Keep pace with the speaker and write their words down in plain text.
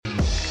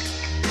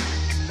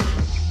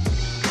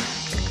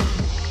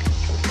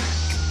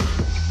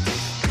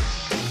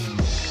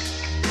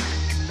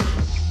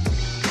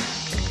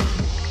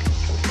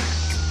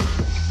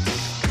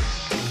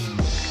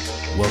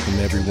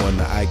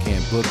I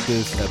Can't Book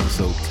This,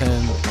 episode 10.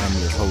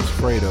 I'm your host,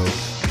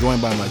 Fredo,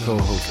 joined by my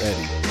co-host,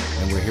 Eddie,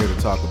 and we're here to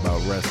talk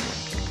about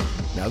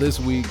wrestling. Now, this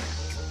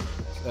week's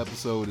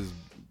episode is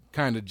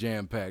kind of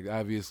jam-packed.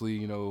 Obviously,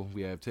 you know,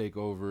 we have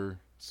TakeOver,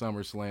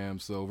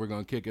 SummerSlam, so we're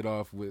going to kick it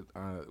off with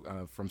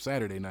from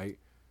Saturday night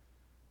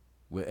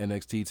with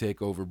NXT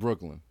TakeOver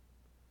Brooklyn.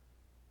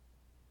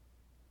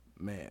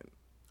 Man,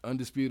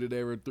 Undisputed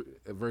Era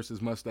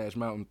versus Mustache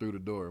Mountain through the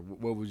door.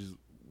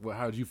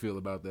 How did you feel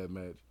about that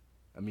match?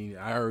 I mean,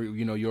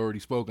 you already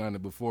spoke on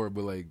it before,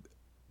 but like,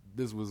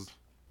 this was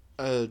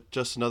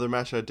just another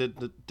match that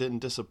didn't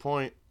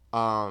disappoint.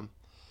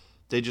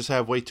 They just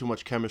have way too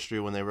much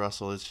chemistry when they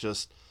wrestle. It's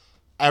just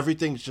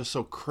everything's just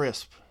so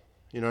crisp.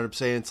 You know what I'm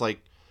saying? It's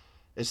like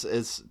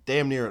it's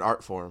damn near an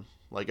art form.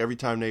 Like every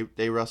time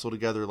they wrestle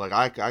together, like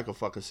I could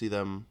fucking see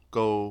them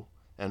go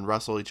and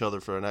wrestle each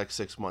other for the next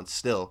 6 months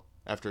still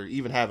after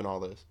even having all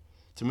this.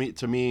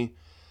 To me,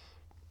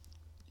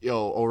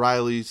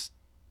 O'Reilly's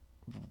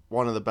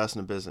one of the best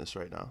in the business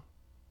right now.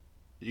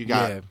 You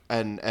got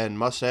and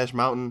Mustache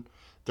Mountain,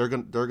 they're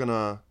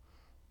gonna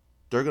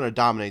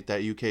dominate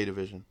that UK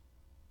division.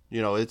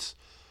 You know, it's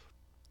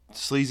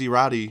Sleazy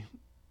Roddy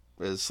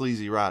is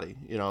Sleazy Roddy.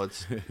 You know,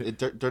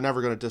 they're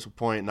never gonna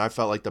disappoint. And I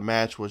felt like the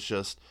match was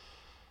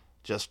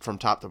just from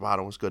top to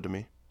bottom was good to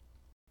me.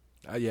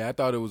 I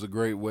thought it was a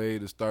great way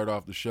to start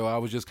off the show. I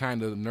was just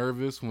kind of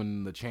nervous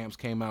when the champs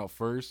came out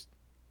first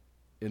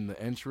in the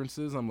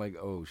entrances. I'm like,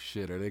 oh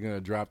shit, are they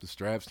gonna drop the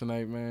straps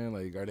tonight, man?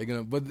 Like, are they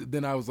gonna? But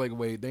then I was like,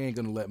 wait, they ain't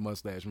gonna let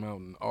Mustache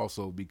Mountain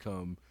also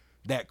become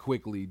that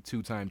quickly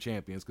 2-time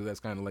champions, because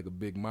that's kind of like a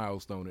big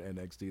milestone in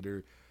NXT.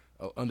 They're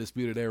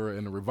Undisputed Era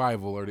and the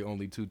Revival are the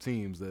only two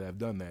teams that have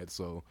done that.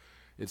 So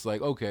it's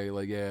like, okay,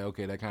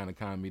 that kind of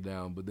calmed me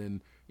down. But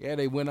then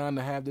they went on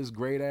to have this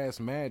great ass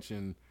match,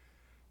 and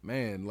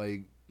man,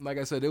 like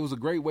I said, it was a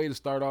great way to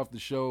start off the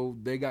show.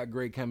 They got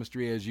great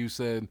chemistry, as you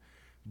said,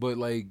 but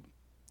like,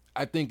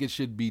 I think it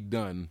should be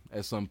done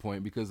at some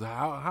point, because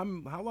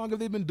how long have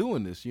they been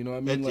doing this? You know what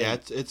I mean?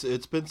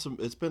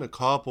 It's been a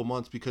couple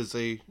months, because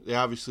they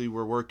obviously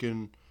were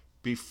working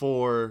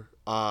before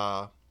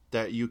that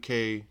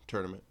UK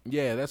tournament.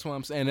 Yeah, that's what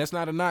I'm saying. That's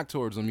not a knock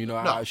towards them. You know,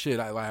 no.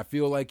 I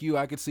feel like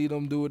I could see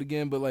them do it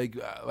again, but like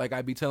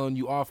I'd be telling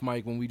you off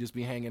mic when we just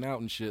be hanging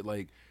out and shit,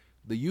 like,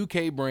 the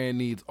UK brand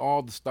needs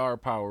all the star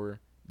power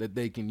that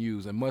they can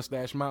use. And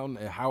Mustache Mountain,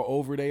 and how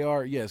over they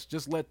are, yes,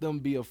 just let them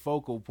be a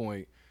focal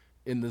point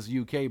in this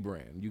UK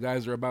brand. You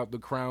guys are about to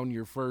crown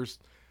your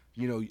first,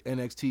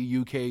 NXT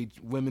UK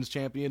Women's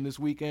Champion this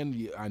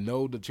weekend. I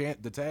know the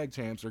tag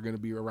champs are going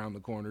to be around the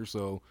corner,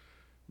 so,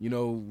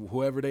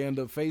 whoever they end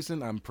up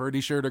facing, I'm pretty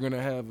sure they're going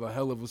to have a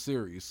hell of a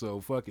series. So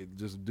fuck it,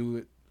 just do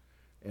it.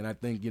 And I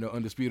think,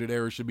 Undisputed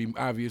Era should be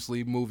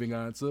obviously moving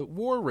on to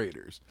War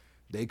Raiders.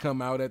 They come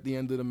out at the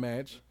end of the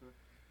match,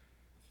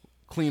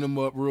 clean them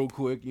up real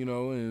quick,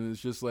 and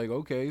it's just like,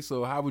 okay,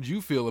 so how would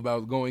you feel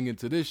about going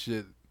into this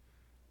shit?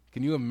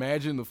 Can you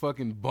imagine the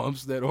fucking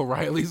bumps that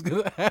O'Reilly's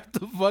going to have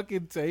to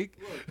fucking take?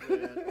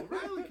 Look, man,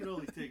 O'Reilly can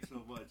only take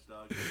so much,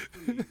 dog.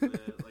 Please, man.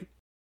 Like,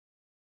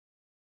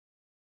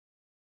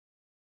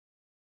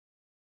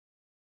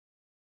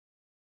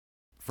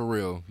 for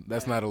real,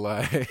 that's not a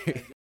lie.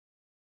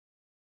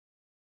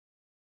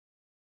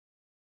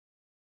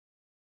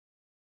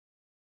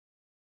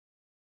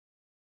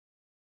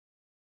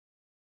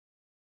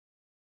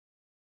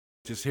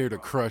 Just here to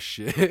crush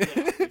shit.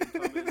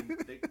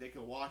 They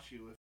can wash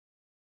you with.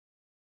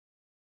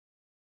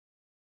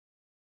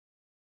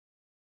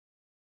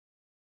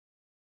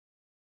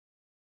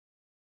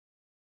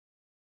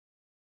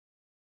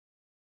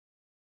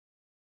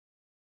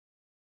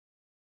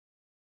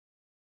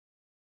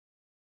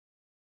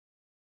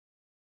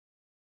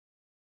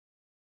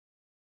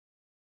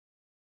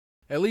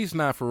 At least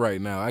not for right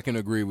now. I can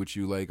agree with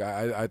you. Like,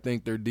 I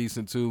think they're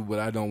decent too, but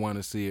I don't want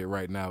to see it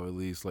right now. At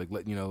least, like,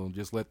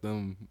 just let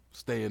them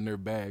stay in their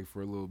bag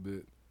for a little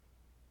bit.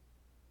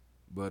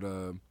 But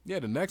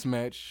the next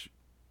match,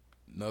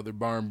 another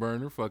barn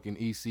burner, fucking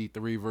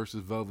EC3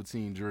 versus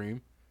Velveteen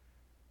Dream.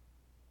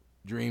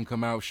 Dream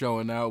come out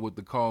showing out with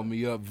the "Call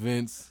Me Up"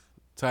 Vince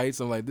tights.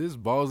 I'm like, this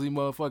ballsy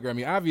motherfucker. I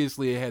mean,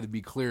 obviously it had to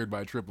be cleared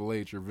by Triple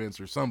H or Vince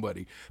or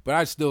somebody, but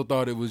I still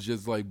thought it was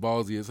just like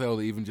ballsy as hell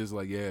to even just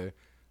like, yeah,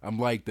 I'm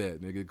like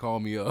that, nigga. Call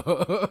me up.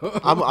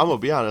 I'm gonna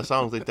be honest.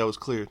 I don't think that was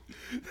cleared.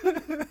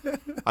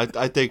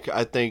 I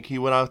think he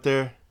went out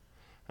there,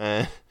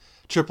 and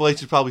Triple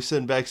H is probably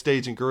sitting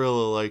backstage in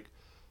Gorilla like,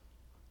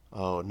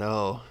 oh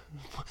no.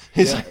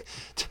 He's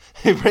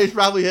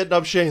probably hitting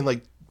up Shane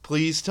like,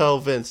 please tell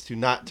Vince to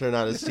not turn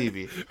on his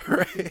TV.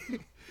 Right.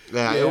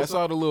 Yeah, I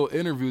saw the little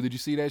interview. Did you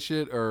see that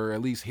shit, or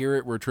at least hear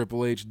it, where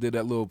Triple H did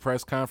that little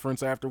press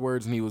conference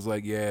afterwards, and he was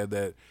like, yeah,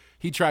 that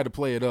he tried to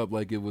play it up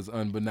like it was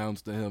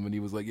unbeknownst to him, and he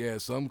was like, yeah,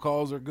 some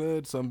calls are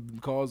good, some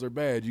calls are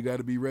bad. You got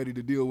to be ready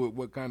to deal with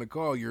what kind of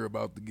call you're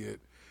about to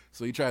get.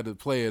 So he tried to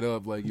play it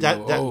up like,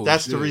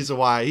 that's the reason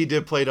why. He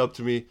did play it up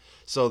to me.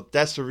 So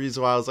that's the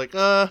reason why I was like,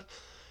 that'd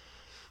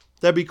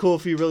be cool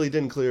if he really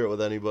didn't clear it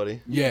with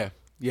anybody. Yeah.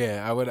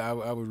 Yeah, I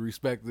would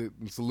respect it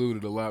and salute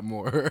it a lot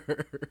more.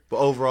 But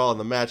overall in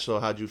the match, though,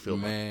 how'd you feel?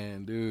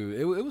 Man, dude,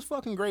 it was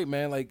fucking great,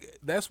 man. Like,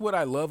 that's what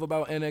I love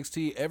about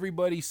NXT.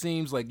 Everybody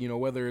seems like,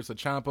 whether it's a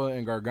Ciampa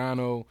and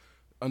Gargano,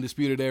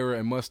 Undisputed Era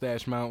and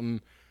Mustache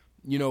Mountain,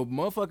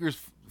 motherfuckers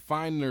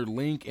find their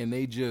link and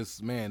they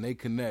just, man, they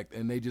connect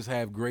and they just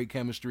have great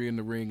chemistry in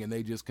the ring and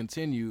they just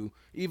continue,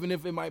 even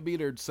if it might be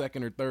their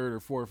second or third or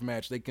fourth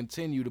match, they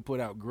continue to put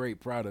out great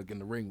product in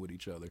the ring with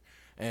each other.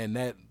 And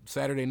that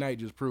Saturday night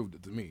just proved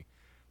it to me.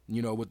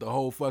 With the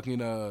whole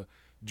fucking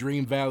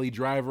Dream Valley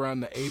driver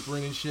on the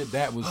apron and shit,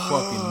 that was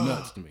fucking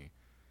nuts to me.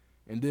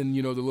 And then,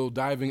 the little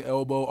diving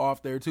elbow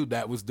off there too,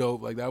 that was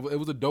dope. Like, it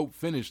was a dope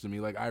finish to me.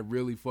 Like, I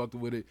really fucked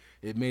with it.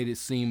 It made it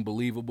seem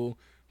believable.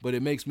 But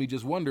it makes me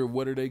just wonder,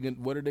 what are they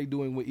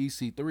doing with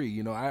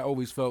EC3? I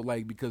always felt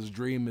like because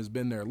Dream has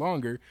been there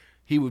longer,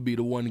 he would be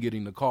the one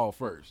getting the call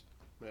first.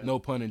 Man. No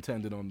pun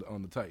intended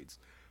on the tights.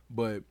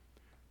 But,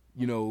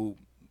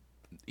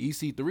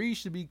 EC3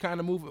 should be kind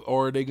of moving,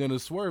 or are they going to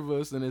swerve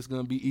us and it's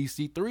going to be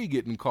EC3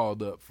 getting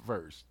called up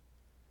first?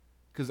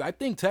 Because I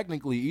think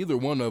technically either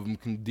one of them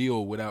can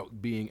deal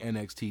without being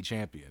NXT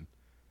champion.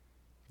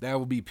 That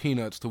would be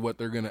peanuts to what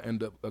they're going to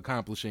end up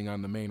accomplishing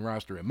on the main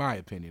roster, in my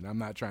opinion. I'm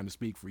not trying to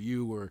speak for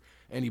you or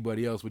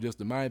anybody else, but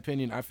just in my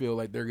opinion, I feel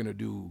like they're going to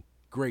do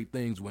great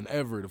things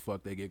whenever the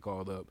fuck they get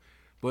called up.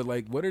 But,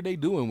 like, what are they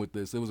doing with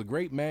this? It was a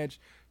great match,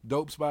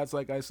 dope spots,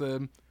 like I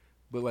said,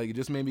 but, like, it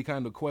just made me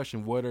kind of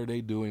question, what are they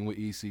doing with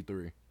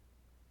EC3?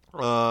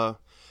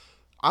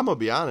 I'm going to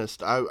be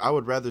honest. I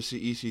would rather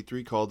see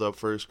EC3 called up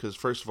first because,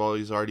 first of all,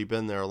 he's already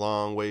been there a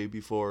long way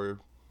before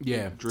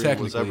Dream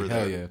was ever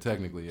there. Yeah,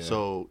 technically, yeah.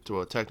 So,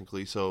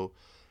 technically,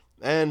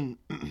 and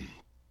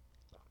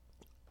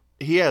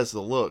he has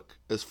the look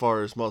as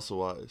far as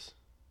muscle-wise.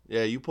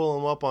 Yeah, you pull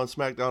him up on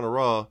SmackDown or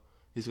Raw,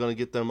 he's going to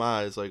get them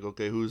eyes like,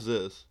 okay, who's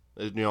this?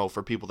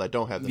 For people that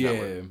don't have the network.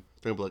 They're going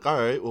to be like, all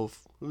right, well,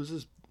 who's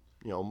this?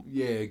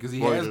 Yeah, because he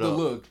has the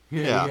look.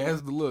 Yeah, he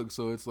has the look.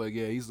 So it's like,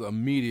 yeah, he's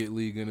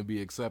immediately going to be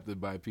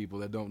accepted by people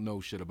that don't know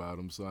shit about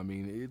him. So, I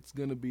mean, it's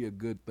going to be a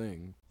good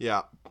thing.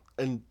 Yeah,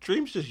 and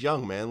Dream's just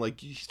young, man.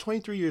 Like, he's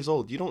 23 years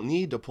old. You don't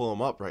need to pull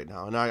him up right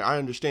now. And I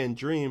understand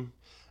Dream.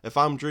 If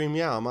I'm Dream,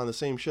 yeah, I'm on the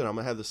same shit. I'm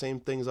going to have the same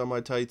things on my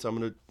tights.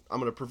 I'm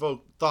gonna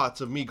provoke thoughts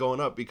of me going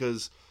up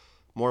because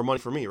more money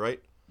for me,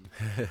 right?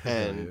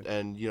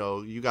 And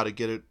you got to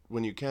get it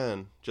when you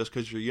can. Just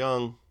because you're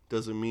young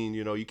doesn't mean,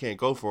 you can't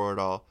go for it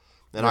all.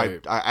 And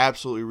right. I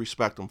absolutely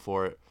respect him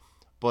for it.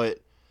 But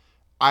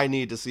I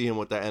need to see him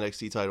with that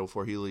NXT title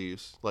before he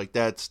leaves. Like,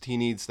 he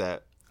needs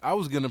that. I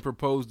was going to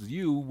propose to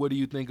you, what do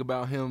you think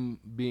about him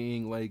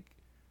being, like,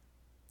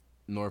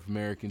 North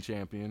American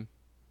champion,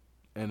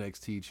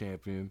 NXT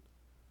champion,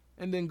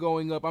 and then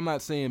going up, I'm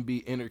not saying be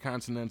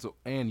Intercontinental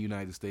and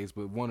United States,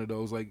 but one of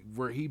those, like,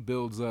 where he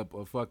builds up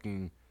a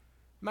fucking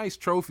nice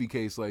trophy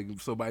case. Like,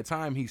 so by the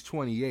time he's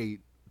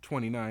 28,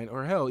 29,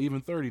 or hell,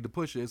 even 30 to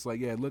push it, it's like,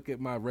 yeah, look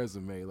at my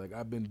resume. Like,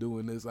 I've been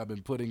doing this. I've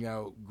been putting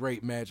out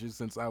great matches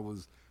since I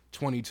was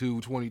 22,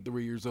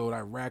 23 years old. I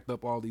racked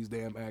up all these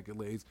damn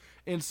accolades.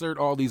 Insert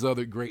all these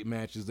other great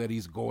matches that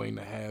he's going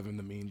to have in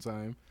the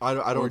meantime. I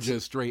don't or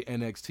just straight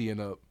NXT and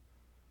up.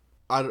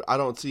 I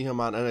don't see him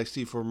on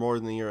NXT for more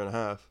than a year and a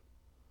half.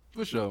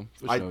 For sure,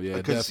 yeah.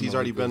 Because he's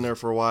already been there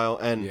for a while,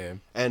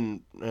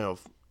 and no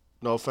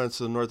offense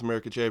to the North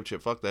American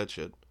Championship, fuck that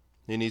shit.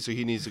 He needs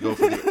to go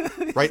for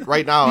the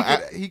right now.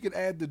 He could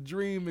add the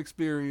Dream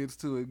experience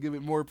to it, give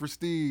it more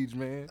prestige,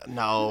 man.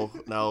 No,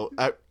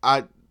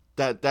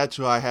 that's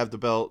who I have the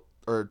belt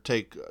or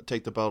take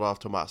the belt off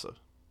Tommaso.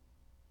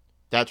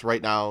 That's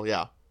right now,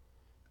 yeah.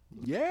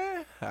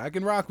 Yeah, I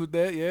can rock with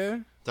that. Yeah,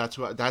 that's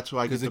who I get the belt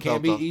off. Because it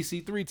can't be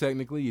EC3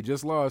 technically. You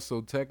just lost,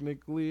 so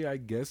technically, I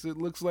guess it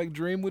looks like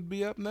Dream would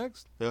be up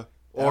next. Yeah,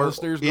 or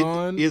Alistair's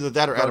gone. Either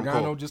that or Adam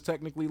Gargano Cole just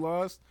technically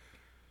lost.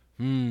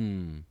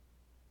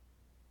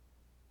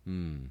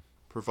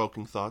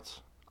 Provoking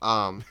thoughts.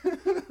 But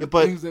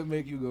things that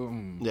make you go.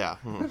 Yeah,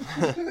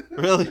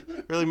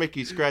 really make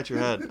you scratch your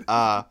head.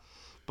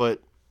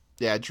 But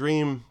yeah,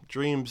 Dream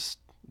and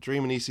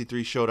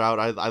EC3 showed out.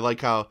 I like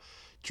how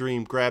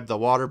Dream grabbed the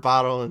water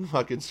bottle and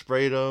fucking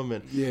sprayed him,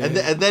 and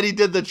then he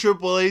did the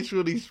Triple H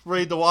when he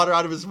sprayed the water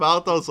out of his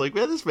mouth. I was like,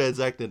 man, this man's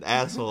acting an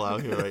asshole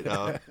out here right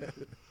now.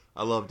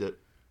 I loved it.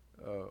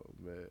 Oh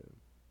man.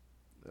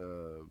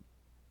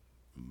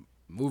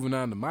 Moving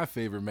on to my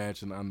favorite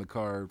match on the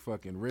card,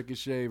 fucking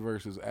Ricochet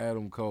versus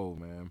Adam Cole,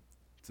 man.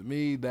 To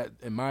me, that,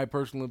 in my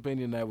personal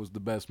opinion, that was the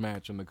best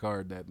match on the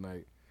card that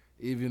night.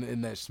 Even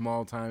in that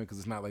small time, because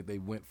it's not like they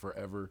went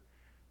forever.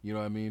 You know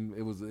what I mean?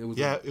 It was.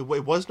 Yeah, it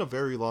wasn't a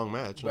very long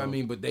match. No. I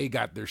mean, but they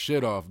got their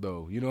shit off,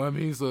 though. You know what I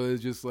mean? So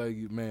it's just like,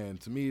 man,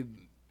 to me,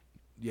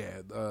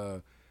 yeah.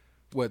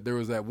 There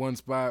was that one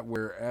spot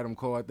where Adam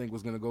Cole, I think,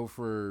 was going to go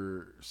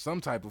for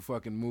some type of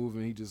fucking move,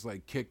 and he just,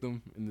 like, kicked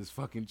him in his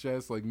fucking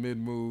chest, like,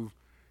 mid-move.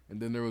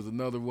 And then there was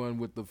another one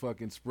with the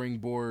fucking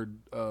springboard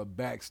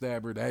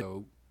backstabber. That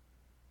dope.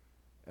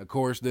 Of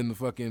course, then the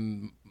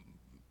fucking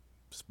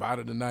spot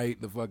of the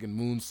night, the fucking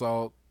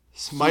moonsault.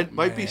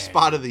 Might be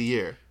spot of the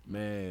year.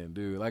 Man,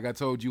 dude, like I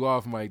told you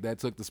off, Mike, that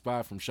took the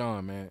spot from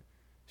Sean, man.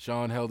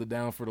 Sean held it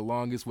down for the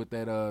longest with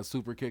that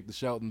super kick to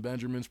Shelton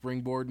Benjamin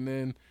springboarding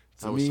in.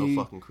 That was so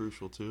fucking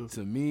crucial, too.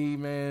 To me,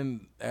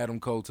 man, Adam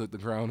Cole took the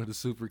crown of the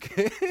super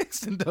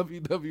kicks in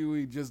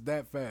WWE just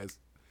that fast.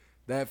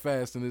 That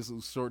fast in this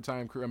short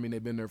time career. I mean,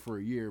 they've been there for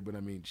a year, but I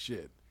mean,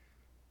 shit.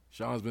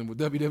 Sean's been with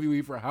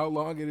WWE for how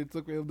long, and it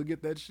took him to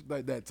get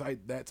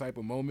that type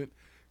of moment.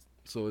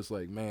 So it's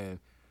like, man,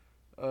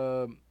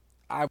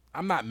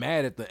 I'm not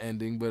mad at the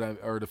ending,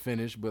 or the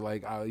finish, but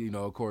like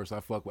of course I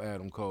fuck with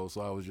Adam Cole,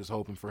 so I was just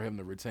hoping for him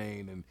to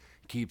retain and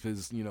keep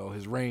his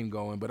his reign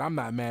going. But I'm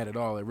not mad at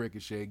all at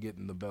Ricochet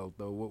getting the belt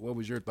though. What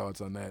was your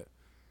thoughts on that?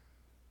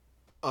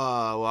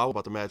 Well, I'll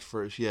about the match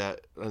first, yeah,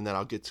 and then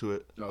I'll get to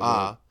it.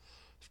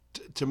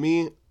 To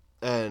me,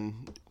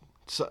 and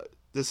so,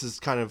 this is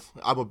I'm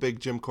a big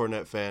Jim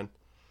Cornette fan.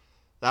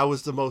 That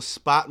was the most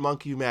spot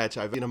monkey match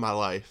I've seen in my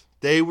life.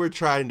 They were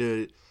trying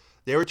to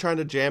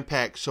jam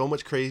pack so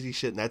much crazy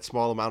shit in that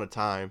small amount of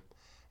time,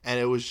 and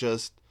it was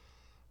just,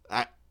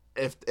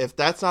 if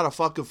that's not a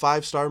fucking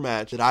 5-star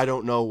match, then I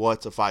don't know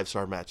what's a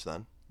 5-star match.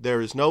 Then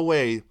there is no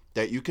way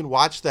that you can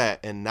watch that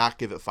and not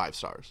give it 5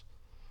 stars.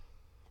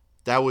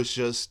 That was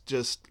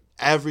just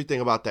everything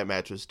about that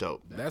match was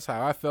dope. That's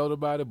how I felt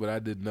about it, but I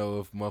didn't know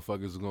if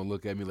motherfuckers were gonna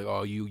look at me like,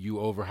 "Oh, you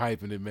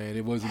overhyping it, man.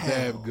 It wasn't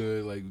that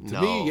good." Like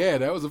to me, yeah,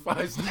 that was a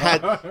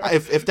 5-star.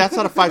 If that's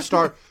not a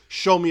 5-star,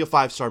 show me a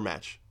 5-star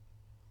match.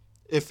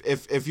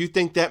 If you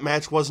think that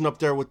match wasn't up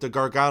there with the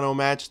Gargano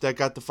match that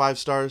got the 5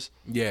 stars,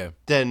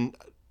 then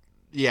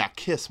yeah,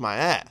 kiss my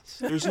ass.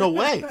 There's no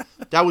way.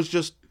 That was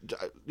just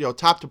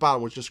top to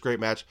bottom was just a great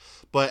match.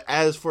 But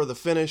as for the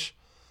finish,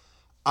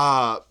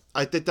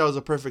 I think that was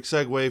a perfect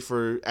segue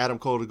for Adam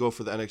Cole to go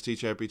for the NXT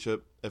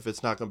Championship if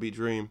it's not going to be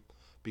Dream,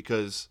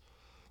 because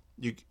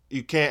you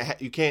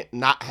can't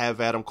not have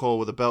Adam Cole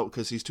with a belt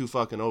because he's too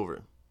fucking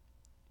over.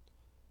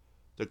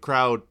 The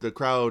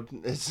crowd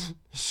is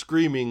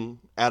screaming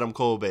Adam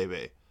Cole,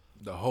 baby.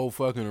 The whole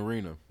fucking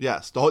arena.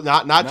 Yes, the whole,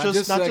 not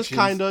just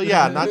kinda,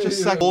 yeah, not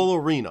just whole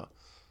arena.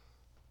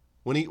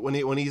 When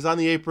he's on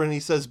the apron, he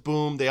says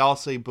boom. They all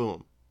say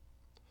boom.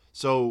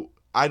 So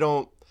I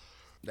don't.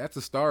 That's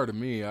a star to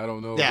me. I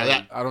don't know.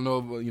 Yeah, I don't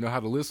know how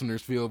the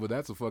listeners feel, but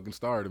that's a fucking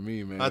star to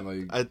me,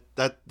 man.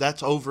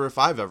 That's over if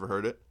I've ever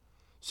heard it.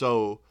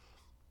 So,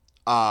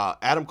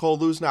 Adam Cole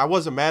losing, I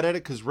wasn't mad at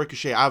it because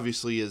Ricochet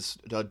obviously is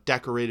a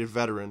decorated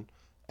veteran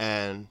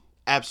and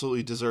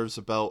absolutely deserves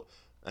a belt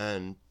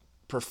and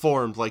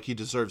performed like he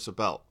deserves a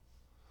belt.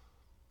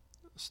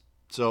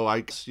 So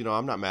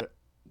I'm not mad at it.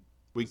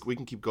 We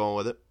can keep going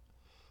with it.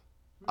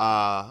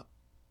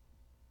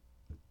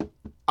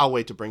 I'll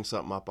wait to bring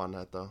something up on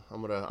that though.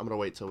 I'm gonna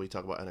wait till we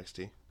talk about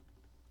NXT.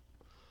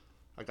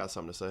 I got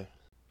something to say.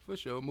 For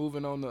sure.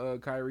 Moving on to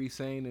Kairi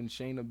Sane and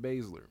Shayna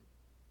Baszler.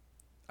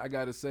 I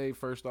gotta say,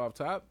 first off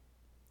top,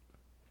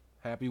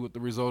 happy with the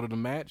result of the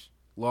match.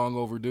 Long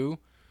overdue,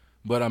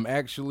 but I'm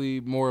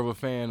actually more of a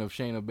fan of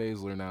Shayna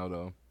Baszler now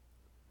though,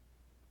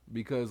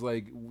 because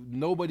like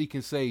nobody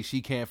can say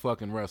she can't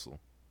fucking wrestle.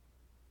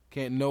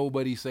 Can't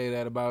nobody say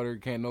that about her.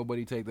 Can't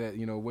nobody take that.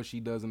 What she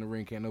does in the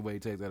ring. Can't nobody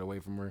take that away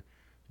from her.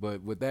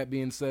 But with that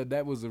being said,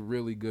 that was a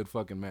really good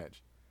fucking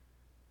match.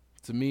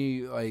 To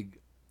me,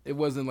 like, it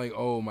wasn't like,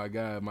 oh my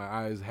God, my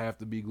eyes have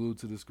to be glued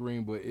to the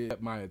screen, but it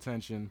kept my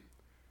attention.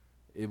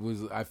 It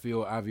was, I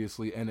feel,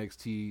 obviously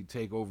NXT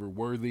TakeOver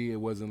worthy. It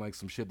wasn't like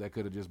some shit that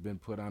could have just been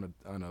put on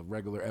a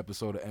regular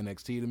episode of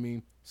NXT to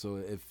me. So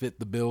it fit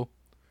the bill.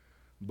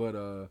 But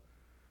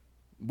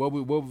what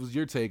was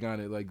your take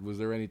on it? Like, was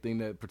there anything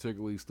that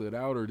particularly stood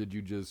out, or did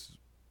you just,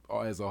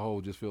 as a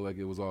whole, just feel like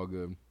it was all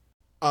good?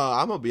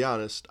 I'm gonna be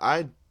honest.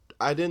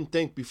 I didn't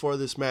think before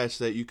this match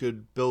that you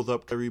could build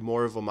up Kairi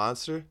more of a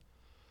monster,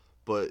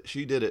 but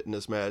she did it in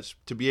this match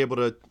to be able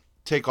to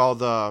take all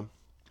the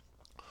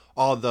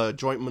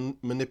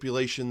joint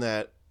manipulation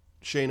that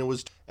Shayna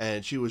was,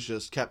 and she was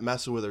just kept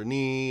messing with her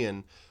knee,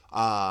 and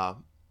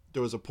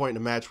there was a point in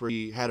the match where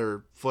he had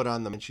her foot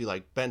on them and she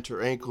like bent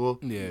her ankle,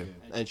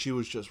 and she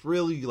was just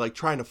really like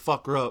trying to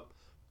fuck her up,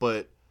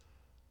 but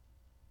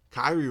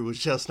Kairi was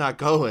just not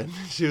going.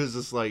 She was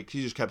just like,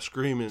 she just kept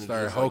screaming.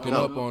 Started hulking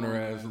up on her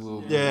ass a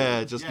little bit.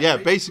 Yeah,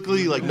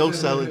 basically like no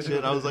selling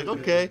shit. I was like,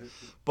 okay.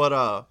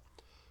 But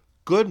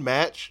good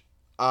match.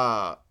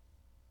 And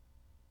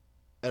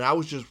I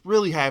was just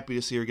really happy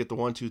to see her get the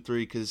 1, 2,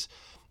 3 because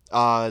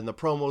in the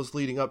promos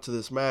leading up to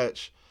this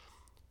match,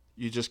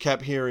 you just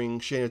kept hearing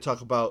Shayna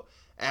talk about,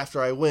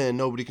 after I win,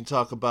 nobody can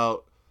talk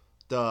about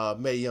the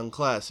Mae Young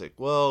Classic.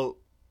 Well,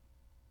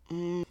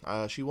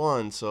 she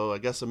won, so I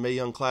guess the Mae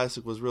Young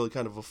Classic was really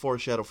kind of a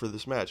foreshadow for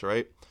this match,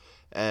 right?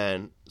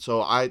 And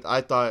so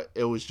I thought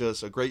it was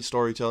just a great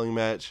storytelling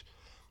match,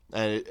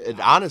 and it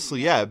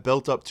honestly, it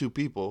built up 2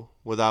 people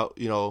without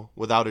a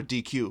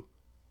DQ,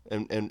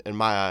 in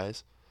my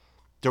eyes.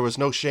 There was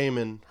no shame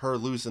in her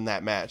losing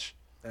that match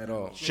at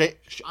all.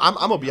 I'm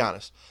gonna be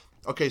honest.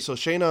 Okay, so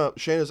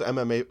Shayna's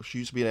MMA. She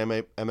used to be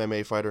an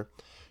MMA fighter.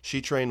 She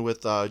trained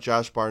with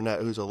Josh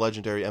Barnett, who's a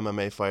legendary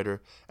MMA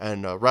fighter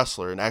and a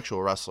wrestler, an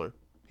actual wrestler.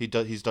 He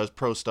does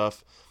pro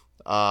stuff.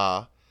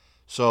 If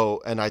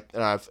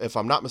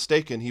I'm not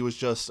mistaken, he was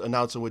just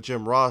announcing with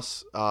Jim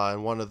Ross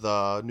in one of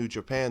the New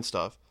Japan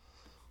stuff.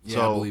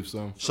 Yeah, I believe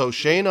so. So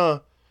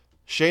Shayna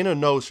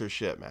knows her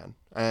shit, man,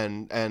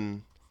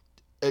 and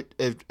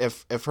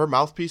if her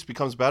mouthpiece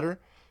becomes better,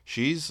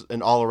 she's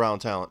an all around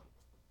talent.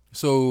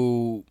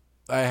 So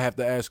I have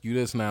to ask you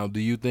this now: do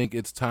you think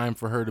it's time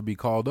for her to be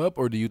called up,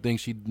 or do you think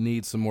she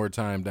needs some more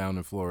time down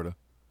in Florida?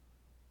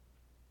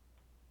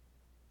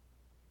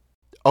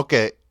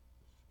 Okay,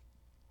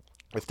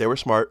 if they were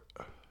smart,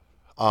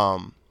 I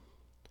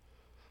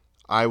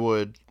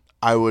would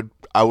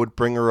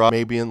bring her up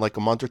maybe in like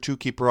a month or two,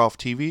 keep her off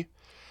TV,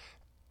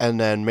 and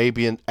then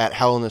maybe at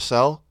Hell in a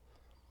Cell,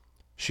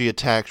 she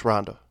attacks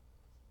Ronda.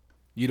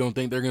 You don't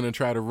think they're gonna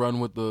try to run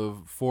with the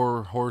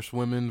 4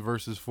 horsewomen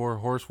versus 4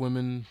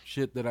 horsewomen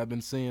shit that I've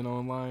been seeing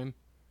online?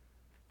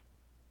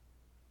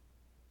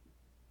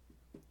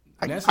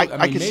 Maybe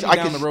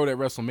down the road at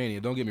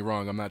WrestleMania. Don't get me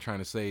wrong. I'm not trying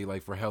to say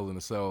like for Hell in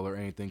a Cell or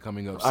anything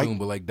coming up soon,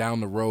 but like down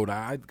the road,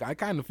 I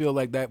kind of feel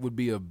like that would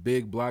be a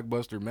big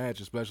blockbuster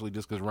match, especially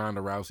just because Ronda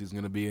Rousey's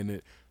going to be in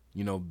it.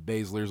 You know,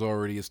 Baszler's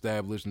already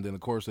established, and then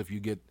of course if you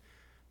get,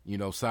 you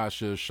know,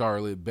 Sasha,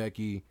 Charlotte,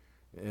 Becky,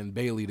 and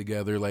Bayley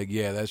together, like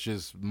yeah, that's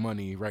just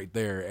money right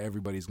there.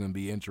 Everybody's going to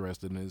be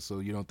interested in it. So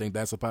you don't think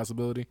that's a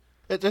possibility?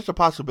 It's a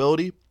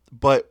possibility,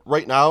 but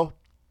right now,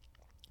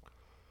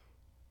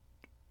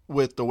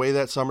 with the way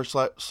that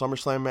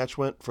SummerSlam match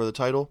went for the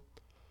title,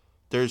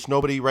 there's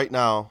nobody right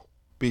now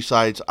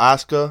besides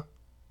Asuka,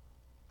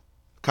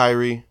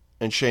 Kairi,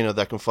 and Shayna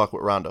that can fuck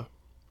with Ronda.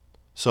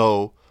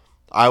 So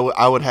I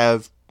would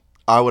have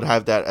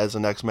that as the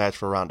next match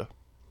for Ronda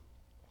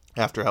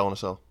after Hell in a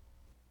Cell.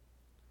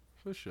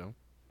 For sure.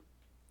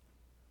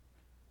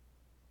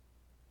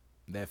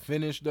 That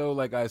finish though,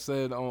 like I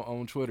said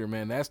on Twitter,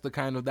 man, that's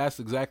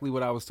exactly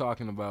what I was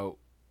talking about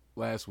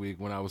last week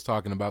when I was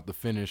talking about the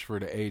finish for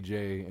the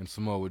AJ and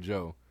Samoa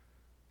Joe.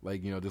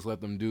 Like, you know, just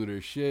let them do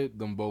their shit,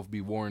 them both be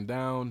worn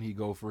down, he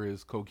go for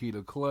his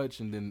Coquina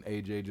clutch, and then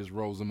AJ just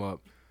rolls him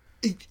up.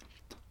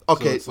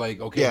 Okay. So it's like,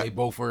 okay, yeah. They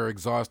both were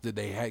exhausted,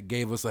 they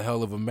gave us a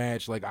hell of a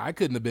match. Like, I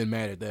couldn't have been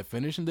mad at that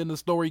finish, and then the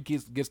story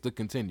gets to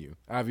continue.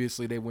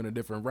 Obviously, they went a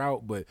different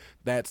route, but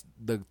that's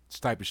the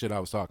type of shit I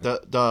was talking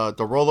about.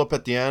 The roll-up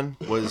at the end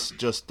was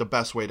just the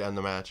best way to end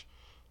the match.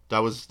 That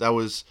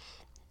was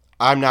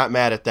I'm not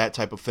mad at that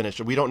type of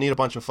finish. We don't need a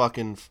bunch of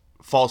fucking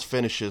false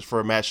finishes for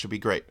a match to be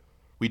great.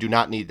 We do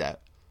not need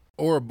that.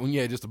 Or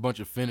yeah, just a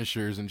bunch of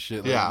finishers and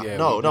shit. Like,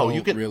 no.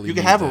 You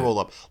can have a roll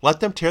up.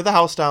 Let them tear the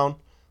house down,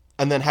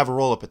 and then have a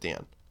roll up at the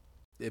end.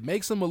 It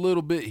makes them a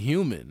little bit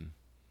human.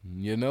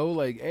 You know,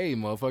 like, hey,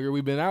 motherfucker,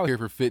 we've been out here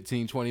for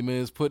 15, 20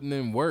 minutes putting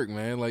in work,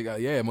 man. Like,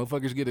 yeah,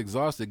 motherfuckers get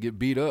exhausted, get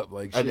beat up,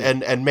 like shit.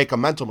 And make a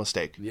mental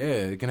mistake. Yeah,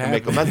 it can happen.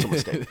 Make a mental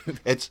mistake.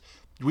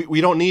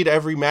 We don't need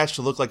every match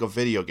to look like a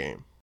video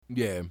game.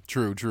 Yeah,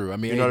 true. I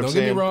mean, don't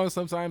get me wrong.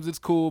 Sometimes it's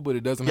cool, but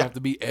it doesn't have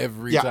to be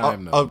every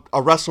time. A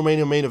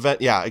WrestleMania main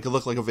event, yeah, it could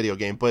look like a video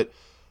game, but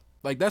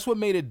like that's what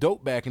made it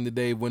dope back in the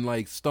day when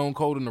like Stone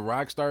Cold and The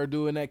Rock started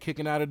doing that,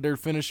 kicking out of their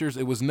finishers.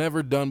 It was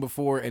never done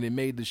before, and it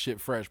made the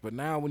shit fresh. But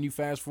now, when you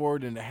fast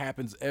forward and it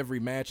happens every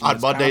match on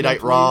Monday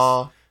Night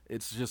Raw,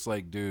 it's just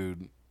like,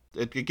 dude,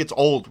 it gets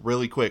old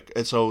really quick,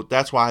 and so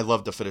that's why I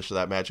loved the finish of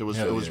that match. It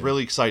was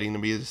really exciting to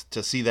me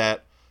to see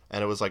that,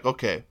 and it was like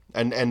okay,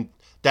 and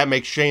that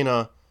makes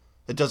Shayna.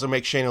 It doesn't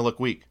make Shayna look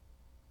weak.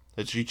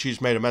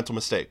 She's made a mental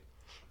mistake.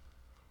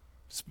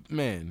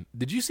 Man,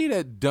 did you see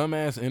that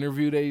dumbass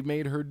interview they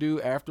made her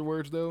do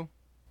afterwards, though?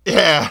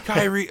 Yeah.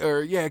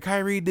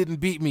 Kyrie didn't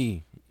beat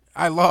me.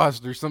 I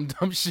lost, or some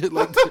dumb shit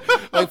like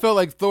that. I felt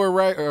like Thor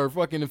or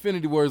fucking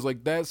Infinity Wars.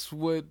 Like, that's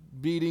what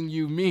beating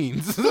you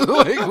means.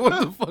 Like,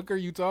 what the fuck are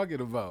you talking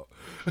about?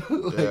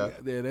 Yeah,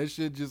 that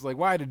shit just like,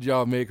 why did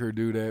y'all make her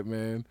do that,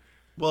 man?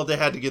 Well, they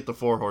had to get the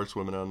 4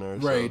 horsewomen on there.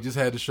 Right, so. Just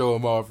had to show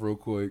them off real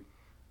quick.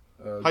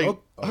 How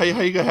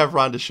you gonna have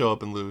Ronda show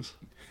up and lose?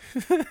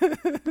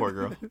 Poor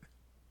girl.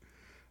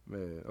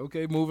 Man,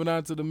 okay, moving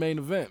on to the main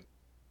event.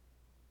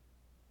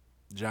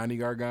 Johnny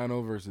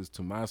Gargano versus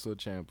Tommaso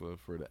Ciampa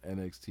for the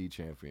NXT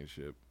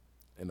Championship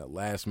in a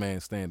last man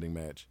standing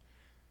match.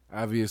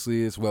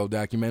 Obviously, it's well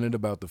documented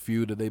about the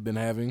feud that they've been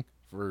having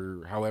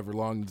for however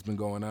long it's been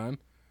going on.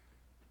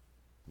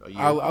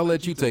 I'll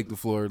let you take the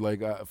floor.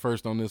 Like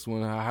first on this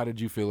one, how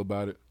did you feel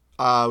about it?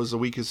 It was the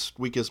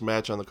weakest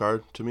match on the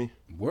card to me.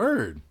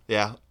 Word.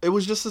 Yeah, it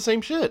was just the same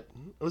shit.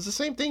 It was the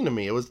same thing to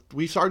me.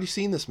 We've already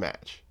seen this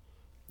match.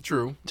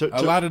 True.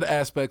 A lot of the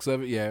aspects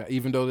of it, yeah.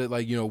 Even though that,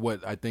 like, you know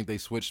what, I think they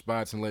switched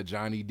spots and let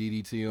Johnny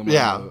DDT him on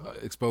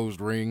the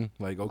exposed ring.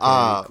 Like,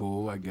 okay,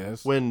 cool, I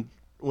guess. When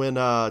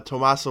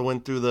Tommaso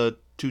went through the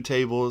 2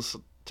 tables,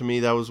 to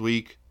me that was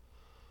weak.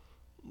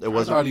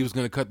 I thought he was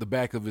going to cut the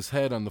back of his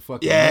head on the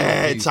fucking.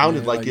 Yeah, it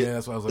sounded like it. Yeah,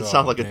 that's why I was like, it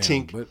sounded like a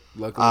tink. But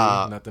luckily,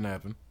 nothing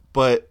happened.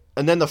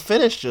 And then the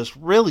finish just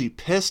really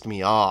pissed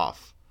me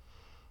off.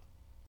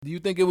 Do you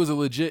think it was a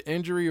legit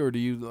injury, or do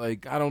you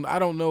like? I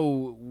don't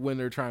know when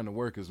they're trying to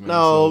work his man.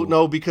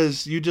 No,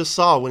 because you just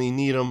saw when he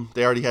kneed him,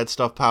 they already had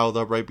stuff piled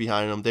up right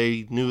behind him.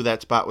 They knew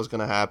that spot was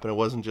going to happen. It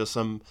wasn't just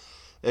some.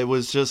 It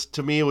was just,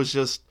 to me, it was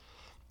just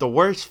the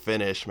worst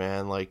finish,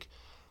 man. Like,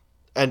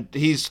 and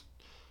he's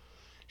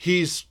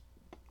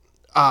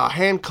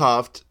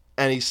handcuffed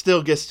and he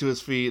still gets to his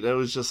feet. It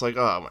was just like,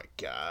 oh my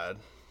god.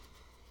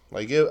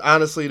 Like,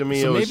 honestly, to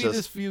me, so it was maybe just,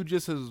 this feud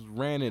just has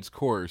ran its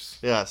course.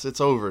 yes,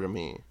 it's over to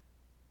me.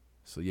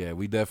 So yeah,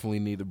 we definitely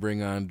need to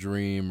bring on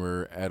Dream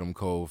or Adam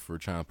Cole for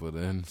Ciampa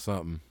then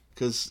something.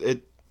 Because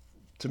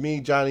to me,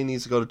 Johnny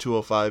needs to go to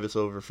 205. It's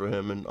over for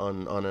him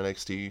on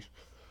NXT.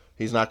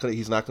 He's not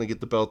gonna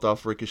get the belt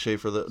off Ricochet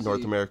for the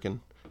North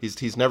American.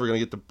 He's never gonna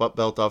get the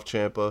belt off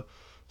Ciampa.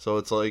 So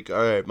it's like, all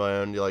right,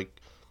 man. You're like,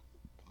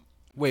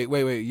 wait.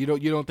 You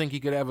don't think he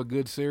could have a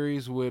good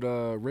series with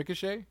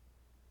Ricochet?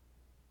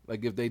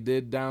 Like if they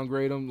did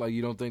downgrade him, like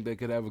you don't think they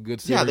could have a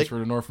good series for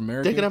the North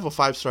American? They could have a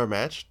 5-star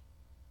match.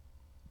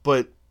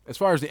 But as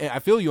far as I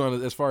feel you on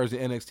it, as far as the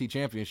NXT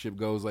Championship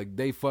goes, like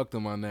they fucked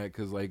him on that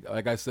because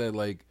like I said,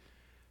 like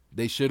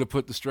they should have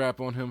put the strap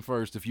on him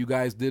first. If you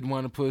guys did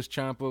want to push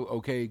Ciampa,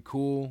 okay,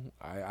 cool.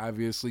 I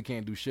obviously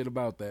can't do shit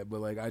about that,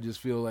 but like I just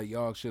feel like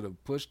y'all should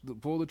have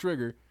pulled the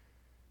trigger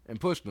and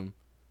pushed him,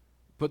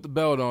 put the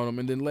belt on him,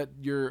 and then let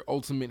your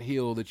ultimate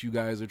heel that you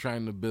guys are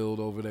trying to build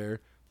over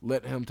there,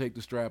 let him take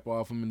the strap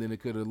off him, and then it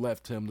could have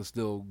left him to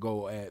still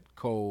go at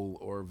Cole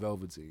or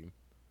Velveteen.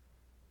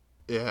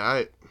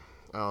 Yeah,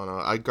 I don't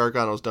know.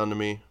 Gargano's done to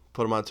me.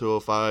 Put him on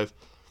 205,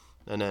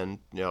 and then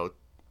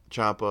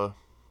Ciampa,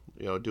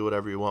 do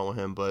whatever you want with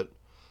him. But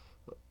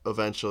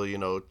eventually,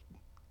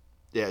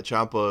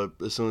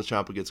 Ciampa. As soon as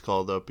Ciampa gets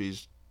called up,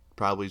 he's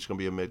probably just gonna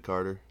be a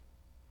mid-carder.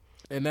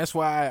 And that's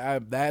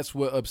why that's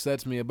what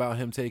upsets me about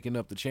him taking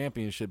up the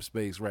championship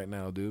space right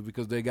now, dude,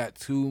 because they got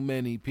too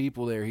many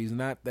people there. He's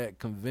not that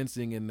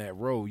convincing in that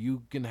role.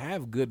 You can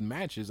have good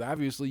matches.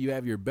 Obviously, you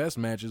have your best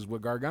matches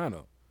with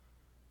Gargano.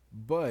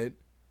 But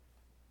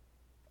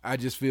I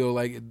just feel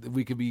like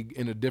we could be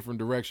in a different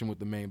direction with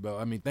the main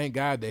belt. I mean, thank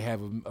God they have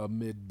a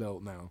mid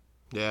belt now.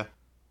 Yeah.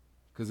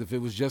 Because if it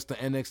was just the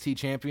NXT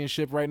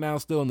championship right now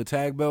still in the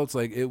tag belts,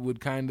 like it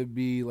would kind of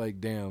be like,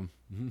 damn.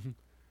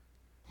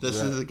 This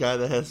is the guy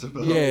that has the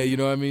belt. Yeah, you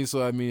know what I mean?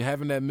 So, I mean,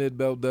 having that mid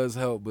belt does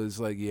help, but it's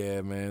like,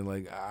 yeah, man,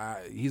 like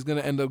he's going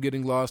to end up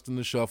getting lost in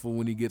the shuffle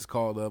when he gets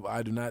called up.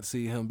 I do not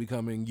see him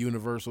becoming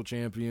Universal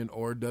Champion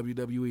or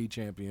WWE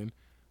Champion.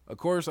 Of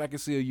course, I can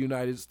see a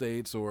United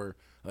States or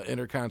an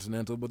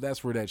Intercontinental, but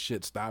that's where that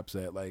shit stops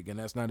at, like, and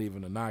that's not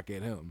even a knock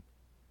at him.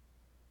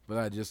 But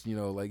I just, we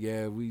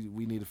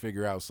need to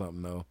figure out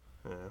something, though.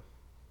 Yeah.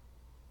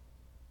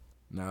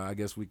 Now, I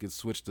guess we could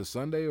switch to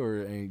Sunday,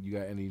 or you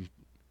got any...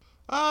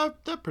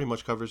 That pretty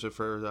much covers it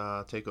for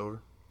TakeOver.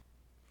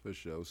 For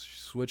sure.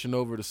 Switching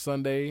over to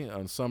Sunday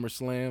on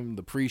SummerSlam,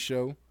 the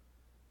pre-show.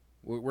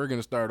 We're going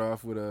to start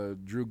off with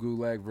Drew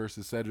Gulak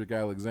versus Cedric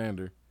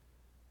Alexander.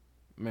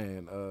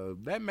 Man,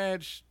 that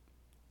match,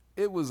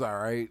 it was all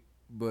right,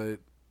 but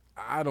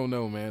I don't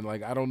know, man.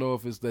 Like, I don't know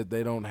if it's that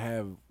they don't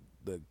have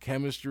the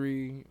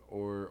chemistry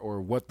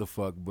or what the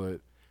fuck,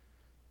 but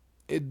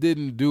it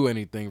didn't do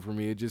anything for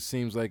me. It just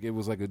seems like it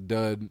was like a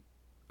dud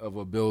of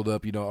a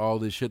build-up, all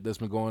this shit that's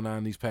been going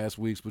on these past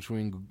weeks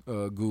between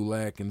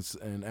Gulak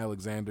and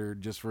Alexander,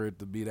 just for it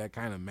to be that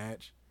kind of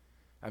match.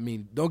 I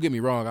mean, don't get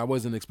me wrong, I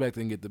wasn't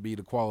expecting it to be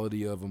the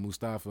quality of a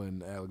Mustafa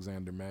and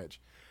Alexander match,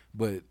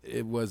 but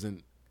it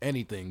wasn't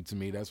anything to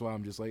me. That's why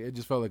I'm just like, it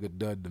just felt like a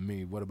dud to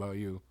me. What about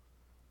you?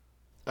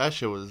 That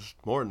shit was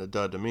more than a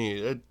dud to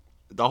me.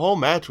 The whole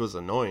match was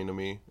annoying to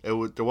me.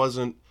 First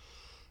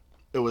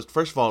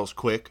of all, it was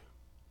quick.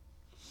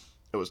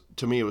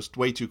 To me, it was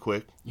way too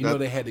quick.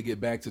 They had to get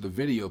back to the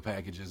video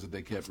packages that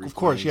they kept replaying. Of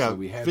course, yeah. So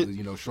we had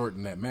to,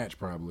 shorten that match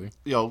probably.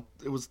 It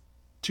was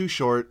too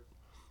short.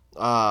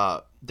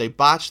 They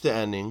botched the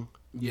ending.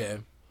 Yeah.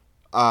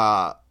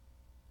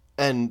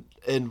 And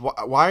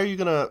why are you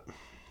gonna?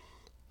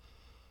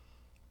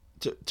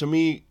 To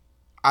me,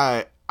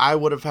 I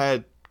would have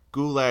had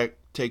Gulak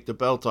take the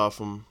belt off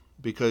him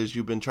because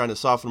you've been trying to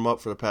soften him up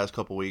for the past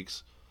couple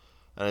weeks,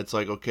 and it's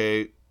like,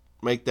 okay,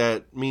 make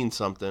that mean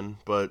something.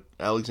 But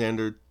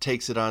Alexander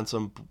takes it on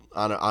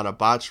a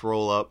botched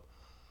roll up,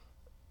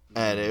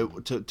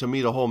 and to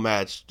me the whole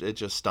match, it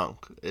just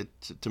stunk.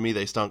 To me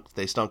they stunk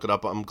it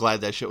up. I'm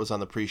glad that shit was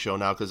on the pre-show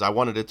now because I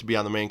wanted it to be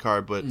on the main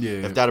card. But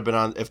if that had been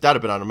on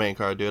the main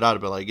card, dude, I'd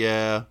have been like,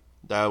 yeah,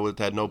 that would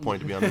had no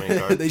point to be on the main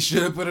card. They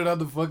should have put it on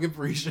the fucking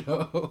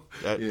pre-show.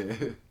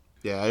 To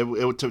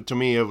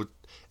me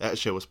that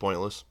shit was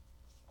pointless.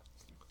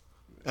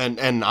 And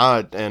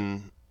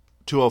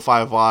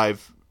 205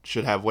 Live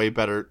should have way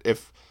better.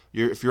 If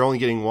you're only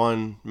getting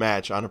one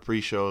match on a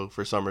pre-show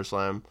for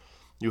SummerSlam,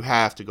 you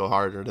have to go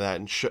harder to that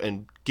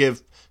and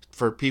give,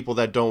 for people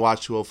that don't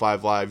watch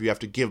 205 Live, you have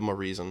to give them a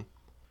reason.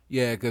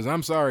 Yeah, because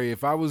I'm sorry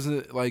if I was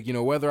like,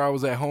 whether I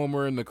was at home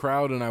or in the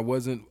crowd and I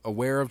wasn't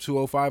aware of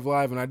 205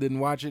 Live and I didn't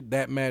watch it,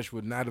 that match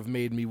would not have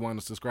made me want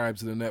to subscribe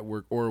to the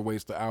network or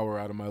waste an hour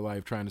out of my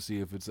life trying to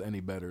see if it's any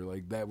better.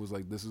 Like, that was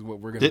like, this is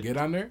what we're gonna get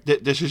on there.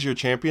 This is your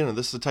champion, and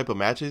this is the type of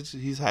matches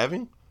he's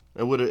having.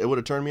 It would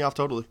have turned me off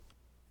totally.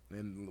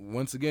 And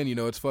once again,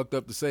 it's fucked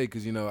up to say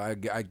because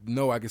I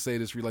know I can say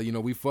this like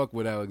we fuck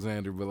with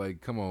Alexander, but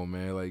like come on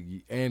man, like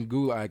and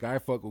Gulag, I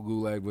fuck with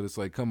Gulag, but it's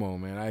like come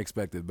on man, I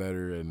expected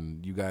better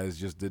and you guys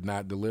just did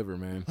not deliver,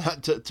 man.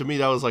 to me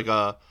that was like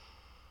a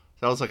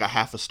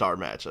half a star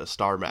match.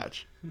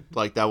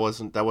 Like that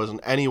wasn't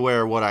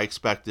anywhere what I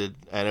expected,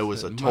 and it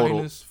was a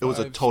total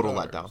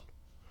letdown.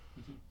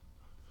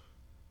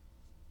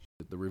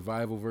 The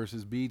Revival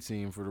versus B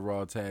Team for the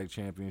Raw Tag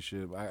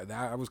Championship.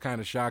 I was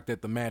kind of shocked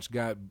that the match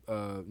got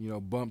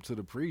bumped to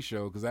the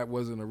pre-show because that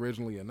wasn't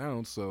originally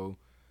announced. So,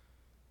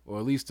 or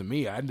at least to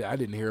me, I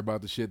didn't hear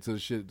about the shit till the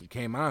shit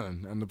came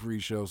on the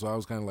pre-show. So I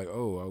was kind of like,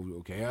 oh,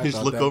 okay. I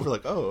just look over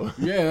like, oh,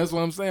 yeah, that's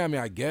what I'm saying. I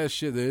mean, I guess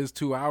shit, there is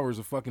 2 hours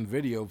of fucking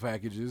video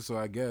packages, so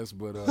I guess.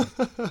 But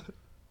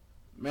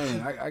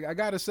man, I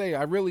gotta say,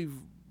 I really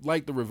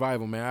like the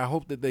Revival, man. I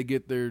hope that they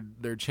get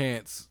their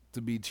chance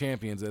to be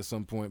champions at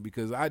some point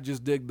because I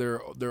just dig their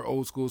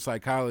old school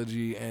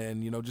psychology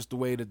and just the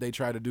way that they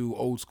try to do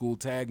old school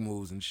tag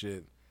moves and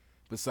shit.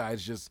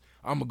 Besides just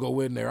I'm gonna go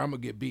in there, I'm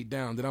gonna get beat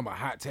down, then I'm gonna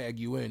hot tag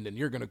you in, then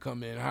you're gonna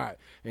come in hot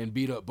and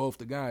beat up both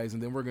the guys,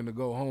 and then we're gonna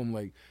go home.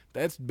 Like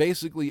that's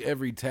basically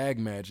every tag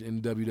match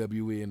in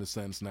WWE in a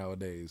sense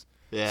nowadays.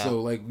 Yeah.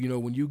 So like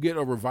when you get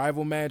a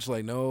Revival match,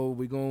 like no,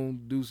 we gonna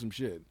do some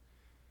shit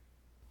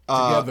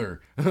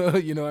together.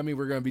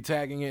 We're gonna be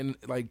tagging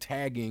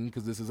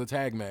because this is a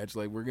tag match.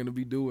 Like we're gonna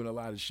be doing a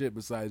lot of shit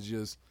besides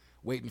just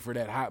waiting for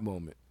that hot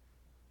moment.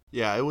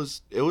 Yeah, it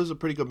was a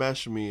pretty good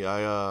match to me.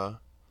 I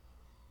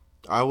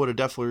would have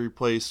definitely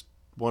replaced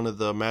one of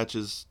the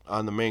matches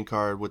on the main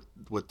card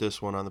with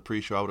this one on the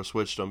pre-show. I would have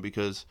switched them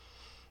because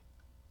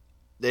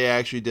they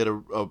actually did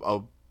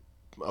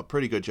a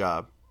pretty good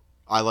job.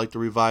 I like the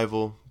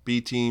Revival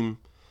B Team.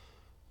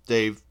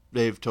 They've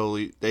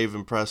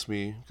impressed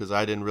me because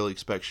I didn't really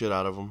expect shit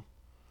out of them.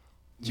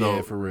 So,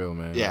 yeah, for real,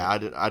 man. Yeah, I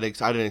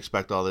didn't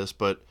expect all this,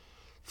 but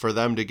for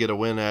them to get a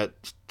win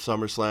at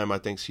SummerSlam, I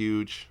think's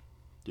huge.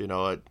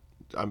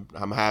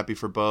 I'm happy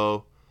for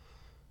Bo.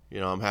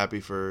 I'm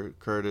happy for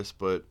Curtis,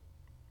 but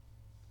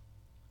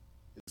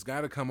it's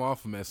got to come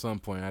off him at some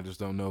point. I just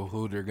don't know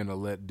who they're gonna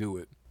let do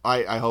it.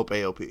 I hope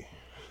AOP.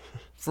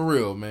 For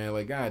real, man.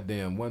 Like,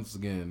 goddamn. Once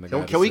again,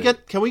 can we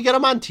get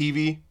him on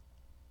TV?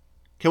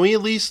 Can we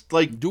at least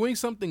doing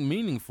something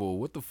meaningful?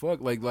 What the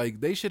fuck? Like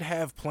they should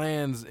have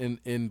plans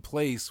in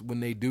place when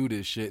they do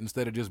this shit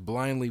instead of just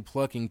blindly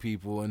plucking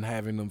people and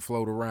having them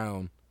float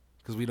around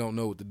because we don't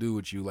know what to do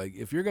with you. Like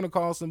if you're gonna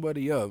call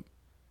somebody up,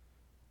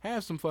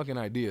 have some fucking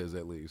ideas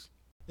at least.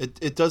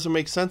 It doesn't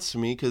make sense to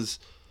me because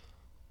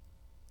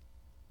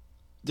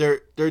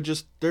they're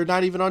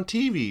not even on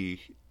TV.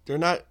 They're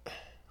not.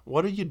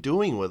 What are you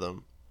doing with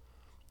them?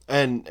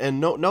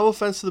 And no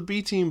offense to the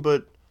B Team,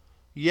 but.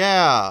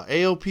 Yeah,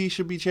 AOP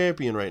should be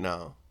champion right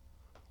now.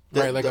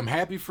 I'm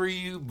happy for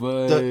you,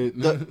 but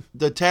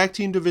the tag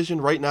team division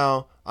right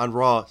now on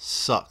Raw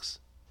sucks.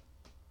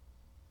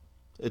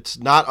 It's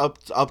not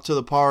up to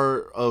the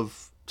par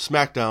of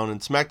SmackDown,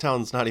 and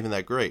SmackDown's not even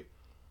that great.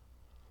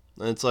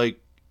 And it's like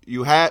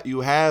you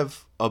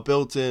have a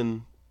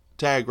built-in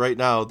tag right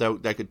now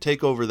that could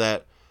take over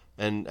that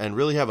and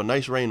really have a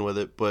nice reign with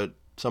it, but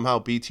somehow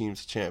B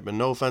Team's champ. And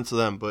no offense to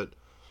them, but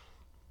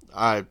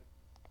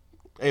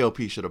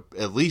AOP should have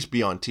at least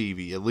be on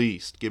TV. At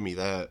least give me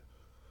that.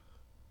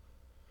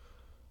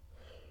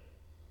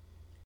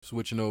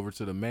 Switching over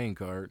to the main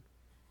card.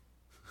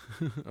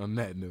 On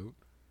that note,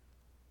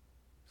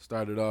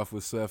 started off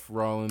with Seth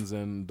Rollins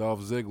and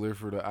Dolph Ziggler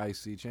for the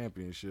IC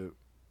Championship.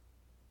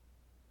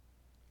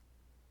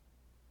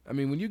 I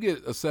mean, when you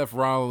get a Seth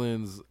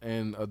Rollins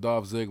and a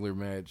Dolph Ziggler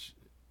match,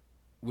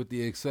 with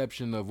the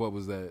exception of what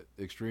was that,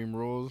 Extreme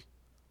Rules?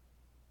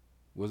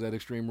 Was that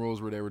Extreme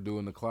Rules where they were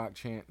doing the clock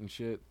chant and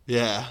shit?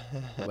 Yeah.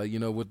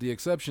 With the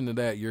exception of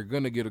that, you're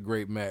going to get a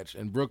great match.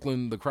 And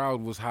Brooklyn, the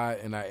crowd was hot,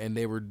 and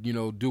they were,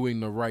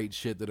 doing the right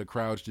shit that a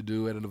crowd should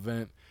do at an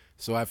event.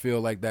 So I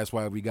feel like that's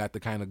why we got the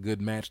kind of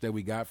good match that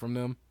we got from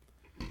them.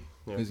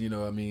 Because,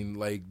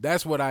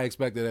 that's what I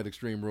expected at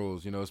Extreme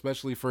Rules,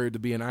 especially for it to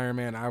be an Iron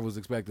Man. I was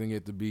expecting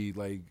it to be,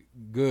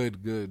 good.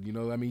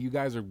 You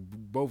guys are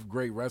both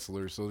great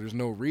wrestlers, so there's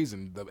no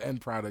reason the end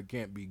product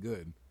can't be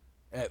good,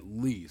 at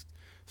least.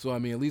 So,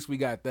 at least we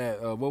got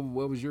that.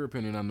 What was your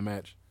opinion on the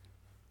match?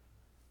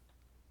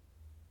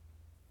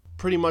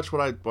 Pretty much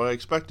what I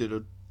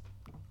expected,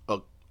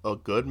 a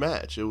good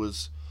match. It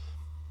was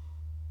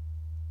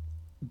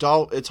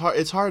Dolph.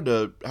 It's hard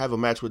to have a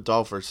match with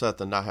Dolph or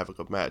Seth and not have a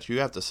good match. You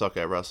have to suck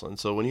at wrestling.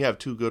 So when you have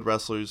two good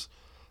wrestlers,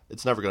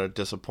 it's never going to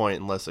disappoint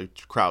unless the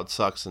crowd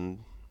sucks and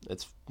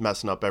it's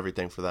messing up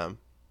everything for them.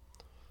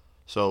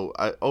 So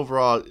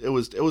overall, it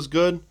was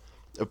good,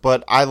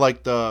 but I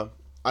like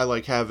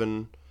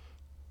having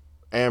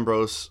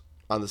Ambrose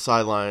on the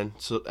sideline,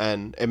 so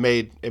and it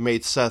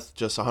made Seth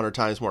just 100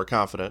 times more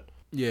confident.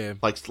 Yeah.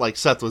 Like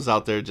Seth was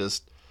out there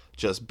just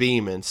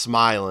beaming,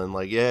 smiling,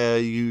 like, yeah,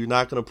 you're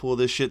not gonna pull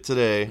this shit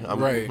today.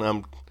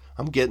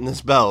 I'm getting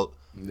this belt.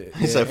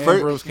 He said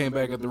Ambrose came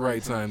back at the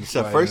right time. He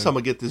said first I'm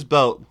gonna get this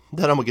belt,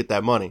 then I'm gonna get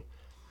that money.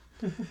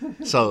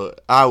 So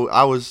I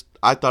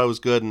thought it was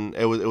good, and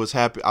it was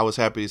happy. I was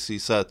happy to see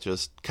Seth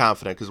just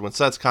confident, because when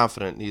Seth's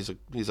confident,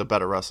 he's a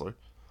better wrestler.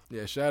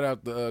 Yeah, shout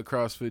out to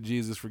CrossFit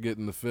Jesus for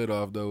getting the fit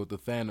off though with the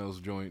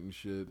Thanos joint and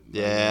shit.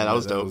 Yeah, that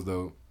was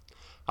dope.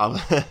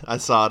 I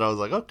saw it. I was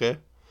like, okay.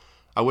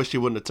 I wish he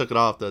wouldn't have took it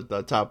off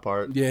the top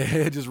part.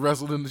 Yeah, just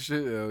wrestled in the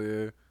shit. Hell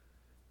yeah.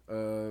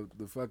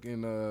 The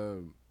fucking.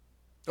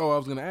 Oh, I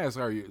was gonna ask,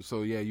 are you?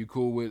 So yeah, you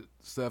cool with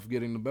Seth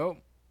getting the belt,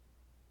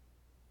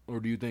 or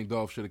do you think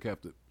Dolph should have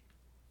kept it?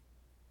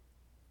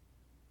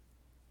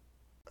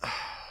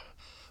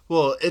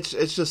 Well, it's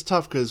just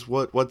tough because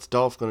what's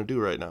Dolph gonna do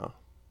right now?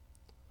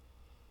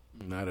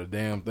 Not a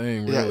damn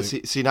thing, really.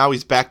 Yeah, see now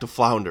he's back to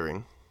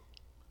floundering.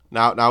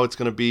 Now it's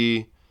gonna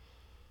be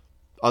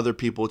other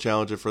people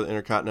challenging for the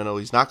Intercontinental.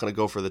 He's not gonna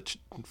go for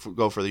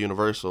the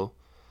Universal.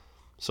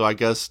 So I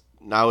guess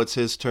now it's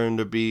his turn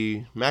to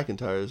be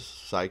McIntyre's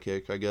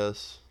sidekick, I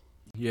guess.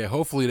 Yeah,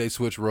 hopefully they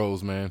switch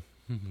roles, man.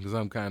 Because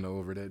I'm kind of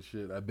over that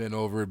shit. I've been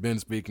over it, been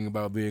speaking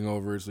about being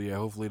over it. So yeah,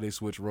 hopefully they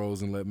switch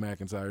roles and let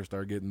McIntyre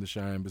start getting the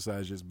shine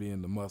besides just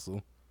being the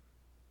muscle.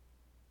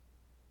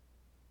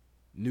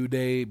 New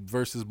Day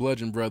versus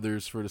Bludgeon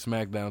Brothers for the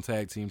SmackDown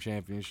Tag Team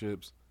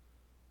Championships.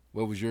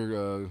 What was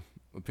your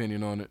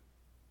opinion on it?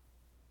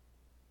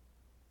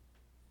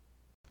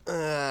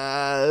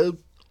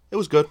 It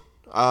was good.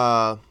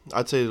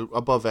 I'd say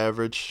above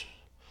average.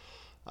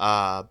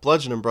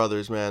 Bludgeon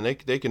Brothers, man,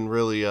 they can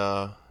really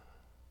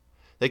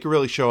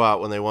show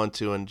out when they want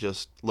to and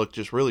just look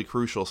just really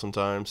crucial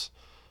sometimes.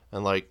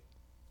 And like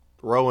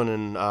Rowan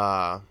and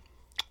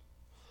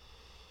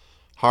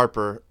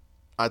Harper,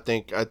 I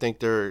think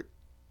they're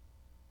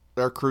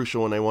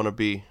crucial when they want to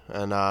be,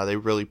 and they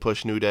really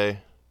push New Day.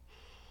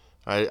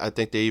 I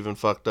think they even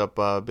fucked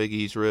up Big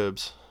E's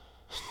ribs.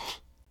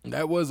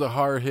 That was a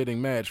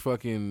hard-hitting match.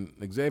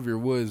 Fucking Xavier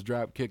Woods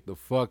drop-kicked the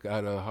fuck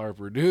out of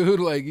Harper, dude.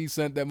 Like, he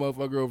sent that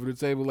motherfucker over the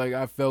table. Like,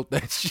 I felt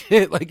that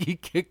shit. Like, he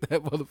kicked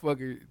that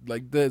motherfucker,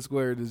 like, dead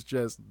square in his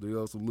chest. Dude,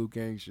 on some Liu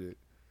Kang shit.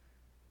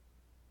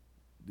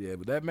 Yeah,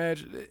 but that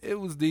match, it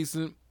was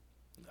decent.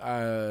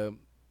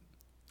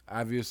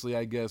 Obviously,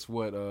 I guess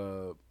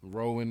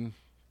Rowan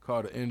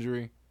caught an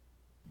injury.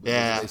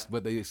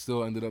 But they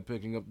still ended up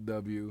picking up the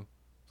W.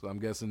 So I'm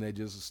guessing they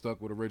just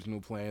stuck with original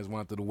plans,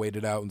 wanted to wait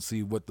it out and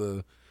see what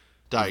the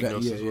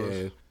diagnosis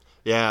was.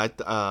 Yeah,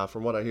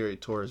 from what I hear, he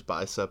tore his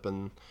bicep,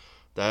 and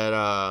that.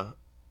 I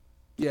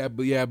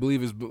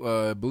believe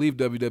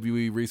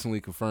WWE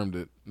recently confirmed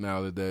it.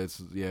 Now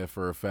that's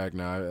for a fact.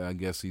 Now I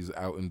guess he's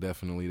out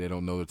indefinitely. They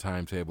don't know the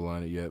timetable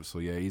on it yet. So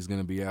yeah, he's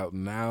gonna be out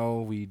now.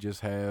 We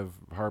just have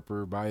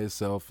Harper by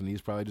himself, and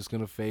he's probably just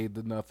gonna fade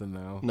to nothing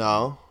now.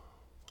 No,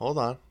 hold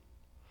on.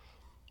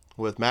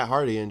 With Matt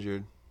Hardy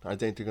injured, I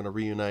think they're gonna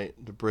reunite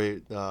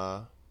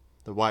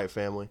the Wyatt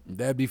family.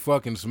 That'd be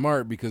fucking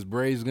smart because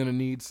Bray's gonna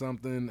need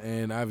something,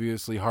 and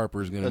obviously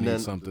Harper's gonna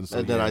need something. So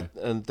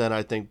and then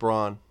I think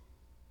Braun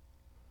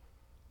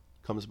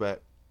comes back.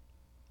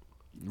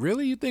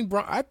 Really, you think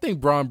Braun? I think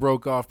Braun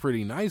broke off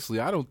pretty nicely.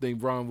 I don't think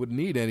Braun would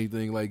need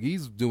anything. Like,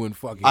 he's doing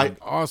fucking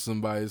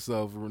awesome by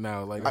himself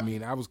now. Like,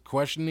 I was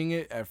questioning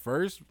it at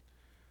first,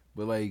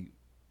 but like,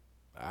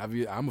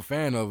 I'm a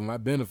fan of him.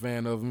 I've been a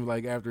fan of him,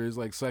 like, after his,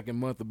 like, second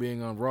month of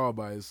being on Raw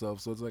by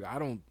himself. So it's like, I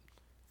don't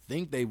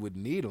think they would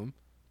need him.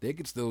 They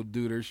could still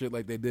do their shit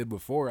like they did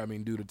before. I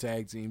mean, do the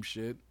tag team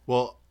shit.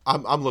 Well,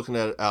 I'm looking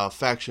at a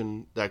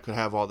faction that could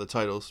have all the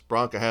titles.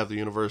 Braun could have the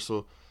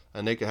Universal,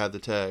 and they could have the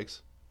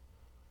tags.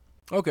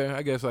 Okay,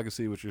 I guess I can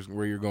see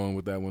where you're going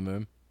with that one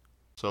then.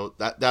 So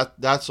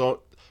that's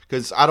all,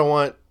 because I don't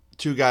want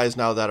two guys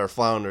now that are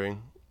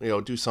floundering.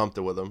 Do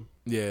something with them.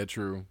 Yeah,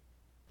 true.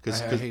 I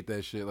hate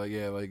that shit. Like,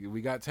 yeah, like,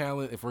 we got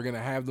talent. If we're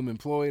gonna have them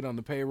employed on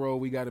the payroll,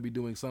 we got to be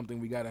doing something.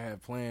 We got to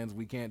have plans.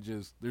 We can't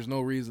just. There's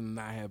no reason to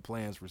not have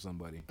plans for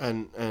somebody.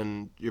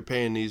 And you're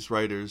paying these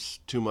writers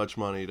too much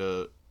money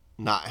to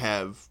not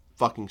have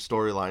fucking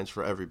storylines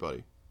for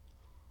everybody.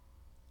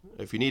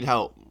 If you need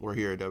help, we're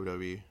here at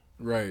WWE.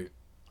 Right.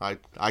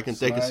 I can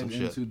think of some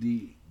shit. Slide into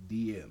the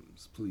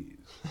DMs, please.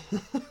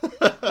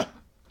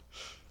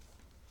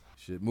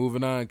 Shit.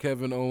 Moving on,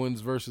 Kevin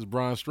Owens versus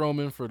Braun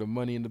Strowman for the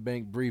Money in the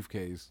Bank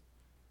briefcase.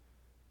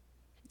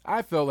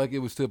 I felt like it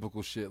was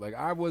typical shit. Like,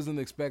 I wasn't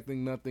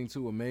expecting nothing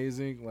too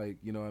amazing. Like,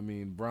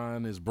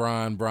 Braun is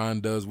Braun.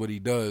 Braun does what he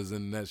does,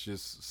 and that's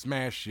just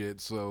smash shit.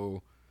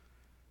 So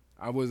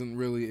I wasn't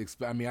really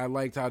I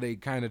liked how they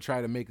kind of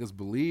try to make us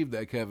believe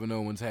that Kevin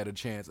Owens had a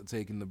chance of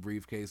taking the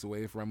briefcase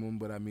away from him.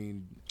 But at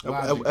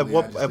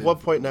what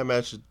point in that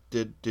match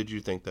did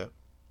you think that?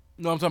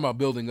 No, I'm talking about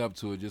building up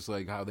to it, just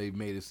like how they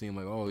made it seem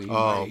like,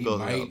 he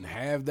might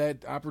have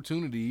that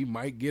opportunity. He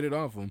might get it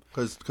off him.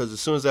 Because as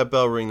soon as that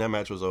bell rang, that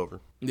match was over.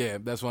 Yeah,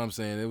 that's what I'm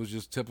saying. It was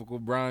just typical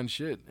Braun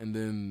shit. And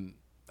then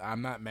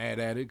I'm not mad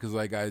at it because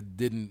like I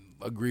didn't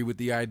agree with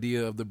the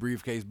idea of the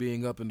briefcase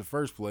being up in the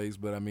first place.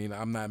 But I mean,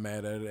 I'm not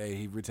mad at it. Hey,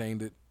 he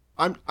retained it.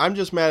 I'm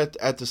just mad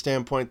at the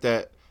standpoint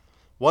that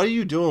what are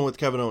you doing with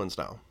Kevin Owens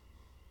now?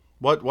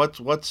 What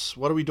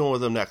are we doing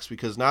with him next?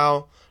 Because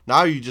now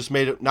you just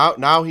made it.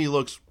 Now he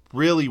looks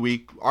really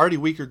weak, already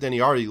weaker than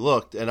he already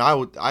looked, and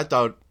I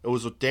thought it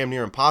was damn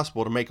near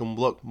impossible to make him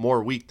look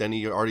more weak than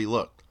he already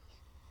looked.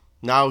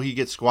 Now he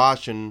gets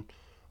squashed in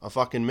a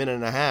fucking minute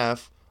and a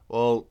half.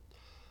 Well,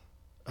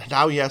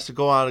 now he has to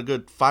go on a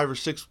good 5 or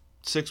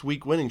 6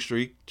 week winning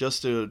streak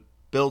just to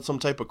build some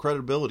type of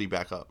credibility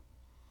back up.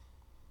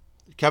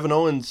 Kevin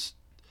Owens,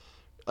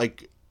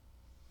 like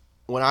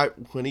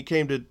when he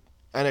came to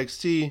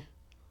NXT,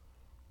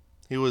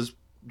 he was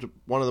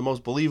one of the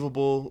most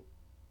believable,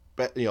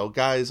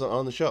 guys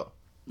on the show.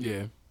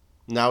 Yeah.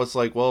 Now it's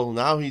like, well,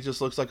 now he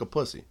just looks like a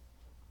pussy.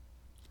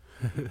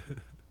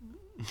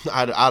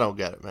 I don't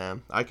get it,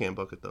 man. I can't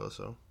book it though,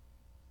 so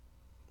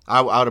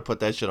I would have put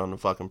that shit on the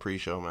fucking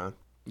pre-show, man.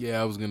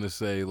 Yeah, I was gonna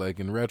say, like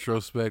in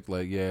retrospect,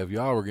 like yeah, if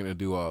y'all were gonna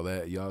do all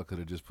that, y'all could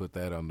have just put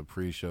that on the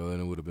pre-show and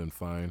it would have been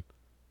fine.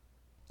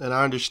 And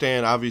I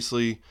understand,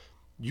 obviously,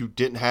 you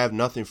didn't have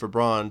nothing for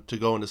Braun to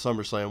go into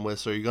SummerSlam with,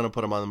 so you're gonna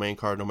put him on the main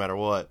card no matter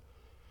what.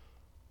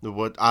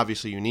 What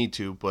obviously you need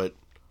to, but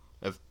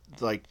if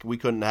like we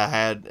couldn't have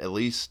had at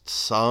least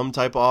some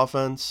type of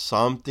offense,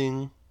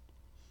 something,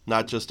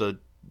 not just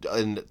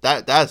and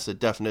that's the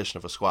definition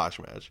of a squash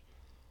match.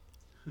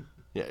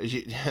 Yeah,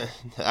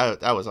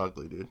 that was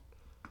ugly, dude.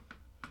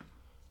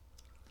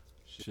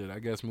 Shit, I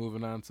guess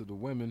moving on to the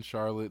women,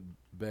 Charlotte,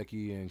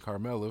 Becky, and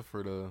Carmella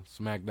for the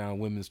SmackDown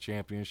Women's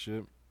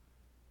Championship.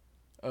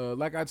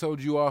 Like I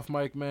told you off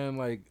mic, man,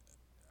 like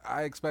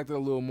I expected a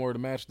little more. The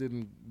match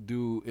didn't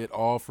do it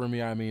all for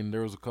me. I mean,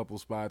 there was a couple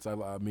spots.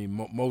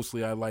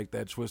 Mostly I liked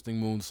that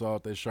twisting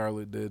moonsault that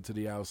Charlotte did to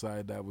the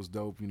outside. That was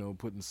dope.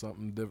 Putting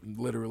something different,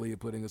 literally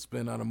putting a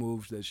spin on a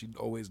move that she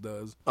always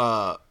does.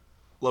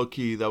 Low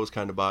key, that was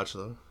kind of botched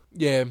though.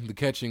 Yeah, the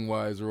catching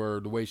wise, or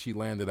the way she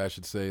landed, I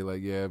should say.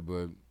 Like, yeah,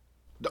 but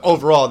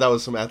overall, that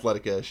was some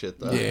athletic ass shit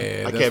though.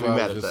 Yeah, I can't be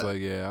mad at that. Like,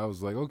 yeah, I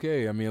was like,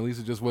 okay. I mean, at least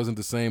it just wasn't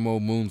the same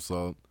old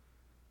moonsault.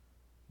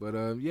 But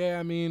yeah,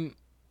 I mean,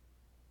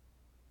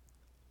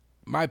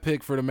 my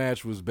pick for the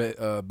match was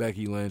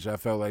Becky Lynch. I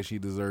felt like she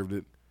deserved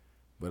it.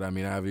 But I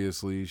mean,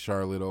 obviously,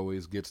 Charlotte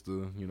always gets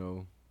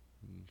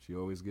she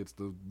always gets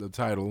the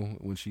title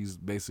when she's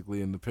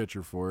basically in the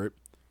picture for it.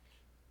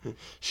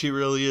 She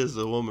really is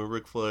the woman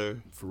Ric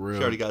Flair. For real.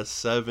 She already got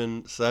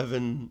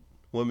seven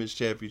women's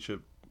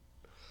championship.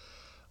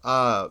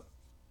 I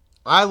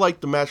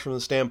liked the match from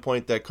the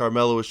standpoint that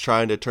Carmella was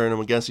trying to turn them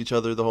against each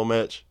other the whole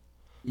match.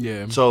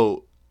 Yeah.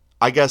 So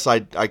I guess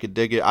I could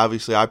dig it.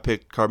 Obviously, I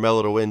picked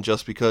Carmella to win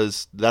just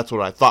because that's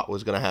what I thought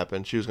was going to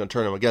happen. She was going to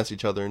turn them against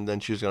each other, and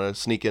then she was going to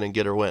sneak in and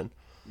get her win.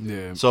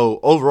 Yeah. So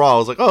overall, I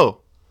was like,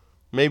 oh,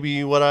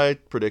 maybe what I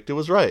predicted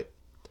was right.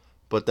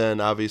 But then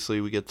obviously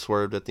we get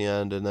swerved at the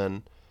end, and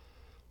then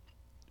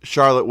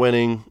Charlotte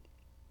winning,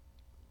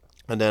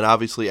 and then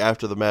obviously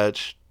after the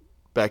match,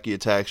 Becky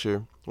attacks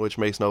her, which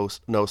makes no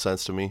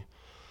sense to me.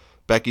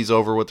 Becky's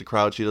over with the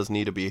crowd. She doesn't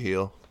need to be a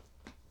heel.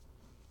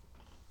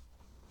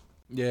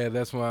 Yeah,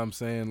 that's why I'm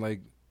saying, like,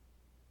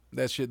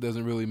 that shit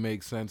doesn't really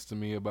make sense to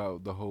me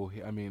about the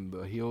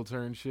heel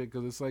turn shit,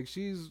 because it's like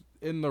she's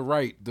in the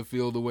right to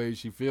feel the way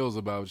she feels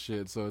about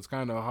shit, so it's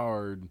kind of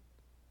hard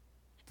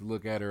to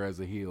look at her as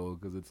a heel,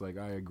 because it's like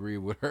I agree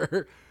with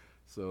her.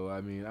 So,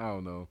 I mean, I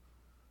don't know.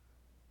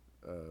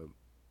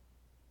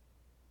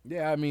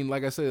 Yeah, I mean,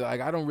 like I said,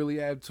 like I don't really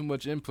have too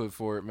much input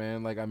for it,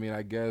 man. Like, I mean,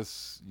 I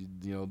guess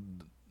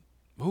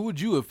who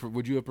would you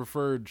have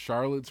preferred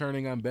Charlotte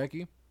turning on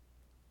Becky?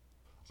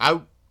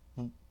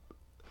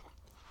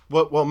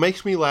 What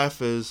makes me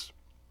laugh is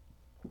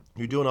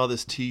you're doing all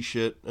this tea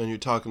shit and you're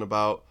talking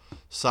about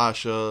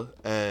Sasha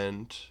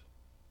and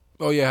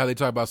oh yeah, how they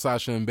talk about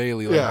Sasha and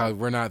Bayley, like how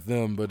we're not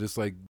them, but it's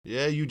like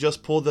yeah, you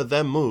just pulled the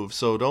them move,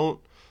 so don't.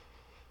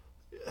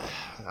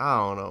 I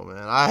don't know,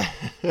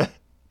 man.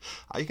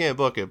 I can't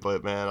book it,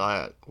 but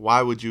man,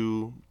 why would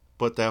you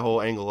put that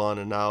whole angle on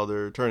and now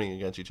they're turning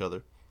against each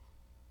other?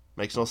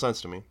 Makes no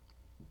sense to me.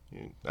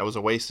 That was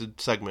a wasted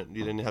segment.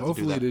 You didn't have to do that.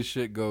 Hopefully this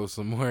shit goes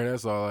somewhere.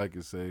 That's all I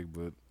can say.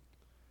 But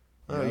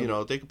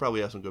they could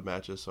probably have some good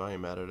matches, so I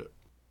ain't mad at it.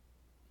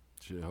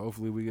 Shit,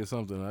 hopefully we get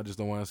something. I just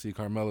don't want to see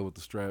Carmella with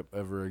the strap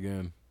ever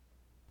again.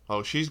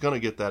 Oh, she's gonna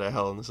get that at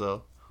Hell in the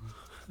Cell.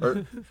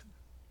 Yeah.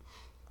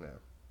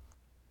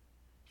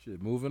 Shit,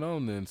 moving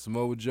on then.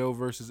 Samoa Joe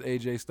versus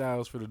AJ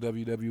Styles for the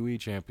WWE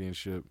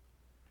Championship.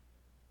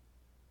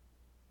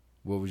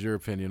 What was your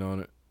opinion on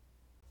it?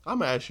 I'm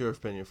gonna ask your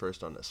opinion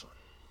first on this one.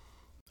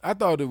 I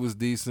thought it was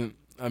decent.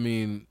 I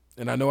mean,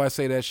 and I know I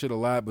say that shit a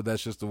lot, but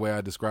that's just the way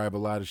I describe a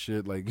lot of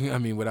shit. Like, I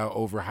mean, without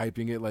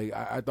overhyping it. Like,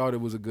 I thought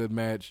it was a good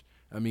match.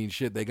 I mean,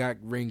 shit, they got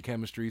ring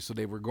chemistry, so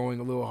they were going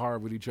a little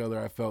hard with each other,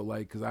 I felt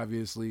like, because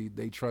obviously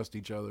they trust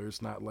each other.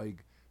 It's not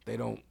like they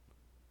don't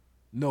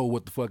know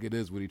what the fuck it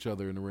is with each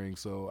other in the ring.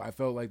 So I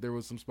felt like there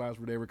was some spots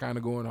where they were kind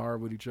of going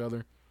hard with each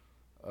other.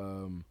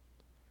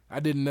 I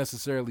didn't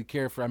necessarily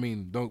care for. I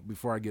mean, don't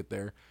before I get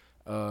there.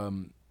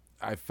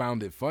 I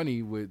found it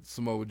funny with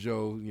Samoa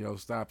Joe,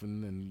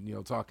 stopping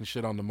and talking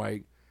shit on the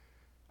mic.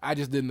 I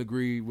just didn't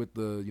agree with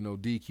the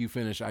DQ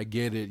finish. I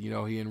get it,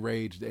 he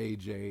enraged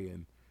AJ,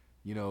 and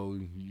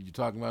you're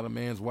talking about a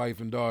man's wife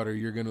and daughter.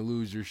 You're gonna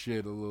lose your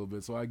shit a little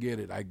bit, so I get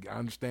it. I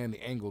understand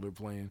the angle they're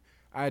playing.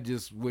 I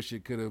just wish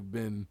it could have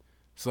been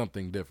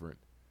something different.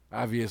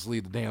 Obviously,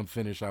 the damn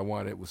finish I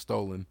wanted was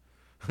stolen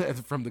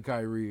from the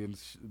Kyrie and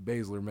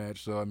Baszler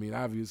match. So I mean,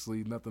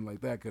 obviously, nothing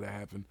like that could have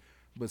happened,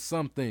 but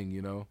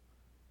something.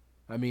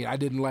 I mean, I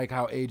didn't like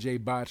how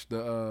AJ botched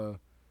the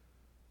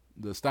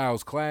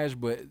Styles Clash,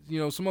 but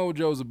Samoa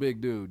Joe's a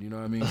big dude, you know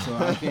what I mean? So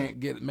I can't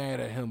get mad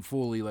at him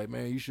fully. Like,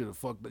 man, you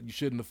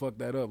shouldn't have fucked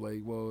that up.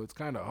 Like, well, it's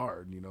kind of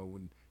hard,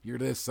 when you're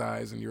this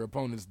size and your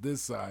opponent's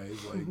this size.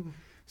 Like,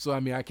 so I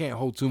mean, I can't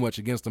hold too much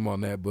against him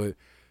on that, but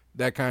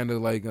that kind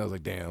of I was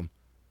like, damn,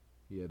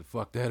 he had to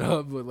fuck that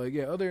up. But like,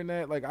 yeah, other than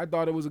that, like, I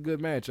thought it was a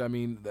good match. I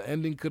mean, the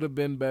ending could have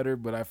been better,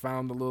 but I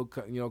found a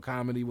little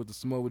comedy with the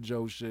Samoa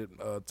Joe shit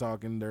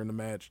talking during the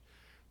match.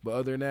 But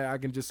other than that, I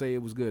can just say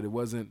it was good. It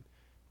wasn't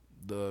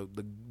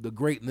the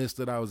greatness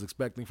that I was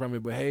expecting from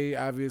it, but hey,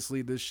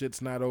 obviously this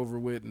shit's not over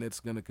with, and it's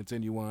gonna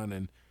continue on,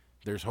 and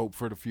there's hope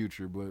for the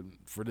future. But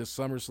for this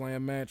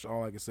SummerSlam match,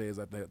 all I can say is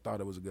I thought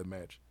it was a good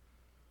match.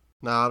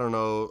 Now I don't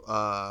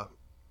know.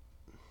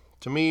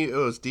 To me, it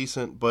was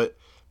decent, but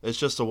it's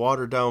just a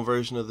watered down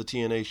version of the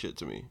TNA shit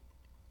to me.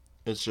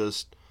 It's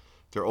just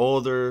they're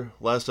older,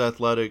 less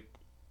athletic,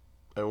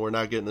 and we're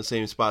not getting the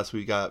same spots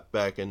we got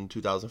back in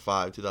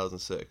 2005,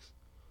 2006.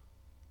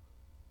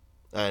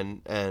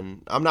 And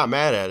I'm not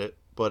mad at it,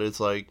 but it's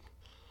like,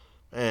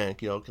 man,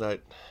 can I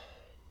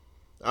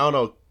don't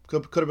know,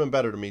 could have been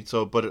better to me.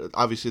 So, but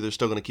obviously they're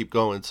still going to keep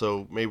going,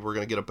 so maybe we're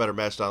going to get a better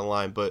match down the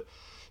line. But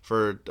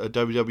for a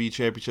WWE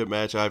Championship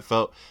match, I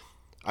felt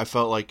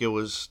like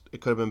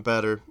it could have been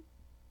better.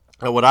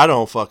 And what I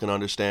don't fucking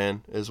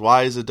understand is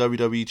why is the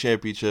WWE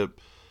Championship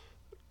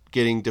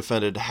getting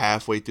defended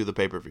halfway through the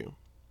pay-per-view?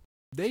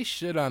 They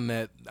shit on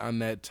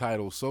that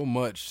title so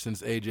much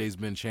since AJ's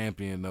been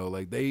champion, though.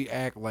 Like, they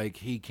act like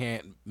he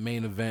can't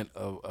main event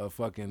a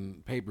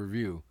fucking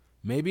pay-per-view.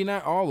 Maybe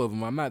not all of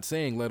them. I'm not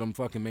saying let him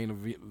fucking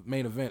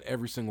main event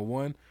every single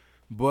one.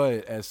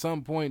 But at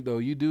some point, though,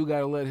 you do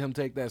got to let him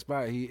take that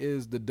spot. He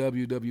is the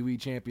WWE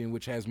champion,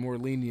 which has more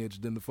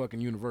lineage than the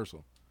fucking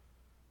Universal.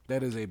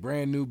 That is a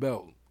brand new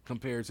belt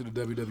compared to the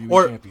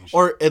WWE Championship.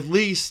 Or at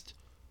least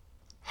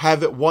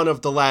have it one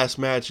of the last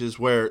matches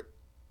where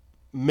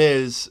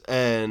Miz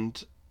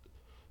and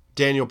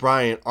Daniel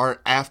Bryan aren't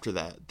after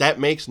that. That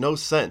makes no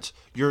sense.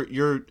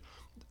 The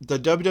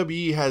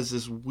WWE has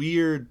this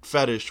weird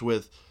fetish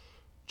with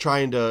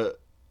trying to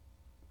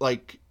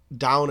like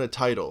down a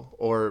title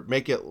or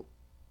make it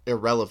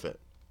irrelevant.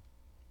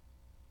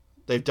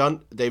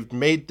 They've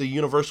made the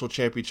Universal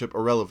Championship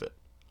irrelevant.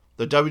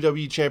 The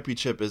WWE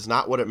Championship is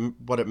not what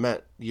it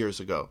meant years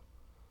ago.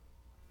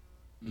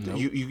 Nope.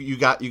 You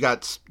got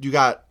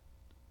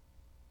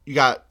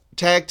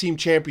tag team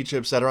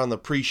championships that are on the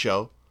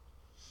pre-show.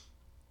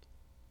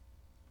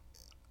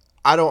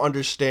 I don't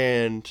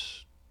understand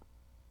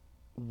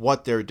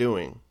what they're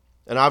doing.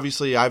 And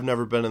obviously I've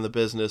never been in the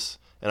business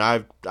and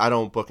I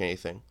don't book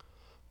anything.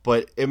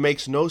 But it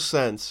makes no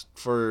sense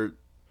for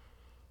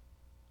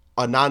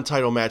a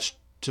non-title match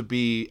to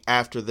be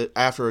after a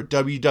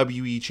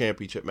WWE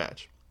Championship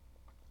match.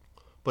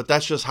 But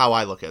that's just how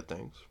I look at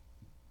things.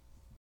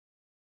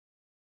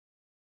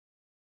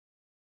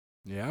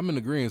 Yeah, I'm in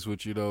agreement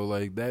with you, though.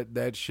 Like,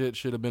 that shit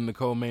should have been the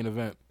co-main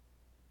event.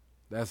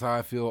 That's how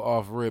I feel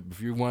off rip.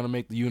 If you want to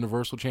make the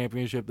Universal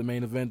Championship the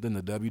main event, then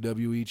the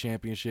WWE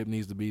Championship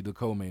needs to be the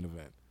co-main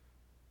event.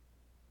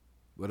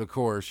 But, of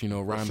course,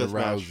 Ronda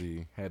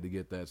Rousey had to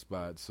get that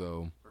spot,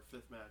 so. Our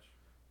fifth match.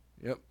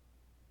 Yep.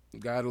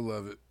 Gotta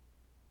love it.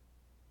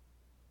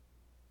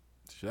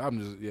 Shit, I'm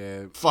just,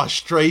 yeah.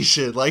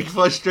 Frustration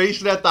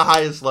at the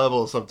highest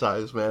level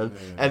sometimes, man.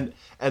 Yeah.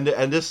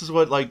 And this is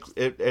what, like,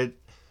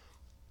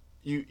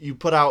 you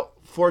put out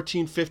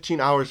 14, 15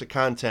 hours of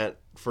content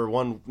for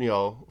one,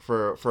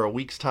 for a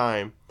week's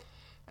time,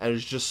 and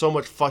there's just so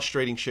much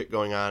frustrating shit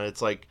going on.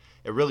 It's like,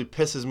 it really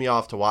pisses me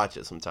off to watch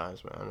it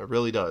sometimes, man. It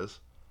really does.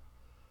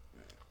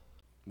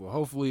 Well,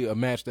 hopefully a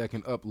match that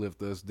can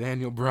uplift us.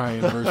 Daniel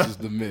Bryan versus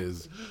The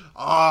Miz.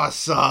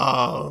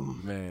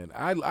 Awesome. Man,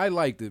 I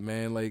liked it,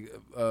 man. Like,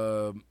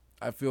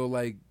 I feel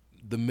like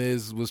The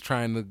Miz was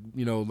trying to,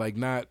 like,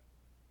 not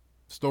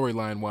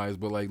storyline-wise,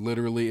 but, like,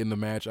 literally in the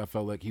match, I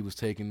felt like he was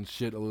taking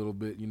shit a little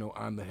bit,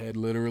 on the head,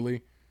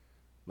 literally.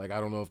 Like, I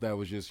don't know if that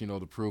was just,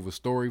 to prove a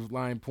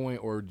storyline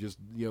point or just,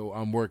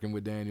 I'm working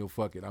with Daniel,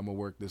 fuck it, I'm going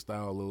to work this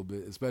style a little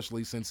bit,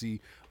 especially since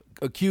he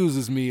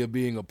accuses me of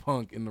being a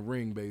punk in the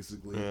ring,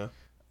 basically. Yeah.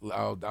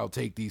 I'll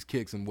take these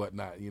kicks and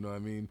whatnot, you know what I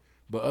mean?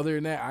 But other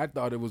than that, I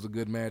thought it was a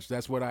good match.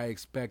 That's what I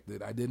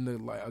expected. I didn't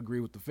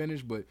agree with the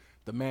finish, but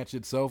the match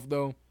itself,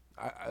 though,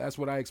 that's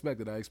what I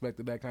expected. I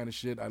expected that kind of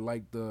shit. I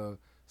liked the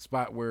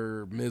spot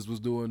where Miz was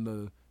doing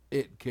the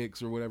it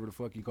kicks or whatever the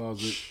fuck he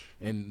calls it,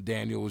 and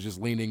Daniel was just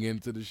leaning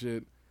into the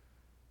shit.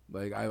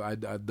 Like I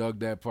dug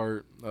that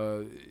part.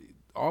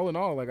 All in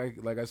all, like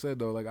I said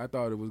though, like I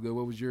thought it was good.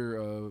 What was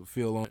your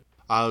feel on it?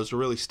 It was a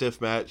really stiff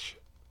match.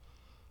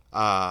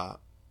 The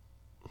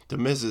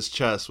Miz's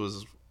chest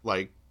was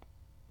like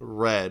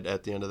red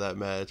at the end of that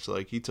match.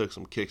 Like he took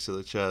some kicks to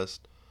the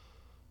chest.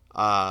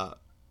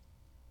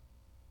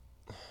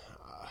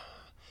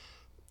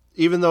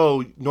 Even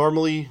though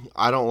normally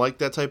I don't like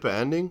that type of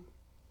ending,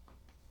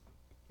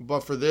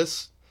 but for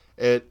this,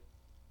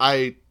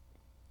 I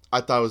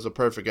thought it was a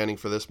perfect ending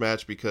for this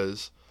match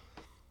because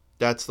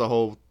that's the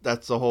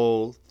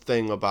whole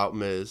thing about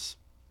Miz.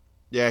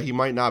 Yeah, he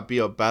might not be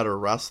a better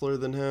wrestler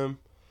than him,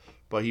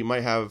 but he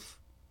might have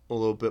a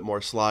little bit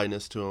more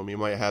slyness to him. He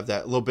might have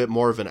that little bit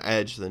more of an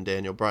edge than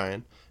Daniel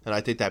Bryan, and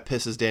I think that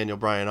pisses Daniel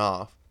Bryan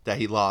off that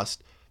he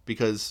lost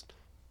because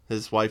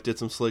his wife did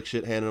some slick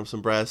shit, handed him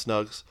some brass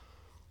knucks,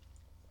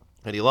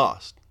 and he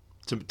lost.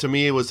 To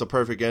me, it was the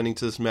perfect ending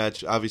to this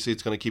match. Obviously,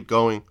 it's going to keep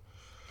going,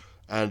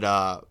 and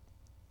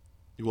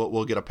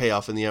we'll get a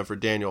payoff in the end for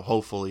Daniel,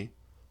 hopefully.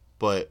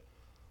 But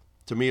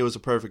to me, it was a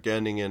perfect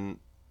ending, and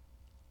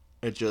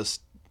it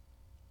just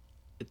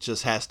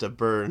has to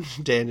burn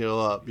Daniel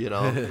up, you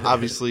know.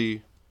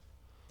 Obviously,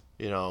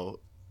 you know,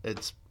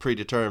 it's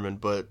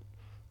predetermined, but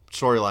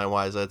storyline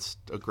wise, that's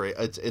a great.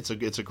 It's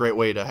a great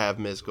way to have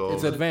Miz go.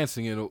 It's over.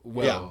 advancing it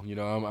well. Yeah. You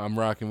know, I'm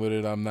rocking with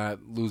it. I'm not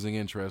losing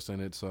interest in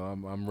it, so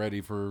I'm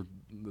ready for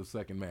the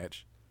second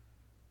match.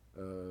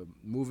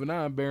 Moving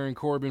on, Baron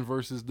Corbin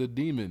versus the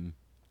Demon,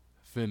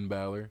 Finn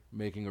Balor,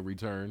 making a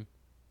return.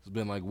 It's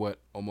been like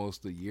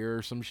almost a year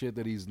or some shit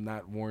that he's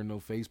not worn no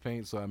face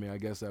paint. So I mean, I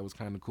guess that was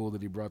kind of cool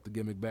that he brought the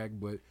gimmick back.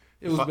 But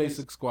it was a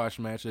basic squash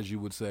match, as you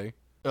would say.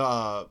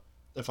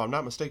 If I'm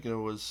not mistaken, it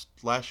was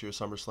last year's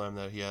SummerSlam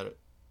that he had it.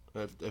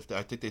 If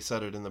I think they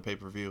said it in the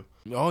pay-per-view.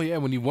 Oh yeah,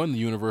 when he won the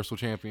Universal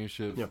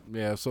Championship. Yep.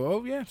 Yeah.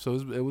 So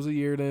it was a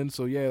year then.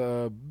 So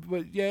yeah,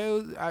 but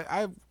yeah,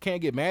 I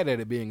can't get mad at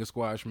it being a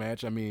squash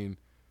match. I mean,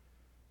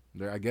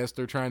 I guess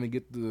they're trying to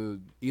get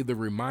either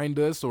remind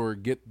us or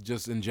get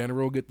just in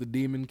general get the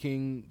Demon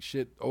King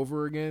shit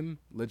over again.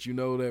 Let you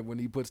know that when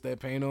he puts that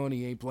paint on,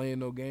 he ain't playing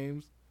no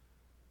games.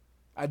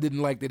 I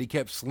didn't like that he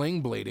kept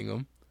sling blading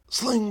him.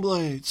 Sling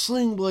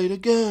blade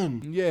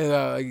again.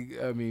 Yeah,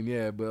 I mean,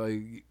 yeah, but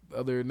like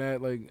other than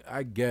that, like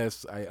I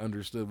guess I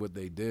understood what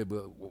they did,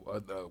 but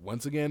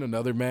once again,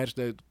 another match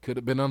that could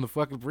have been on the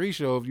fucking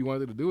pre-show if you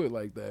wanted to do it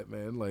like that,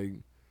 man. Like,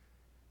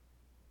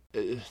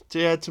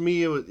 yeah, to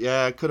me,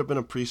 it could have been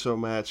a pre-show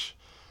match.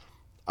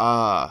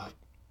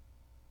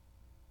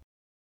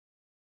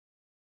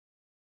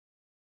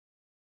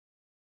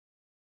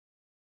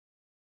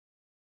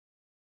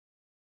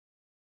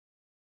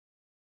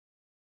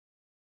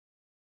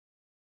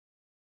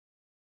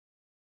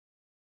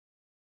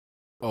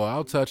 oh,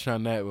 I'll touch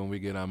on that when we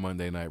get on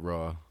Monday Night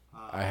Raw.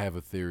 I have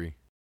a theory.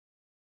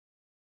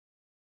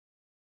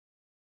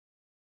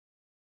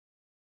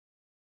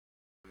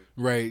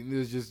 Right,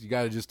 it's just you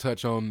got to just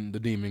touch on the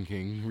Demon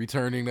King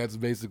returning. That's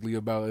basically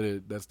about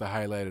it. That's the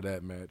highlight of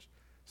that match.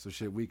 So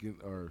shit, we can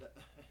or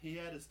he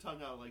had his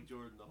tongue out like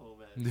Jordan the whole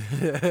match.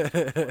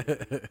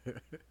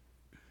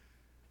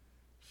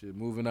 Shit,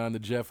 moving on to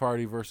Jeff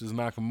Hardy versus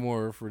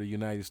Nakamura for the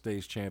United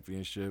States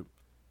Championship.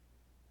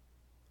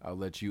 I'll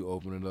let you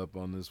open it up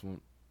on this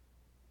one.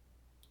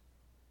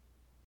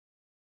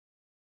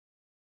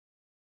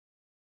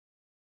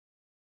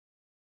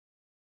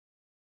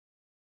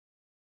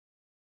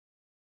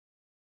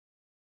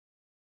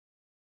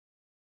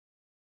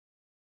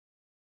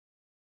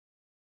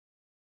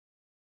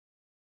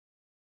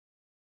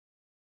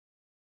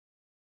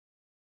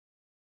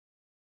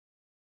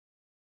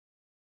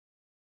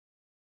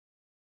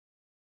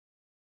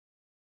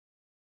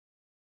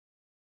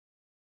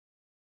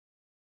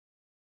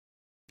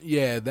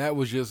 Yeah, that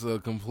was just a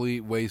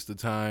complete waste of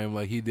time.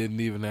 Like, he didn't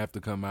even have to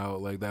come out.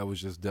 Like, that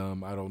was just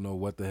dumb. I don't know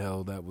what the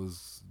hell that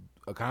was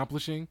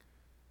accomplishing,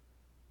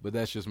 but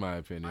that's just my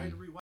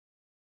opinion.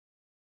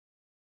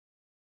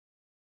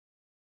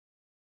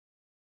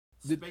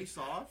 Space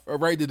off? All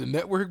right, did the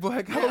network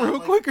black out real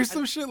quick or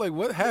some shit? Like,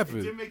 what happened?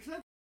 It didn't make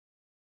sense.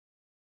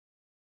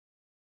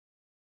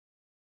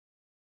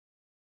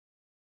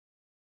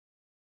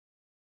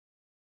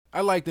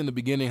 I liked in the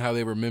beginning how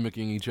they were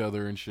mimicking each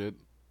other and shit.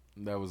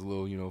 That was a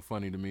little,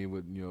 funny to me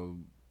with,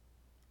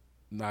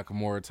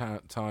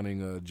 Nakamura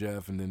taunting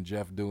Jeff and then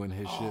Jeff doing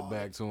his shit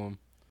back to him.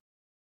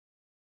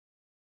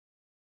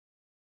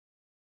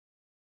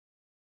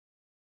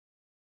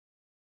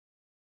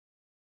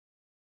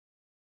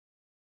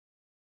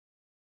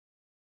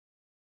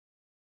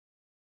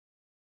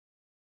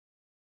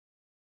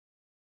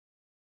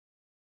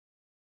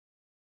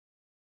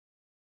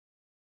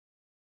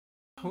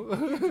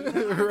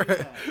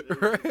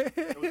 Right.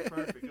 It was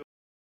perfect.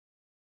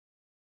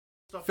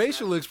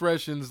 Facial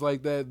expressions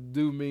like that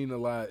do mean a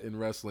lot in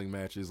wrestling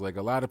matches. Like,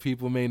 a lot of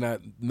people may not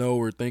know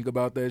or think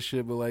about that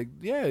shit, but like,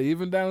 yeah,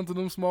 even down to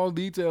them small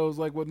details,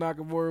 like what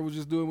Nakamura was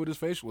just doing with his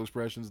facial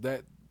expressions,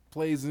 that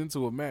plays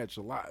into a match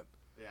a lot.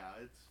 Yeah,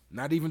 it's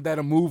Not even that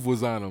a move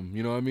was on him,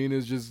 you know what I mean?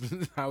 It's just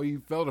how he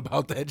felt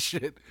about that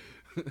shit.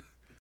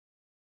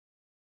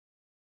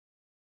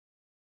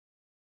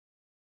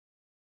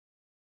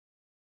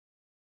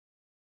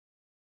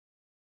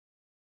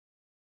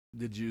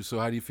 Did you? So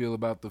how do you feel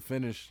about the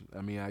finish?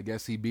 I mean, I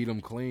guess he beat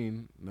him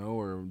clean, no,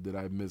 or did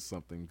I miss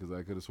something? Because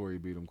I could have swore he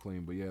beat him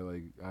clean. But yeah,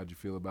 like, how'd you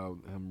feel about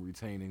him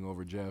retaining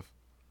over Jeff?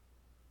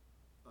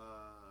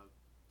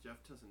 Jeff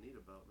doesn't need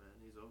a belt, man.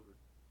 He's over.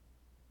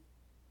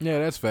 Yeah,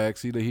 that's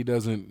facts. He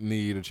doesn't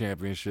need a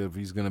championship.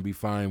 He's gonna be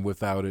fine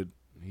without it.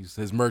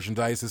 His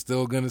merchandise is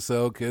still gonna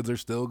sell. Kids are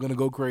still gonna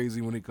go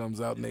crazy when he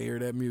comes out and they hear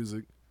that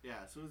music. Yeah,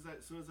 as soon as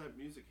that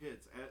music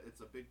hits,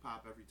 it's a big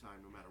pop every time,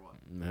 no matter what.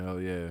 Hell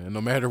yeah, and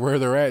no matter where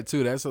they're at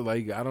too. That's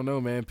like, I don't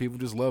know, man. People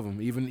just love him.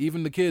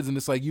 Even the kids, and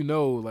it's like,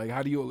 like,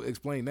 how do you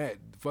explain that?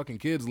 Fucking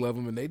kids love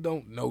him, and they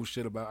don't know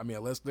shit about. I mean,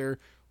 unless they're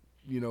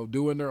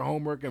doing their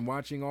homework and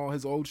watching all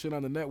his old shit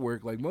on the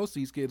network. Like, most of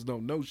these kids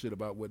don't know shit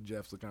about what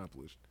Jeff's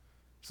accomplished.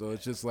 So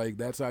it's just like,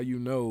 that's how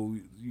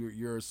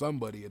you're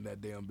somebody in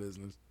that damn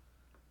business.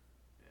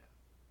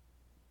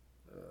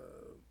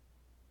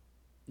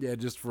 Yeah,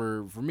 just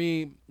for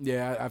me,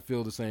 yeah, I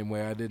feel the same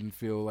way. I didn't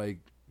feel like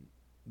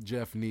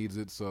Jeff needs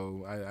it,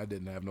 so I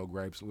didn't have no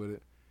gripes with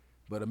it.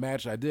 But a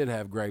match I did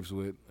have gripes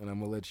with, and I'm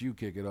gonna let you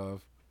kick it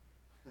off.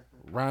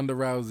 Ronda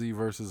Rousey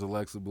versus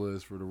Alexa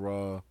Bliss for the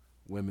Raw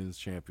Women's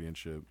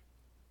Championship.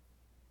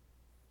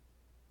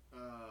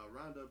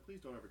 Ronda, please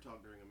don't ever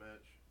talk during a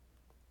match.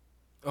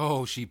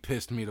 Oh, she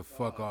pissed me the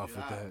fuck off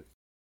with that.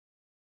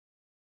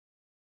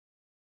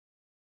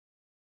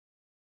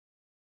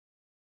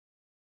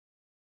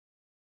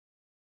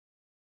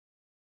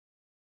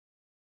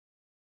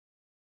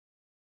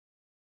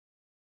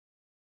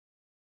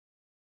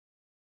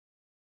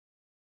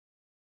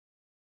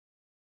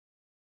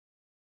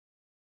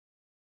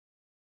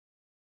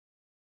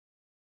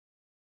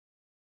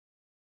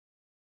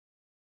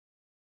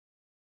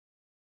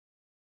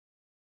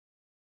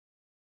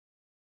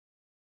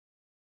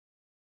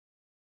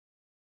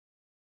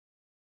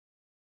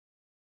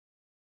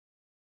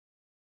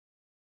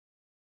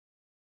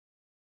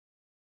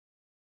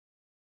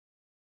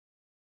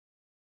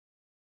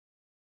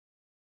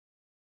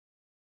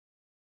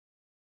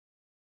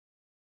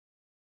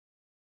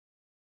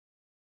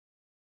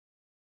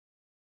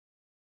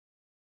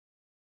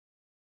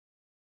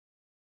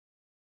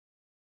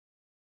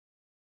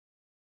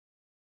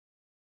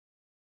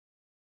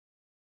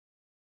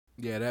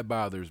 Yeah, that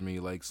bothers me.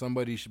 Like,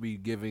 somebody should be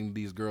giving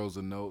these girls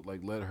a note.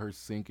 Like, let her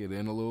sink it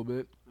in a little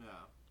bit. Yeah.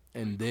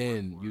 And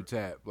then you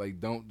tap.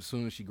 Like, don't, as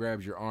soon as she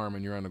grabs your arm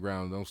and you're on the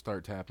ground, don't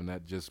start tapping.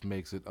 That just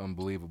makes it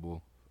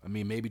unbelievable. I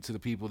mean, maybe to the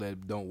people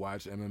that don't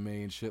watch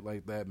MMA and shit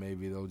like that,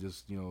 maybe they'll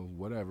just,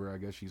 whatever. I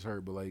guess she's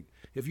hurt. But, like,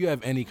 if you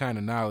have any kind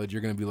of knowledge,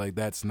 you're going to be like,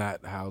 that's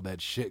not how that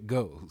shit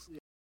goes.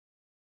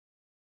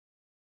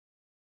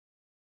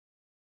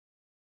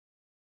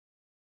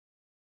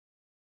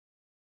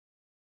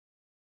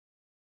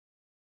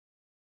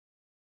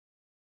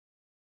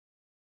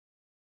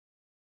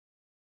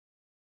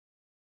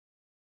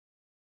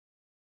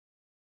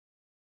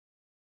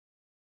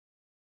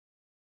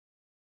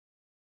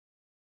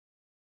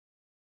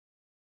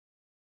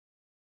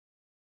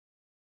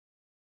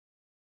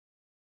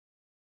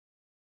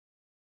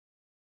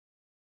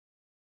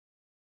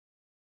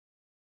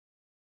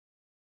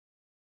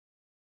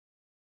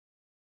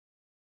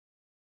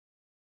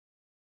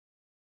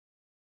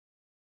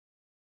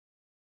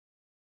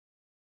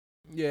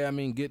 Yeah, I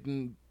mean,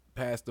 getting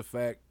past the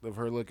fact of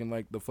her looking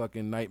like the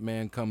fucking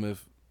Nightman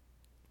cometh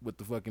with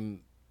the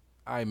fucking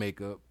eye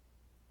makeup,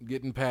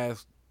 getting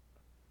past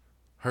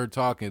her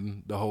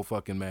talking the whole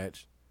fucking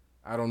match.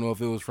 I don't know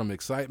if it was from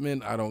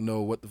excitement. I don't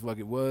know what the fuck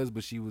it was,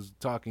 but she was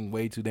talking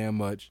way too damn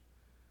much.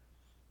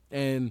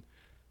 And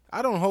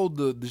I don't hold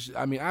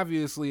I mean,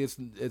 obviously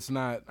it's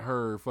not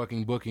her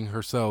fucking booking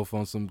herself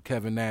on some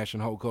Kevin Nash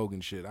and Hulk Hogan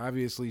shit.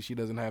 Obviously she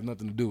doesn't have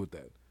nothing to do with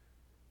that.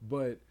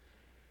 But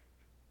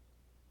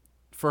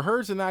for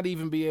her to not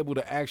even be able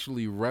to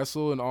actually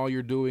wrestle and all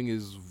you're doing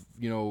is,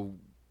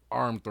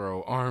 arm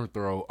throw, arm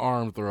throw,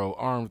 arm throw,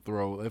 arm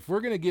throw. If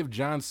we're gonna give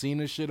John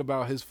Cena shit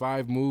about his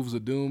 5 moves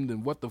of doom,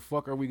 then what the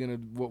fuck are we gonna?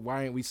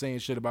 Why ain't we saying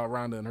shit about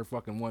Ronda and her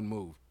fucking 1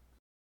 move?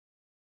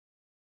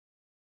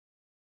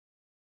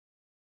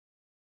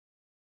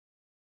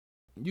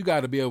 You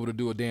got to be able to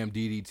do a damn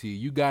DDT.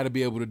 You got to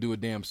be able to do a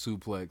damn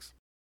suplex.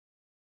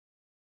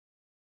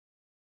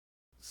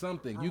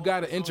 Something. You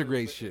got to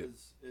integrate shit.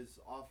 Is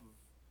off of.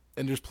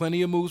 And there's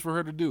plenty of moves for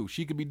her to do.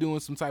 She could be doing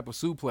some type of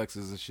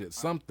suplexes and shit.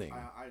 Something.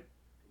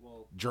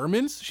 Well,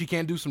 Germans? She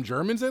can't do some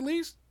Germans at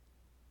least?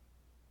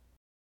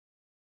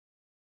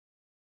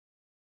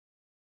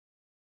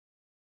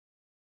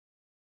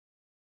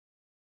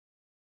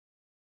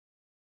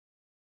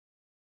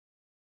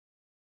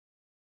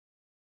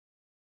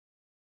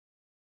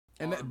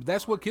 And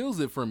that's what kills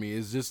it for me.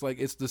 It's just like,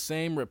 it's the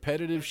same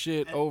repetitive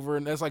shit over,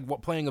 and that's like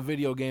playing a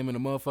video game and a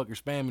motherfucker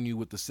spamming you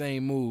with the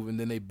same move, and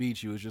then they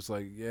beat you. It's just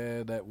like,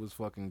 yeah, that was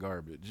fucking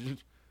garbage.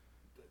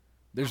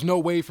 There's no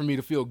way for me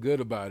to feel good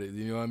about it.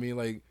 You know what I mean?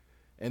 Like,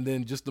 and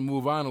then just to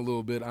move on a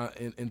little bit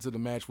into the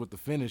match with the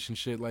finish and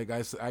shit. Like,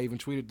 I even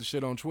tweeted the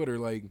shit on Twitter.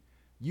 Like,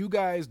 you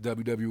guys,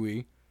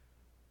 WWE,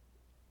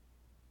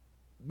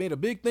 made a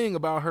big thing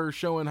about her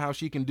showing how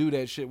she can do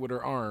that shit with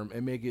her arm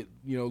and make it,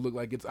 look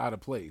like it's out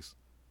of place.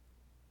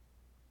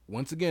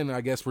 Once again,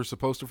 I guess we're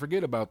supposed to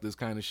forget about this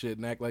kind of shit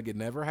and act like it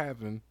never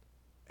happened.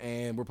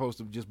 And we're supposed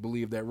to just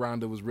believe that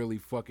Ronda was really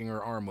fucking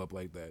her arm up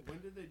like that. When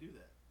did they do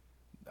that?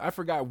 I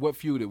forgot what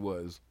feud it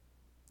was.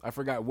 I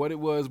forgot what it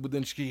was, but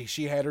then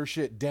she had her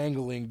shit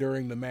dangling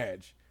during the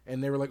match.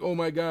 And they were like, oh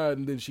my God.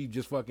 And then she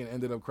just fucking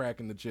ended up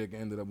cracking the chick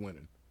and ended up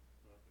winning.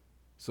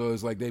 So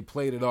it's like they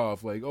played it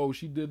off like, oh,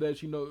 she did that.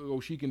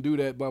 She can do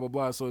that, blah, blah,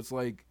 blah. So it's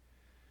like,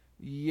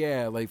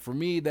 yeah, like for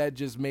me, that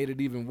just made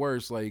it even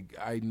worse. Like,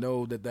 I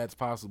know that that's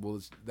possible.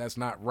 That's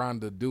not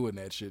Ronda doing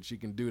that shit. She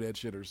can do that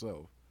shit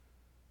herself.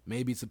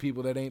 Maybe it's the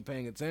people that ain't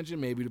paying attention.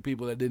 Maybe the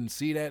people that didn't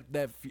see that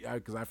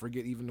because I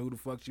forget even who the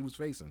fuck she was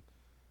facing.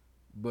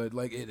 But,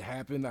 like, it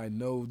happened. I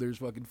know there's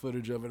fucking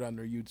footage of it on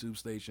their YouTube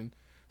station.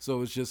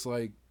 So it's just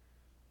like,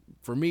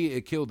 for me,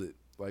 it killed it.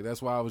 Like,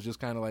 that's why I was just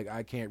kind of like,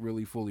 I can't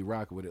really fully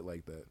rock with it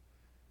like that.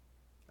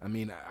 I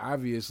mean,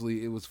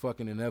 obviously, it was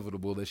fucking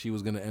inevitable that she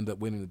was going to end up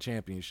winning the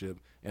championship.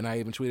 And I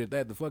even tweeted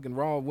that the fucking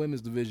Raw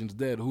women's division's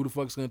dead. Who the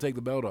fuck's going to take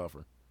the belt off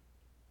her?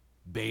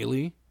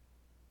 Bayley?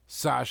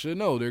 Sasha?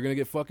 No, they're going to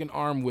get fucking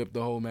arm whipped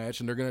the whole match,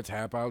 and they're going to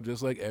tap out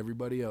just like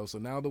everybody else. So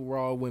now the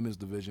Raw women's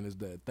division is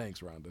dead.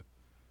 Thanks, Ronda.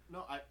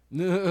 No, I...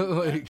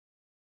 like...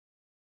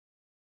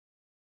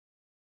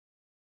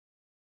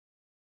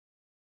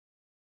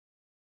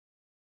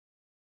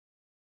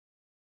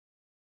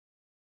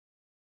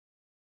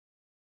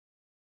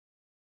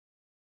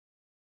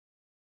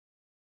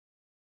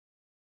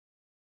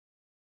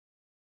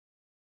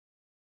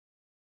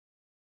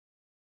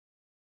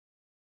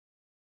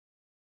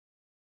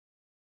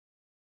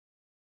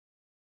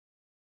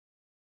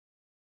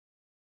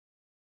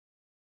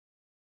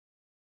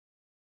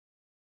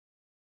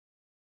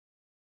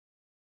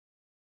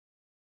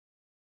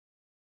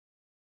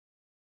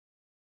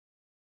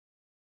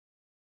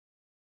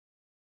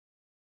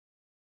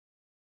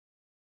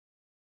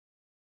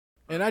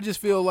 And I just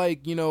feel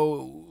like,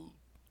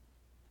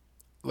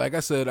 like I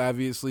said,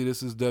 obviously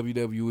this is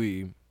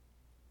WWE.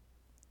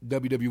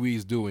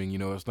 WWE's doing,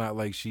 it's not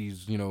like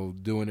she's,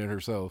 doing it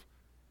herself.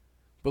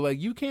 But, like,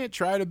 you can't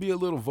try to be a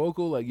little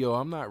vocal, like, yo,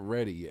 I'm not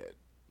ready yet.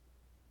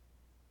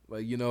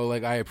 Like,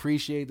 like, I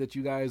appreciate that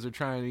you guys are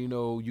trying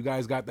to, you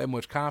guys got that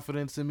much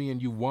confidence in me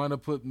and you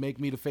want to make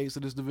me the face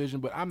of this division,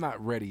 but I'm not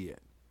ready yet.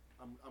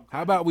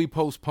 How about we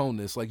postpone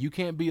this? Like, you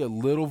can't be a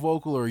little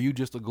vocal, or you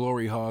just a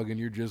glory hog and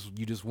you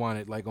just want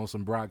it like on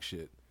some Brock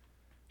shit.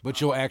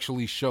 But you'll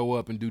actually show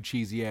up and do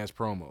cheesy ass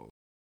promos.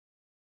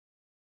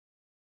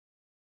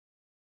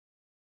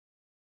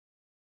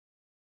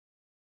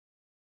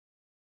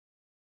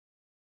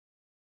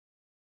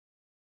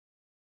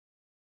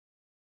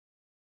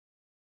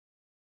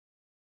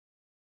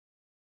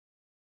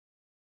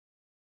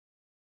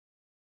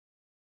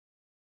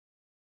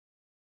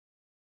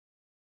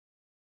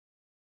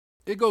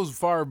 It goes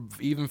far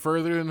even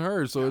further than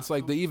her. So it's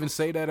like to even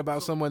say that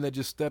about someone that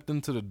just stepped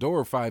into the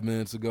door 5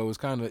 minutes ago is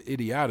kind of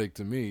idiotic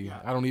to me. Yeah.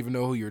 I don't even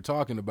know who you're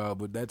talking about,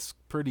 but that's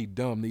pretty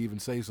dumb to even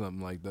say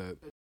something like that.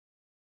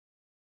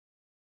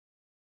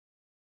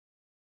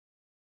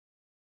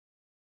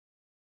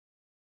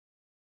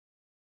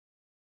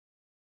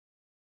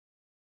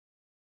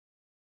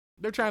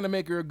 They're trying to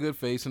make her a good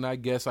face, and I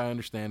guess I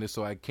understand it,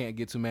 so I can't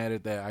get too mad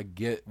at that. I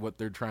get what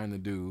they're trying to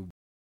do.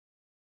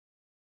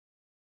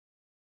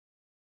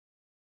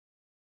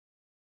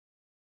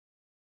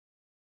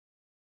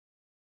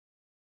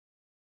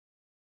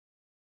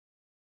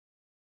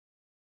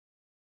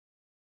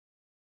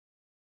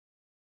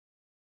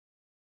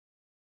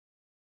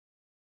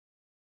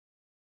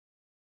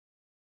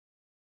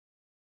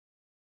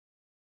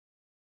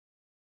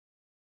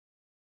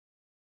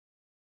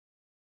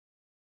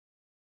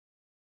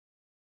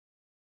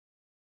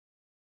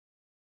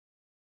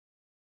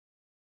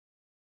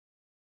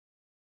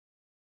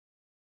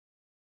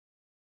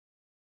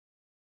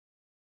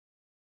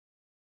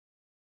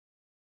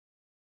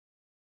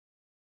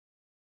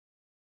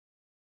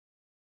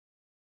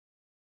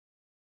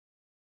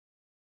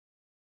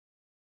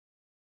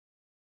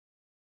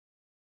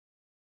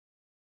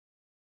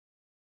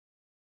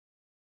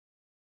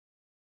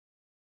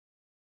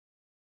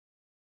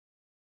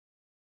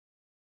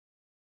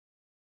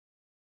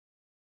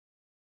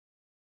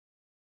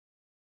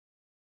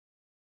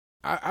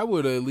 I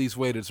would have at least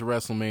waited to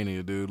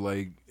WrestleMania, dude.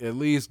 Like, at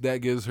least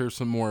that gives her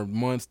some more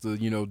months to,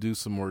 do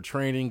some more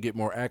training, get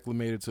more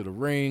acclimated to the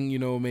ring,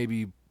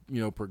 maybe,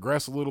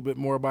 progress a little bit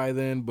more by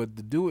then. But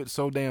to do it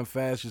so damn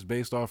fast just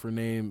based off her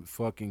name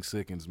fucking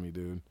sickens me,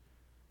 dude.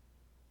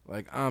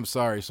 Like, I'm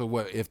sorry. So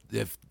what,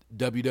 if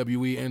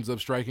WWE ends up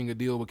striking a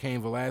deal with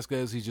Cain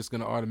Velasquez, he's just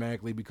going to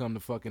automatically become the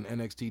fucking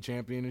NXT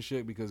champion and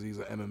shit because he's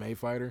an MMA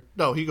fighter?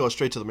 No, he goes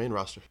straight to the main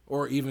roster.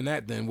 Or even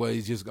that then,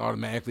 he's just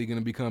automatically going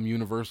to become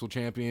Universal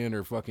champion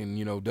or fucking,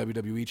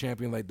 WWE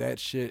champion? Like, that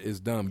shit is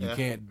dumb. Yeah. You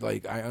can't,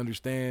 like, I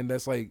understand.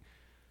 That's like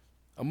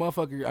a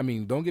motherfucker. I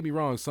mean, don't get me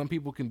wrong. Some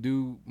people can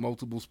do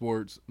multiple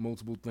sports,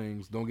 multiple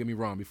things. Don't get me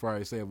wrong before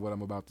I say what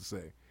I'm about to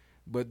say.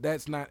 But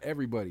that's not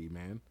everybody,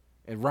 man.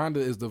 And Ronda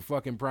is the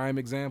fucking prime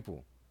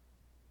example.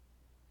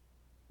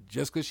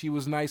 Just because she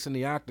was nice in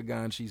the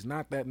octagon, she's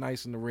not that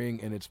nice in the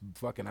ring, and it's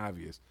fucking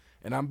obvious.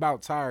 And I'm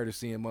about tired of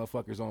seeing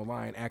motherfuckers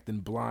online acting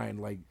blind,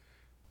 like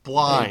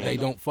they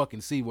don't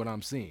fucking see what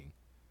I'm seeing.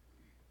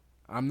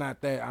 I'm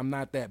not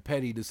that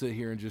petty to sit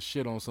here and just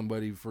shit on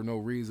somebody for no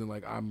reason.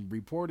 Like, I'm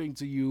reporting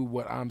to you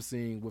what I'm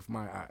seeing with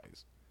my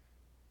eyes.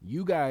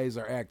 You guys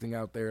are acting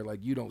out there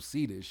like you don't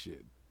see this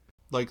shit.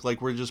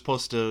 Like we're just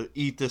supposed to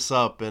eat this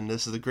up and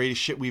this is the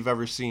greatest shit we've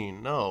ever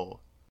seen. No.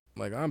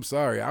 Like, I'm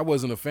sorry, I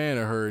wasn't a fan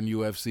of her in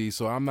UFC,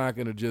 so I'm not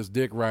gonna just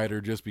dick ride her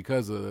just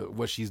because of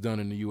what she's done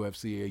in the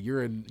UFC.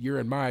 You're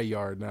in my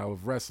yard now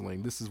of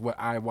wrestling. This is what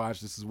I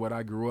watch. This is what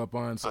I grew up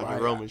on.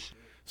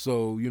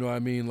 So you know what I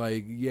mean?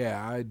 Like,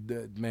 yeah,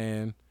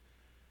 man,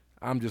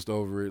 I'm just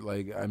over it.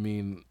 Like, I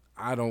mean,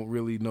 I don't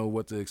really know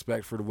what to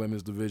expect for the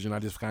women's division. I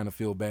just kind of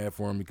feel bad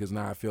for them because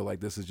now I feel like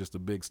this is just a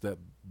big step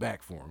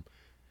back for them.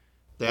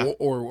 Yeah.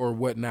 Or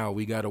what now?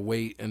 We got to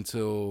wait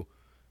until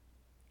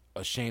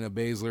a Shayna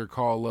Baszler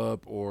call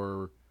up,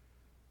 or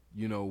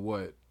you know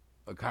what,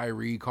 a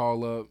Kyrie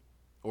call up,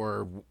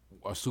 or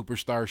a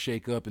superstar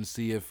shake up and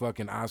see if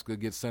fucking Asuka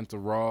gets sent to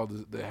Raw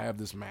to have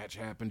this match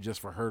happen just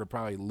for her to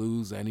probably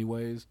lose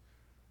anyways.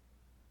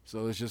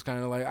 So it's just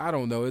kind of like, I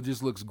don't know, it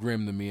just looks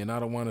grim to me, and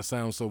I don't want to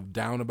sound so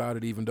down about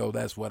it even though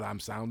that's what I'm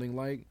sounding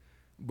like,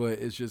 but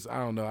it's just, I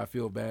don't know, I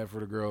feel bad for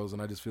the girls,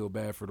 and I just feel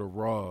bad for the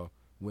Raw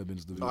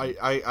women's division.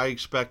 I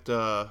expect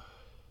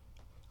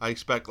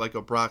like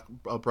a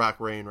Brock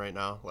reign right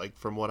now, like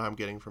from what I'm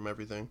getting from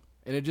everything.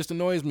 And it just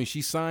annoys me.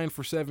 She signed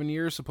for 7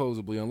 years,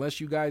 supposedly. Unless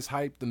you guys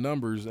hyped the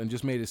numbers and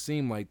just made it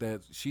seem like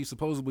that. She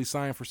supposedly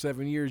signed for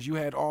 7 years. You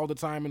had all the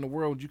time in the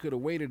world. You could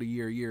have waited a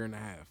year and a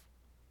half.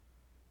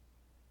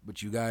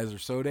 But you guys are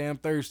so damn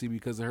thirsty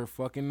because of her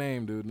fucking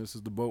name, dude. And this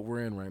is the boat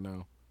we're in right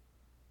now.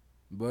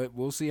 But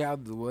let's see how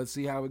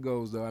it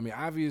goes, though. I mean,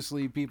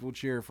 obviously people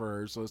cheer for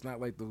her, so it's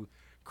not like the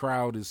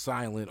crowd is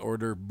silent or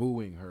they're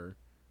booing her.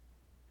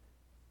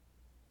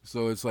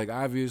 So it's like,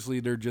 obviously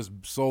they're just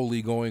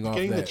solely going off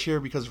getting that. The cheer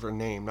because of her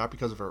name, not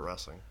because of her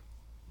wrestling.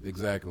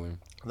 Exactly.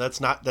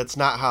 That's not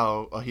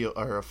how a heel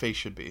or a face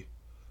should be.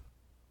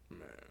 Man.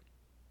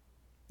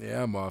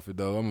 Yeah, I'm off it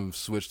though. I'm gonna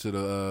switch to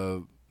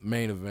the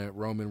main event: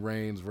 Roman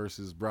Reigns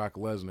versus Brock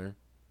Lesnar.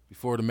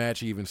 Before the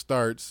match even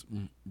starts,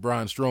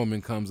 Braun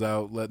Strowman comes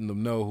out, letting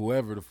them know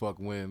whoever the fuck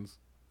wins,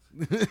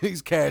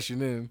 he's cashing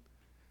in,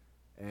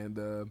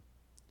 and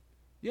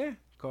yeah.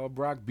 Called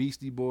Brock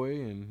Beastie Boy,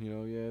 and, you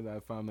know, yeah,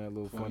 I found that a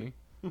little funny.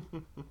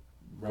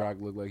 Brock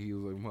looked like he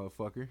was a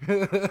motherfucker.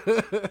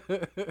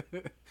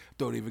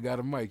 Don't even got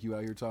a mic. You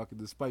out here talking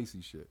the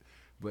spicy shit.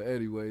 But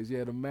anyways,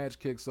 yeah, the match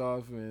kicks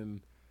off, and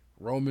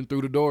Roman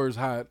through the doors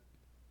hot.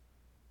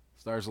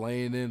 Starts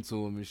laying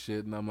into him and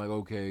shit, and I'm like,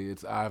 okay,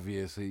 it's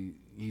obvious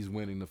he's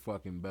winning the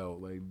fucking belt.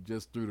 Like,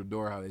 just through the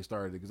door how they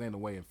started it, because ain't no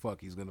way in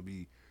fuck he's going to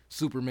be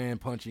Superman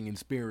punching and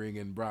spearing,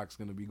 and Brock's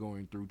going to be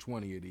going through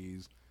 20 of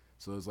these.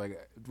 So it's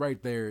like, right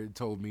there, it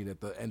told me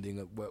that the ending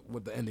of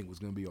what the ending was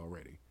going to be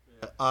already.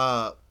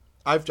 I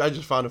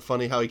just found it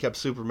funny how he kept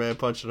Superman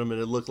punching him,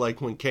 and it looked like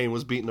when Kane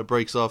was beating the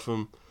brakes off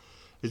him,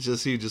 he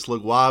just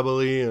looked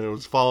wobbly and it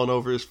was falling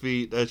over his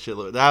feet. That shit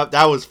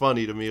that was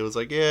funny to me. It was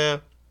like, yeah,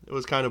 it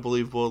was kind of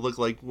believable. It looked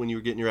like when you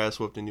were getting your ass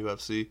whooped in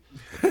UFC.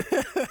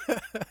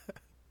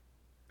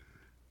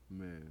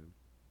 Man.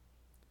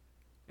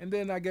 And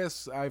then I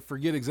guess I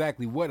forget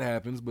exactly what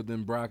happens, but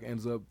then Brock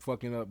ends up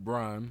fucking up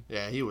Braun.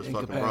 Yeah, he was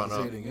fucking Braun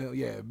up.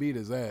 Yeah, beat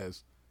his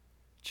ass.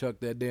 Chuck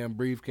that damn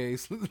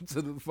briefcase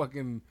to the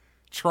fucking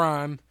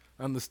Tron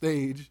on the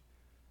stage.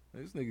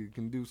 This nigga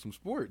can do some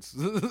sports.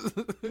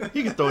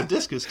 He can throw a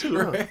discus too,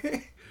 huh?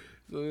 Right?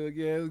 So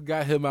yeah,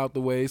 got him out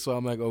the way. So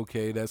I'm like,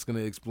 okay, that's gonna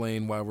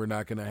explain why we're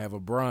not gonna have a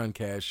Braun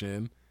cash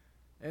in.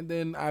 And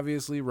then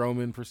obviously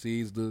Roman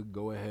proceeds to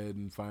go ahead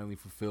and finally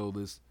fulfill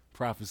this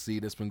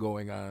prophecy that's been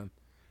going on.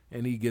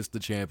 And he gets the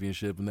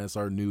championship, and that's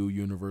our new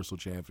Universal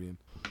Champion.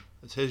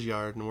 It's his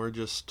yard, and we're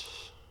just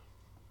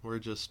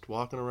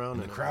walking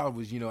around. And the crowd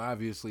was, you know,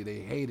 obviously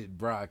they hated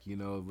Brock, you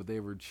know, but they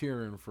were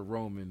cheering for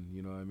Roman,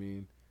 you know what I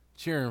mean?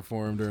 Cheering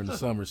for him during the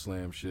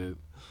SummerSlam shit.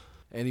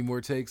 Any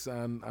more takes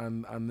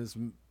on this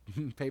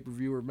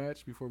pay-per-view or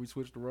match before we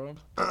switch to Raw?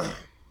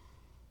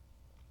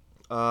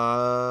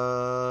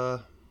 I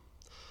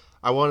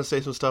want to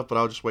say some stuff, but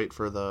I'll wait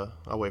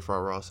for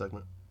our Raw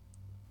segment.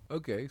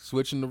 Okay,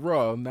 switching to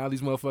Raw. Now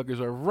these motherfuckers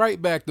are right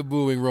back to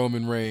booing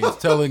Roman Reigns,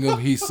 telling him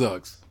he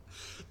sucks.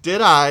 Did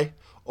I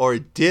or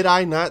did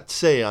I not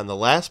say on the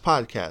last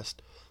podcast,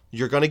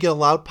 you're going to get a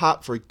loud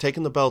pop for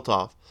taking the belt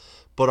off,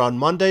 but on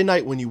Monday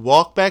night when you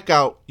walk back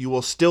out, you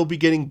will still be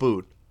getting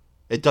booed.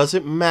 It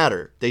doesn't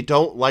matter. They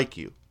don't like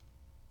you.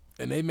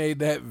 And they made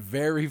that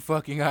very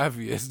fucking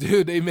obvious,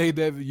 dude. They made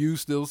that you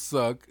still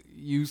suck,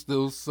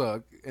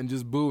 and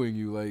just booing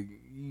you like,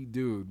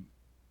 dude.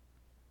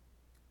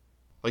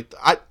 Like,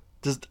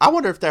 I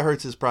wonder if that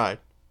hurts his pride.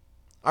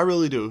 I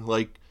really do.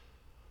 Like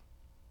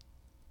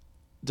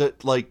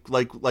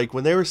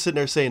when they were sitting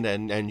there saying that,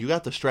 and you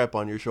got the strap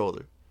on your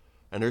shoulder,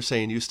 and they're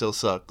saying you still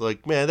suck.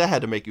 Like, man, that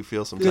had to make you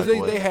feel some type of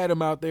way. They had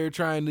him out there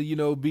trying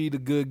to, be the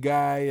good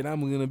guy, and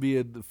I'm going to be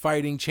a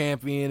fighting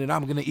champion, and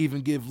I'm going to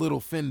even give little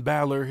Finn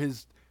Balor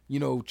his,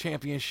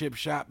 championship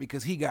shot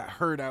because he got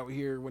hurt out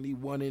here when he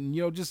won it,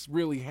 and, just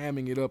really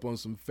hamming it up on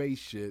some face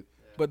shit.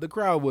 Yeah. But the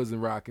crowd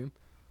wasn't rocking.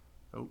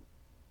 Nope.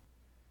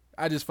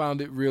 I just found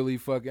it really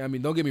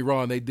fucking, don't get me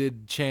wrong, they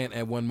did chant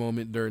at one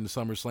moment during the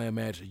SummerSlam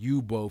match,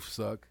 "You both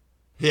suck."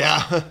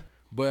 Yeah.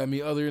 But,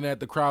 other than that,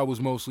 the crowd was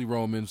mostly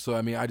Roman. So,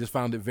 I just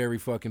found it very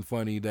fucking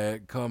funny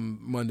that come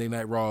Monday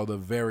Night Raw the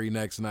very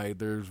next night,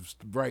 they're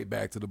right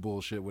back to the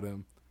bullshit with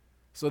him.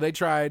 So they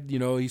tried,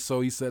 he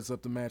sets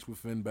up the match with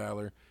Finn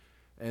Balor,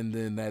 and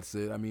then that's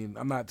it.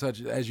 I'm not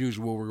touching, as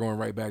usual, we're going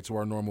right back to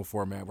our normal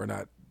format. We're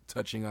not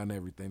touching on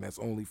everything. That's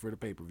only for the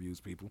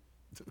pay-per-views, people.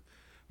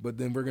 But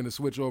then we're going to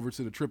switch over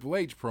to the Triple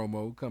H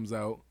promo, comes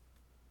out,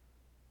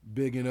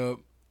 bigging up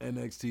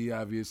NXT,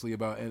 obviously,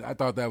 and I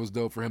thought that was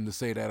dope for him to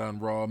say that on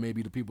Raw.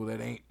 Maybe the people that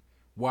ain't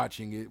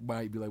watching it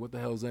might be like, what the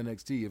hell is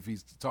NXT if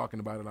he's talking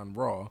about it on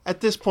Raw?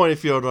 At this point,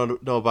 if you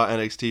don't know about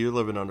NXT, you're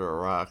living under a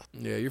rock.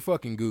 Yeah, you're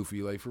fucking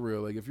goofy, like, for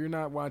real. Like, if you're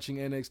not watching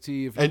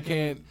NXT, if you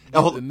can't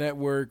get the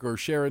network or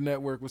share a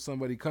network with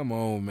somebody, come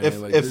on,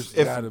 man. There's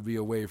got to be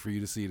a way for you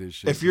to see this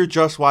shit. If you're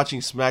just watching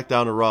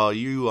SmackDown or Raw,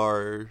 you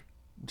are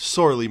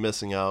sorely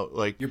missing out.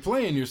 Like, you're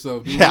playing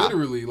yourself, dude,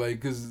 literally,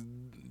 because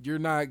you're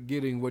not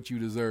getting what you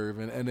deserve,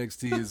 and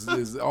NXT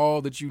is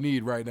all that you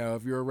need right now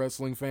if you're a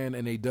wrestling fan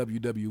and a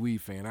WWE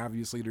fan.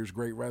 Obviously, there's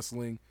great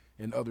wrestling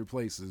in other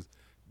places.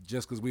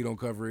 Just because we don't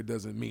cover it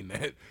doesn't mean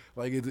that.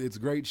 Like, it's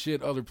great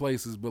shit other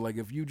places, but, like,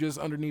 if you just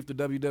underneath the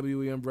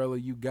WWE umbrella,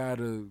 you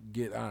gotta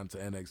get on to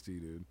NXT,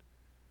 dude.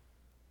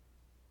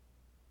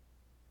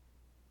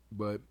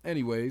 But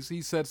anyways,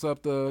 he sets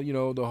up the,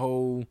 the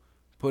whole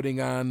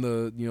putting on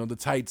the, the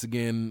tights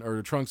again or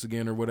the trunks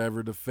again or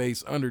whatever to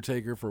face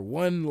Undertaker for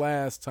one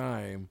last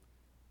time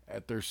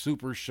at their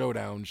Super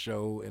Showdown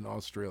show in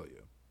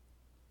Australia.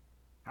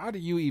 How do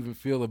you even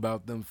feel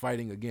about them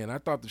fighting again? I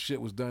thought the shit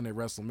was done at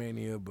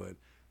WrestleMania, but,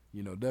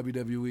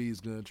 WWE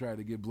is going to try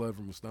to get blood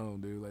from a stone,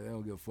 dude. Like, they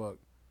don't give a fuck.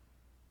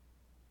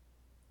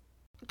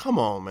 Come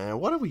on, man.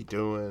 What are we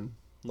doing?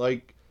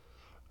 Like,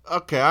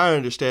 okay, I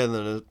understand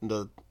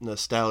the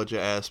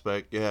nostalgia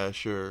aspect. Yeah,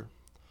 sure.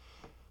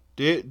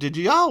 Did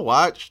y'all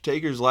watch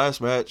Taker's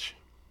last match?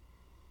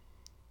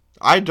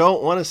 I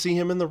don't want to see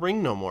him in the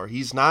ring no more.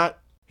 He's not.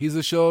 He's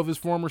a show of his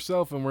former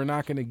self, and we're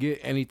not going to get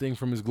anything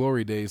from his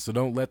glory days. So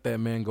don't let that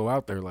man go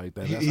out there like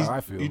that. That's how I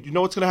feel. You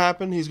know what's going to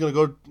happen? He's going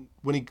to go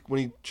when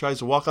he tries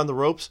to walk on the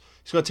ropes.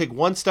 He's going to take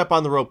one step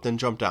on the rope, then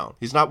jump down.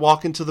 He's not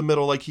walking to the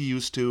middle like he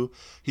used to.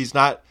 He's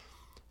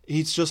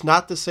just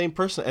not the same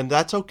person, and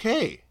that's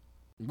okay.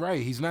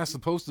 Right, he's not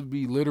supposed to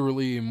be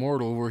literally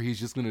immortal where he's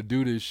just going to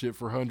do this shit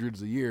for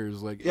hundreds of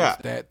years. Like, It's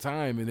that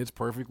time, and it's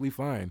perfectly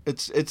fine.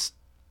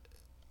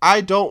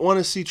 I don't want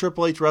to see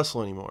Triple H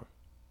wrestle anymore.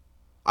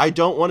 I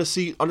don't want to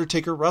see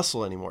Undertaker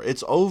wrestle anymore.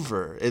 It's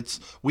over. That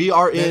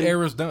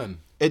era's done.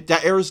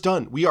 That era's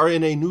done. We are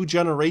in a new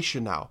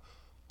generation now.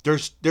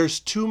 There's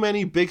too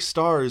many big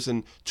stars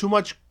and too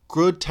much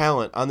good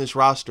talent on this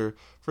roster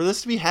for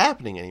this to be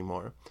happening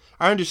anymore.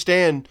 I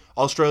understand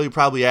Australia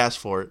probably asked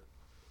for it,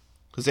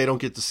 because they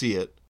don't get to see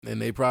it.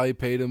 And they probably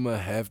paid him a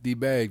hefty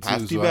bag,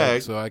 too.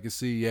 So I can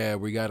see,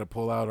 we got to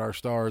pull out our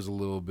stars a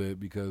little bit,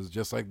 because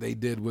just like they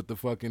did with the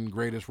fucking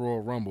Greatest Royal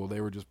Rumble,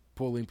 they were just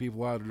pulling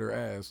people out of their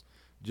ass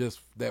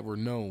just that were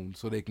known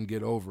so they can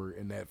get over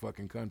in that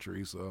fucking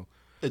country. So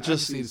it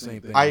just see the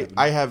same thing.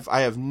 I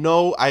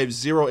have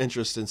zero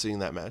interest in seeing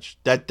that match.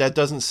 That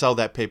doesn't sell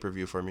that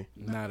pay-per-view for me.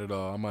 Not at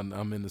all.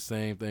 I'm in the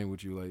same thing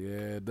with you. Like,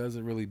 it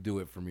doesn't really do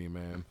it for me,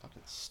 man.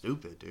 Fucking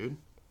stupid, dude.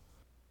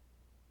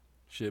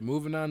 Shit,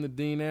 moving on to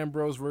Dean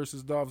Ambrose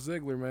versus Dolph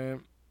Ziggler,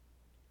 man.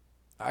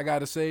 I got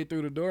to say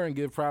through the door and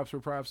give props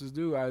where props is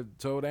due. I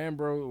told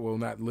Ambrose, well,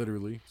 not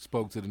literally,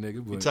 spoke to the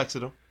nigga. But, you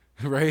texted him.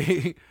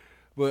 Right?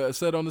 But I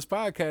said on this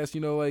podcast,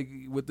 like,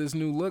 with this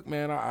new look,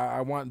 man, I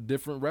want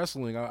different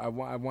wrestling. I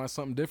want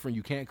something different.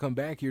 You can't come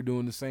back here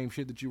doing the same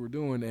shit that you were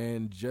doing,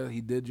 and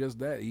he did just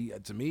that.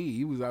 To me,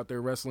 he was out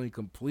there wrestling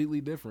completely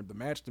different. The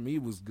match, to me,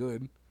 was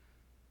good.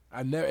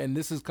 And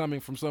this is coming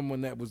from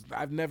someone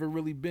I've never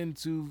really been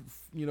too,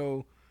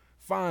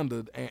 fond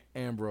of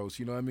Ambrose,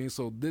 you know what I mean?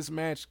 So this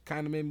match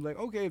kind of made me like,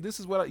 okay, if this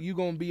is what you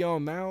going to be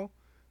on now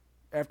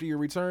after your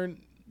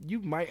return, you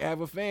might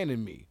have a fan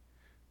in me.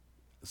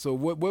 So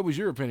what was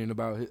your opinion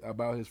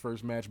about his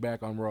first match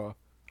back on Raw?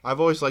 I've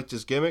always liked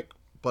his gimmick,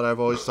 but I've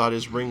always thought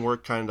his ring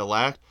work kind of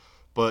lacked.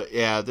 But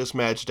yeah, this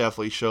match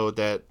definitely showed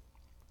that.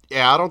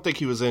 Yeah, I don't think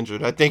he was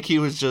injured. I think he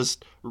was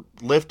just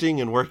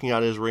lifting and working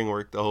out his ring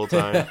work the whole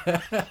time.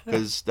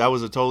 Because that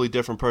was a totally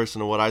different person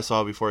than what I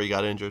saw before he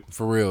got injured.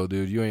 For real,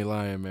 dude. You ain't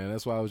lying, man.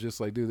 That's why I was just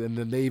like, dude. And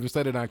then they even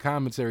said it on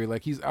commentary.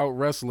 Like, he's out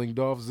wrestling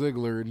Dolph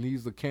Ziggler, and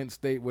he's the Kent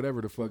State,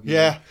 whatever the fuck.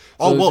 Yeah.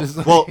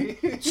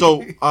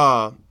 So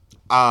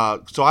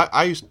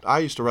I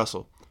used to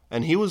wrestle.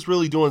 And he was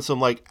really doing some,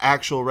 like,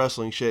 actual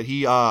wrestling shit.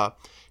 He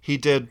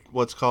did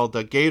what's called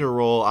the Gator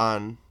Roll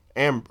on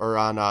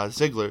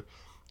Ziggler.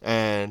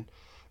 And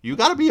you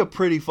got to be a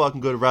pretty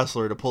fucking good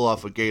wrestler to pull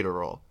off a gator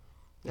roll.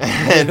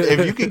 And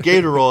if you could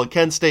gator roll a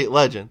Kent State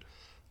legend,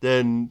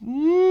 then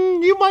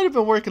you might have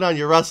been working on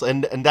your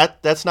wrestling. And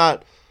that's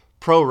not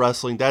pro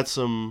wrestling. That's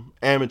some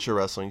amateur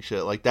wrestling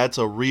shit. Like, that's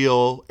a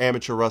real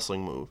amateur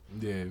wrestling move.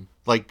 Yeah.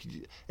 Like,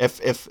 if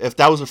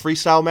that was a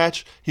freestyle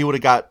match, he would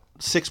have got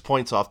 6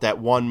 points off that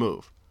one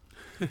move.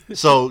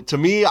 So, to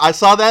me, I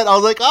saw that, I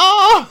was like,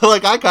 oh!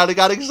 Like, I kind of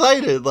got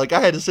excited. Like,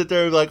 I had to sit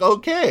there and be like,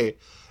 okay.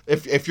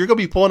 If you're going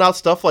to be pulling out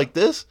stuff like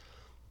this,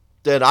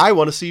 then I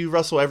want to see you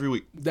wrestle every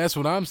week. That's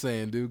what I'm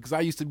saying, dude. Because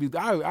I used to be,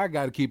 I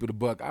got to keep it a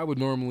buck. I would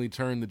normally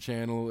turn the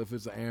channel if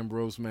it's an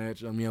Ambrose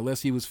match. I mean,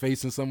 unless he was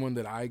facing someone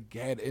that I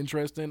had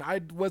interest in, I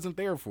wasn't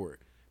there for it.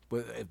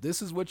 But if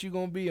this is what you're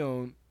going to be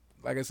on,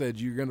 like I said,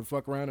 you're going to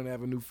fuck around and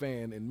have a new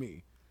fan in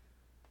me.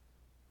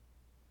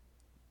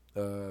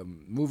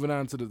 Moving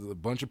on to the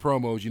bunch of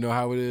promos. You know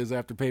how it is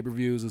after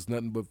pay-per-views. It's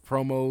nothing but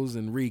promos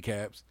and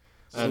recaps.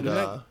 So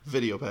And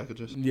video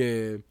packages.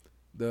 Yeah.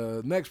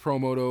 The next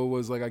promo, though,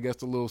 was, like, I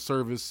guess, a little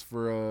service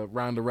for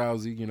Ronda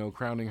Rousey, you know,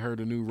 crowning her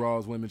the new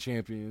Raw's Women's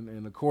Champion.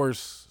 And, of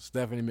course,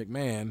 Stephanie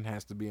McMahon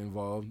has to be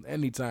involved.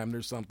 Anytime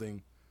there's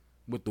something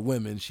with the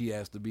women, she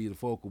has to be the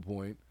focal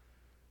point.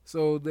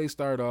 So they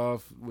start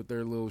off with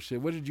their little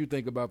shit. What did you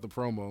think about the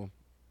promo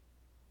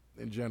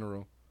in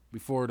general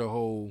before the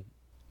whole...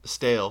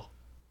 Stale.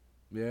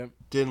 Yeah.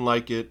 Didn't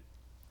like it.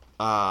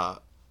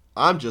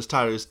 I'm just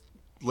tired of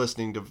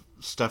listening to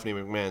Stephanie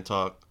McMahon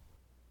talk.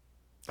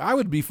 I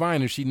would be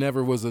fine if she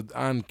never was a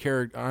on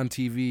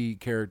TV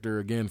character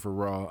again for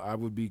Raw. I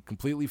would be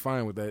completely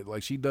fine with that.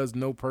 Like, she does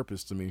no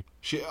purpose to me.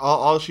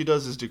 All she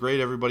does is degrade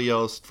everybody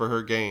else for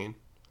her gain.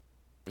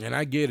 And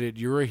I get it.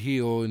 You're a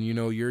heel, and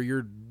you're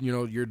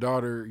your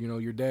daughter,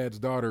 your dad's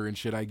daughter and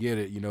shit. I get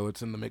it.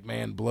 It's in the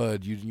McMahon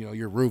blood.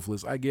 You're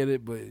ruthless. I get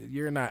it, but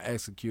you're not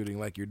executing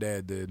like your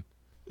dad did.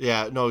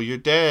 Yeah, no, your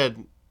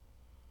dad,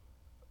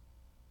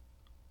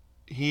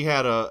 he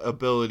had a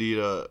ability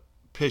to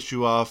piss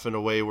you off in a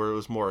way where it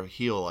was more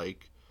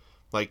heel-like.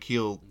 Like,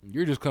 heel...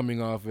 You're just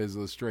coming off as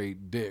a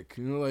straight dick.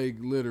 Like,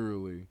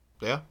 literally.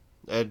 Yeah.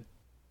 And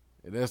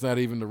that's not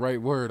even the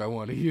right word I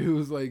want to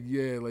use. Like,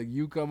 yeah, like,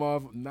 you come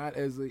off not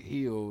as a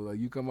heel. Like,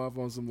 you come off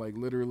on some, like,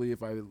 literally,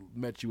 if I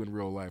met you in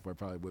real life, I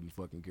probably wouldn't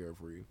fucking care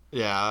for you.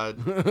 Yeah.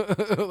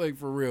 Like,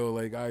 for real.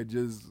 Like, I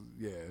just,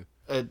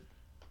 yeah.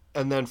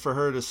 And then for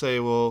her to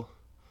say, well...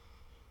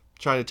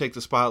 trying to take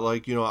the spot,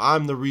 like,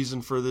 I'm the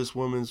reason for this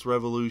women's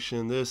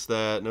revolution, this,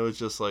 that, and it was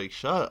just like,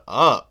 shut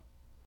up.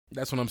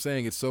 That's what I'm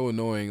saying. It's so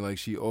annoying. Like,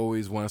 she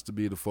always wants to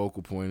be the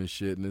focal point and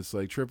shit, and it's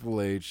like Triple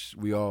H,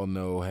 we all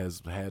know,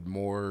 has had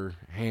more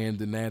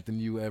hand in that than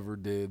you ever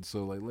did,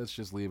 so, like, let's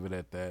just leave it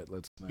at that.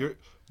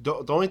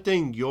 The only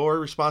thing you're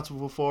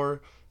responsible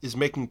for is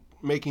making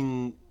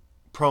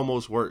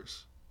promos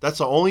worse. That's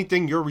the only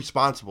thing you're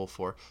responsible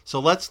for.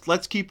 So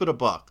let's keep it a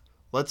buck.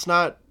 Let's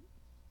not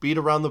beat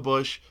around the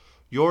bush.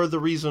 You're one of the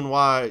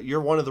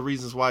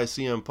reasons why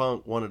CM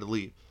Punk wanted to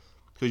leave.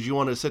 Because you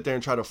want to sit there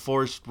and try to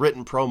force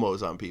written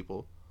promos on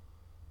people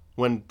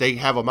when they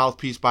have a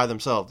mouthpiece by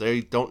themselves.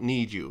 They don't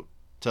need you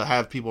to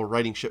have people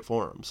writing shit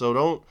for them.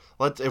 So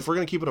if we're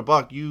going to keep it a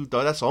buck,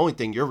 that's the only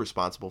thing you're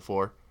responsible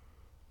for.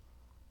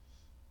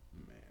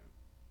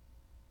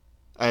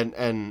 Man.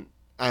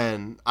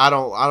 And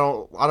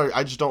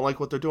I just don't like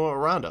what they're doing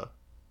with Ronda.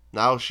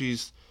 Now she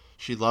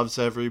loves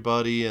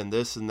everybody and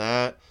this and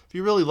that. If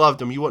you really loved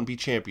him, you wouldn't be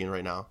champion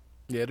right now.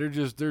 Yeah,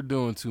 they're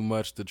doing too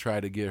much to try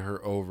to get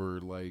her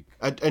over. Like,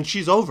 and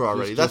she's over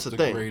already. That's the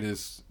thing.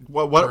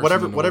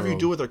 Whatever you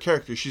do with her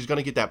character, she's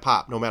gonna get that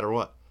pop no matter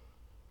what.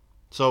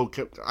 So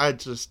I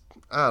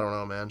don't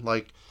know, man.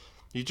 Like,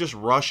 you're just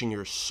rushing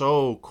her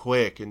so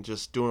quick and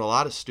just doing a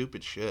lot of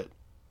stupid shit.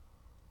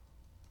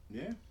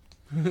 Yeah.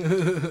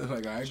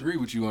 Like, I agree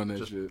with you on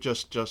that shit.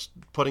 Just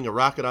putting a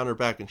rocket on her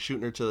back and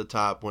shooting her to the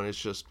top when it's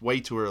just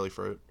way too early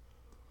for it.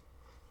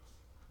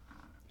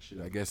 Shit,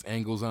 I guess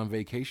Angle's on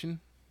vacation,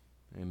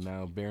 and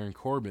now Baron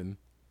Corbin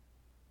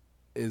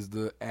is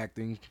the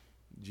acting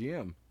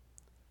GM.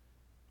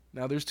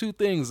 Now, there's two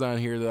things on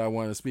here that I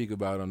want to speak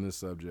about on this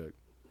subject.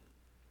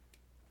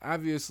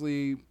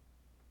 Obviously,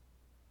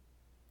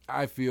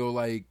 I feel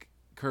like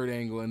Kurt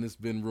Angle, and it's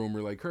been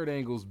rumored, like, Kurt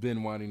Angle's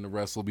been wanting to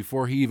wrestle.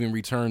 Before he even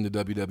returned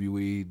to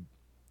WWE,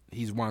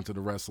 he's wanted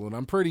to wrestle. And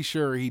I'm pretty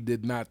sure he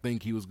did not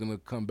think he was going to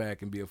come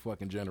back and be a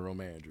fucking general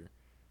manager.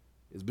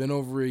 It's been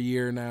over a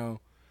year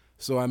now.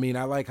 So, I mean,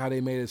 I like how they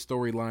made it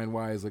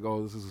storyline-wise. Like,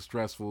 oh, this is a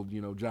stressful,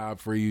 job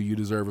for you. You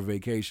deserve a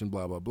vacation,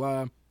 blah, blah,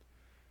 blah.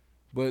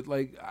 But,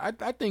 like,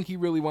 I think he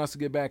really wants to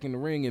get back in the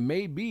ring, and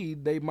maybe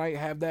they might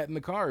have that in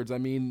the cards. I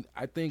mean,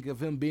 I think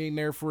of him being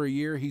there for a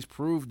year, he's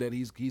proved that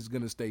he's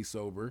going to stay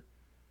sober.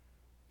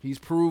 He's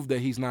proved that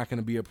he's not going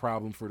to be a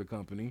problem for the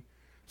company.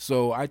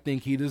 So I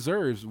think he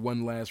deserves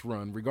one last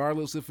run,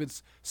 regardless if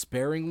it's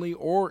sparingly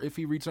or if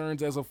he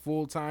returns as a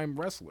full-time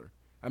wrestler.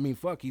 I mean,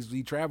 fuck,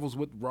 he travels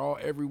with Raw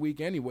every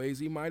week anyways.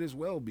 He might as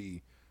well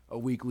be a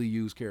weekly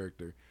used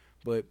character.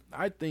 But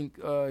I think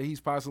he's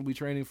possibly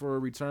training for a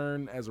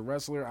return as a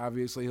wrestler.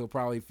 Obviously, he'll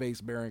probably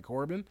face Baron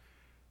Corbin.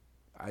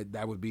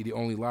 that would be the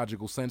only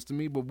logical sense to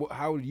me. But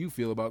how do you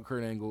feel about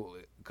Kurt Angle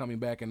coming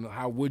back, and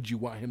how would you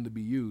want him to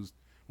be used?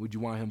 Would you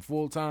want him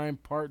full-time,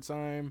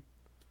 part-time,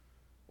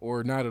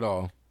 or not at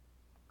all?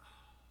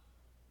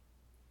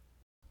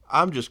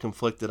 I'm just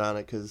conflicted on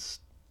it because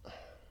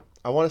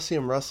I want to see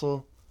him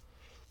wrestle,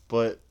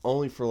 but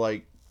only for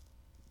like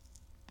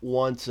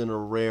once in a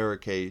rare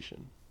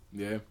occasion.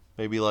 Yeah.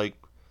 Maybe like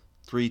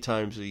 3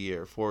 times a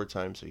year, 4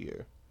 times a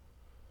year.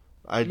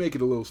 I'd make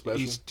it a little special.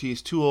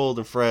 He's too old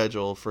and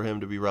fragile for him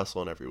to be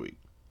wrestling every week.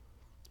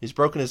 He's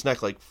broken his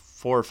neck like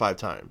 4 or 5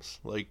 times.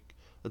 Like,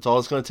 that's all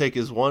it's going to take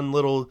is one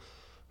little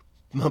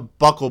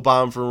buckle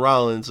bomb from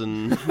Rollins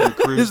and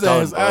Cruz his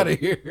ass out of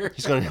here.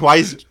 He's going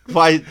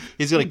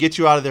to get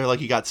you out of there like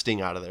he got Sting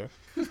out of there.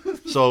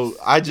 So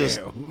I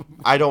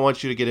don't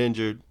want you to get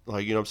injured.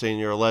 Like, you know what I'm saying?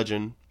 You're a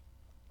legend.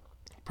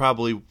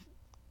 Probably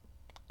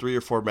 3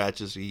 or 4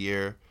 matches a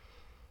year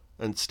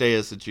and stay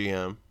as the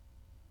GM.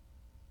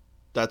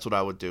 That's what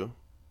I would do.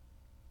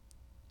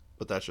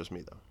 But that's just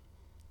me, though.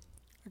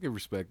 I can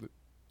respect it.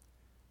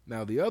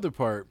 Now, the other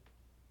part,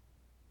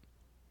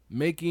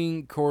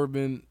 making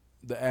Corbin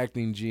the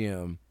acting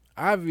GM,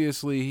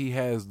 obviously he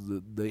has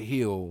the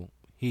heel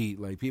heat.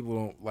 Like, people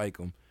don't like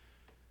him.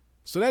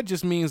 So that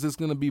just means there's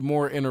going to be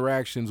more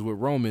interactions with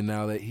Roman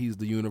now that he's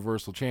the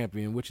Universal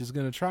Champion, which is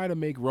going to try to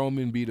make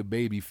Roman be the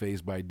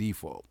babyface by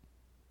default.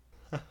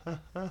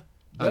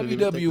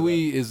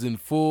 WWE is in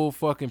full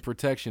fucking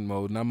protection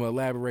mode, and I'm going to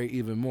elaborate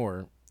even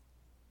more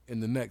in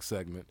the next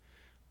segment.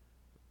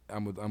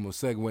 I'm gonna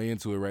segue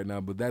into it right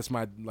now, but that's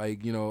my,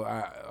 like, you know,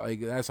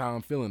 that's how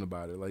I'm feeling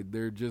about it. Like,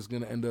 they're just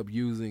gonna end up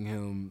using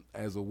him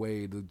as a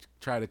way to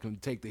try to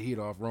take the heat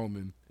off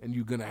Roman, and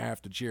you're gonna have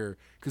to cheer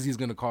because he's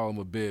gonna call him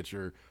a bitch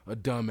or a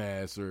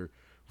dumbass or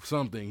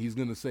something. He's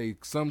gonna say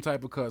some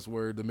type of cuss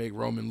word to make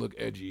Roman look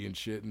edgy and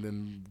shit, and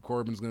then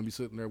Corbin's gonna be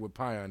sitting there with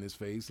pie on his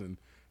face, and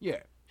yeah.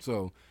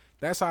 So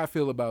that's how I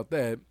feel about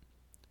that.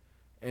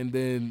 And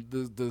then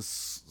the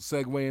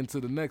segue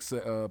into the next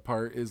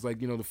part is,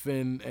 like, you know, the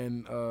Finn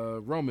and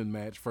Roman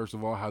match. First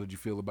of all, how did you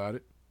feel about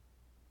it?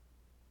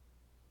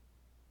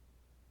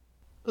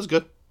 It was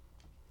good.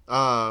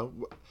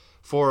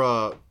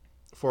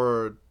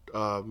 For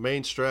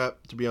main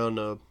strap to be on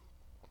a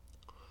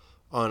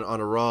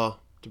Raw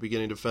to be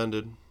getting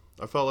defended,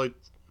 I felt like,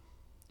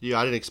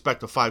 I didn't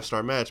expect a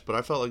 5-star match, but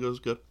I felt like it was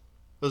good.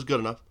 It was good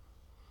enough.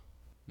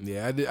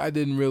 Yeah, I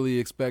didn't really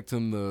expect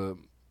him to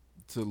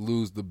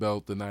lose the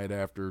belt the night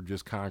after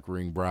just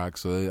conquering Brock,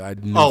 so I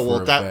knew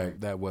for a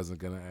fact that wasn't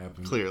going to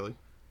happen. Clearly.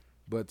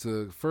 But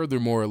to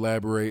furthermore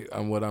elaborate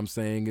on what I'm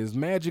saying is,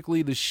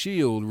 magically the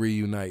Shield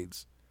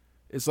reunites.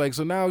 It's like,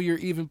 so now you're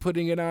even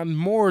putting it on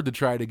more to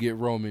try to get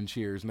Roman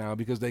cheers now,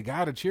 because they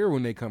got to cheer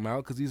when they come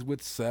out because he's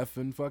with Seth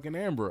and fucking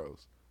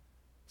Ambrose.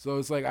 So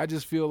it's like, I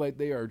just feel like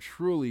they are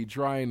truly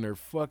trying their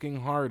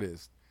fucking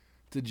hardest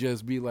to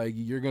just be like,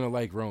 you're going to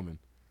like Roman.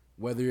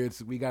 Whether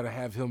it's we got to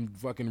have him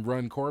fucking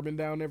run Corbin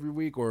down every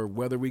week, or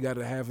whether we got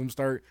to have him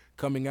start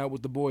coming out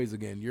with the boys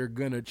again, you're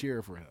going to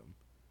cheer for him.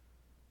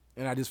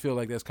 And I just feel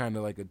like that's kind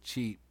of like a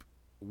cheap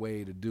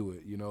way to do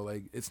it. You know,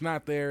 like, it's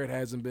not there. It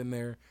hasn't been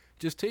there.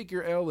 Just take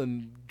your L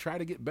and try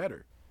to get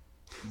better.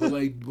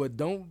 But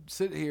don't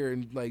sit here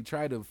and, like,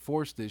 try to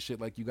force this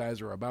shit like you guys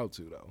are about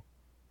to, though.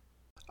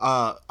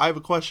 I have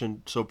a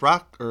question. So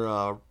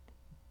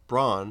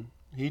Braun,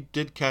 he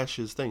did cash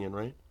his thing in,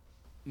 right?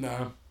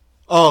 No.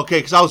 Oh, okay.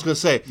 Because I was gonna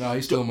say, no,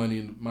 he's still money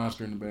in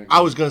Monster in the back. I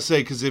was gonna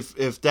say, because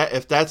if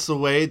that's the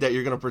way that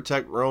you're gonna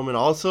protect Roman,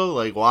 also,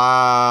 like,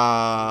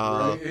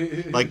 wow,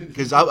 right. Like,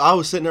 because I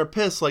was sitting there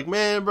pissed, like,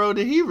 man, bro,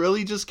 did he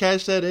really just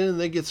cash that in and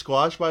then get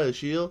squashed by the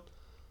Shield?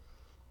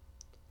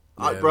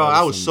 Yeah,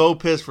 I was so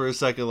pissed for a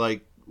second,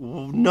 like,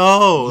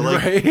 no,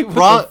 like,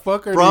 right?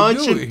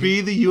 Braun should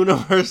be the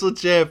Universal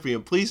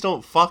Champion. Please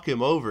don't fuck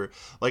him over.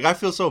 Like, I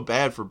feel so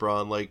bad for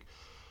Braun. Like,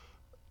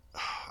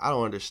 I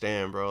don't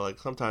understand, bro. Like,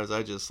 sometimes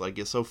I just, like,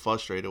 get so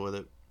frustrated with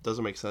it.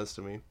 Doesn't make sense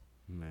to me.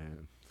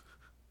 Man.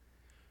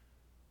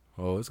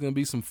 Oh, it's going to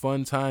be some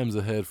fun times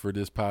ahead for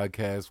this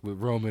podcast with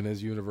Roman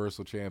as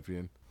Universal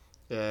Champion.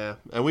 Yeah,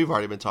 and we've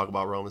already been talking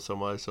about Roman so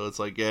much, so it's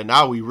like, yeah,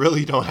 now we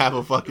really don't have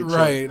a fucking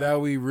right, now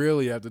we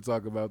really have to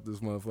talk about this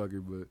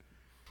motherfucker, but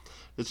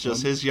it's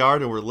just his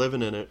yard and we're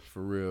living in it.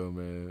 For real,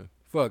 man.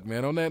 Fuck,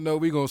 man. On that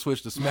note, we're going to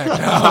switch to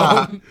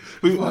SmackDown.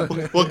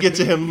 We'll get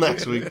to him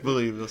next week,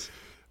 believe us.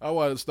 I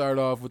want to start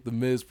off with the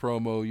Miz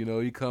promo. You know,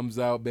 he comes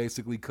out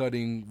basically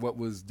cutting what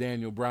was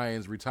Daniel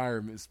Bryan's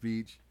retirement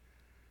speech.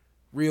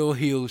 Real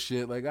heel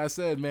shit. Like I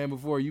said, man,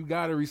 before, you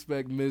got to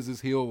respect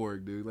Miz's heel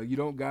work, dude. Like, you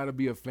don't got to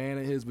be a fan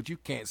of his, but you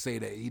can't say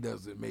that he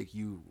doesn't make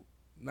you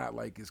not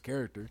like his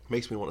character.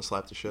 Makes me want to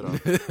slap the shit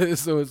out.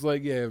 So it's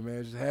like, yeah,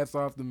 man, just hats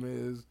off to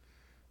Miz.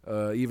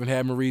 Even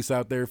had Maurice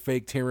out there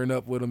fake tearing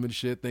up with him and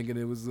shit, thinking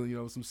it was, you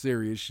know, some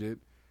serious shit.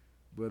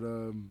 But,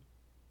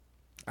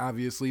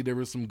 obviously, there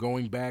was some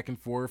going back and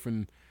forth,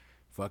 and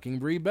fucking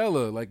Brie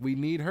Bella, like, we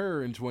need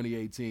her in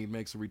 2018,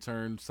 makes a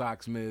return,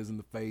 socks Miz in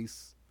the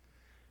face.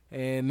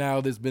 And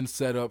now this been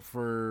set up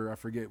for, I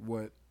forget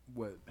what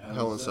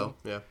Hell in a Cell,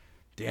 yeah.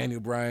 Daniel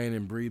Bryan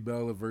and Brie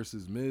Bella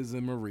versus Miz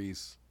and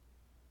Maurice.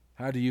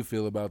 How do you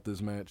feel about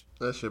this match?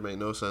 That shit make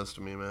no sense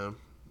to me, man.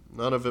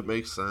 None of it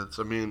makes sense.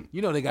 I mean,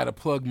 you know they got to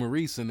plug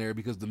Maurice in there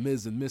because the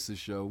Miz and Mrs.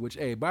 show, which,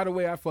 hey, by the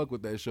way, I fuck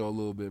with that show a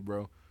little bit,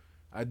 bro.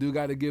 I do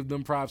got to give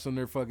them props on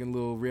their fucking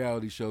little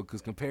reality show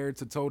because compared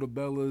to Total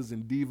Bellas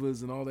and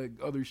Divas and all that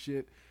other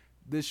shit,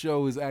 this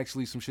show is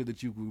actually some shit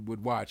that you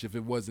would watch if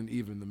it wasn't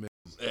even the Miz.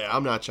 Yeah,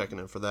 I'm not checking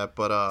in for that,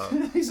 but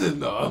he said,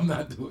 "No, I'm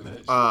not doing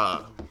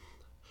that."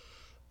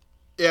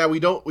 Yeah, we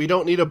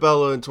don't need a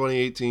Bella in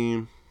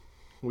 2018.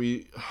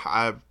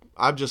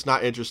 I'm just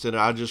not interested.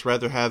 I'd just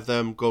rather have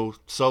them go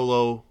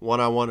solo,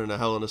 one-on-one in a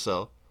Hell in a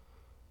Cell.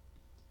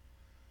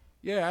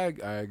 Yeah,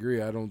 I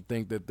agree. I don't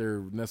think that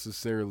they're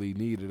necessarily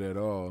needed at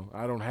all.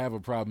 I don't have a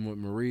problem with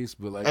Maurice,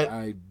 but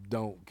I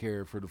don't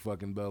care for the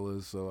fucking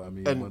Bellas. So I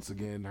mean, once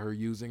again, her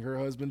using her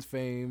husband's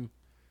fame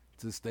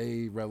to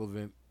stay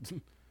relevant.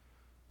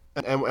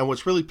 and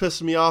what's really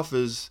pissing me off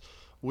is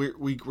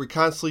we're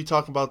constantly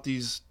talking about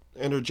these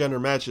intergender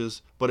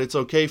matches, but it's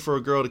okay for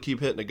a girl to keep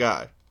hitting a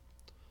guy.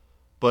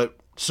 But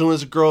as soon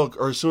as a girl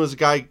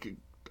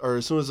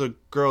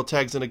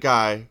tags in a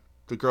guy,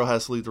 the girl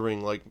has to leave the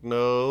ring. Like,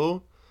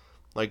 no.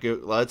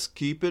 Let's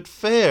keep it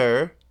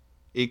fair.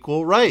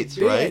 Equal rights,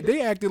 right?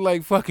 They acted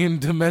like fucking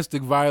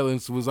domestic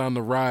violence was on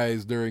the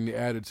rise during the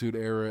Attitude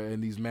Era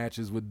and these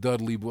matches with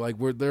Dudley. Like,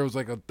 where there was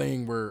like a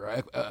thing where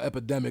an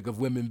epidemic of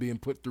women being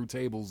put through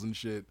tables and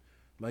shit.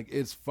 Like,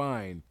 it's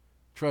fine.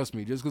 Trust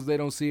me. Just because they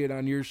don't see it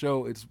on your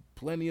show, it's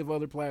plenty of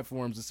other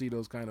platforms to see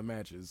those kind of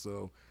matches.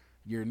 So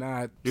you're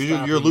not.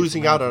 You're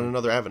losing out on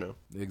another avenue.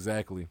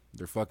 Exactly.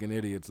 They're fucking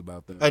idiots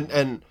about that.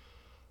 And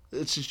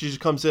she just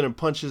comes in and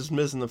punches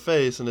Miz in the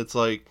face, and it's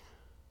like,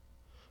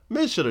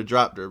 Miz should have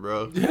dropped her,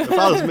 bro. If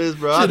I was Miz,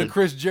 bro, should have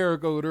Chris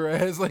Jericho'd her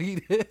ass like he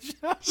did.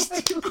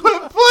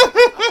 Quit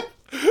playing.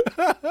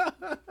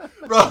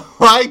 Bro,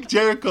 Mike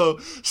Jericho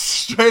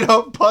straight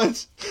up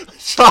punched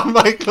Shawn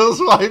Michaels'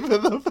 wife in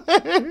the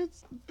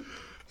face.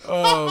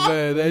 Oh,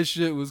 man, that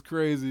shit was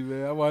crazy,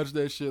 man. I watched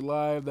that shit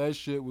live. That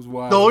shit was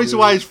wild. The only reason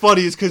why it's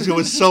funny is because it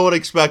was so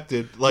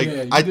unexpected. Like,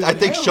 yeah, I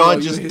think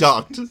Shawn just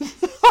ducked.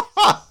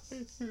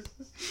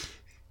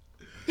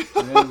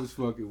 That was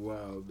fucking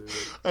wild, dude.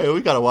 Hey,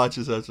 we gotta watch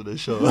this after this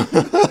show.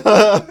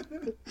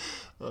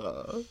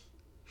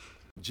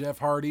 Jeff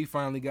Hardy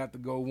finally got to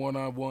go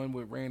one-on-one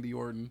with Randy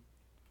Orton.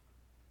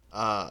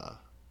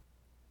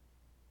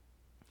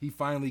 He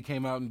finally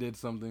came out and did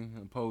something,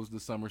 opposed to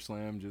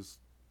SummerSlam, just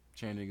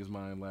changing his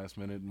mind last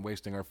minute and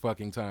wasting our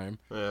fucking time.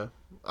 Yeah.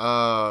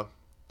 I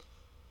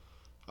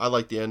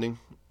like the ending.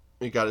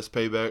 He got his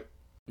payback.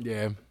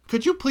 Yeah.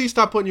 Could you please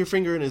stop putting your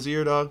finger in his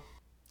ear, dog?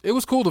 It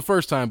was cool the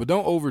first time, but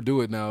don't overdo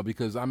it now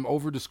because I'm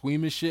over the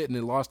squeamish shit and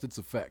it lost its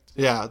effect.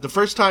 Yeah, the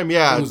first time, it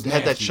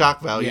had that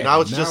shock value. Yeah,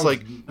 now it's just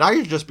like, now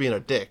you're just being a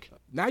dick.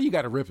 Now you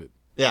got to rip it.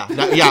 Yeah,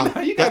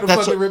 now you got to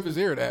fucking rip his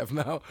ear in half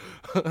now.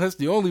 That's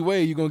the only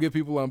way you're going to get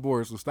people on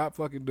board, so stop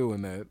fucking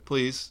doing that.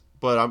 Please,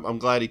 but I'm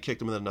glad he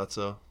kicked him in the nuts,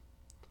 though.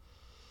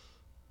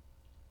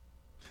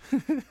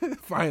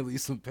 Finally,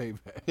 some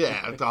payback.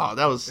 Yeah,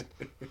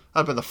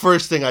 that'd been the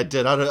first thing I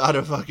did. I'd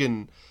have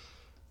fucking...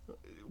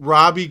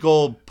 Robbie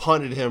Gold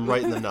punted him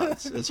right in the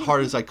nuts as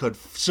hard as I could as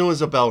soon as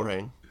the bell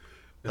rang.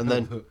 And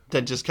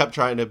then just kept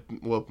trying to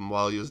whoop him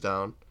while he was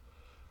down.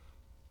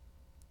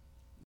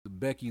 The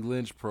Becky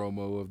Lynch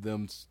promo of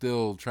them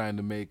still trying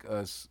to make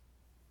us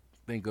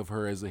think of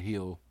her as a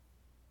heel.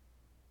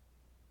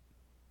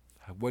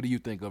 What do you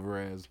think of her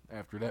as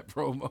after that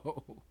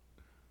promo?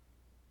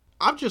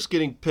 I'm just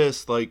getting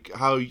pissed, like,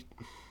 how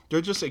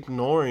they're just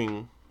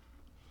ignoring...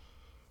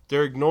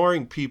 They're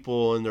ignoring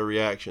people and their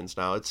reactions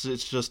now. It's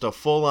just a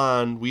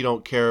full-on, we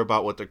don't care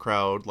about what the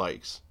crowd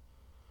likes.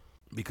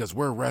 Because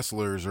we're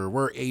wrestlers or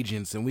we're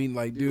agents and we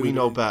like, dude. We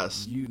know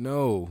best. You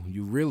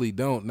really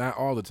don't. Not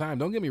all the time.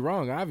 Don't get me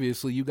wrong.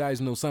 Obviously, you guys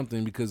know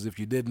something because if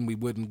you didn't, we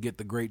wouldn't get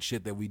the great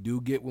shit that we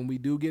do get when we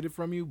do get it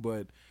from you.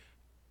 But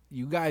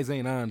you guys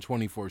ain't on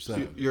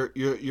 24/7.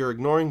 You're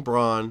ignoring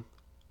Braun.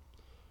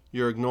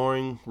 You're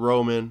ignoring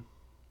Roman.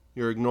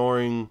 You're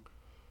ignoring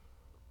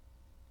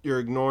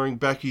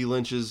Becky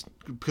Lynch's,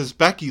 because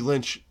Becky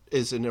Lynch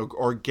is an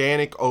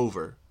organic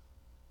over.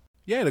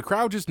 Yeah, the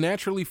crowd just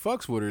naturally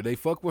fucks with her. They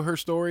fuck with her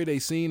story. They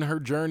seen her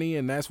journey,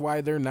 and that's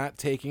why they're not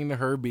taking to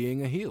her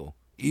being a heel.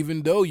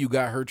 Even though you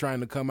got her trying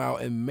to come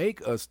out and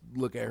make us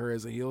look at her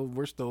as a heel,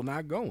 we're still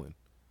not going.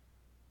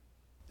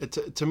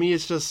 To me,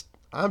 it's just,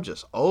 I'm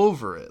just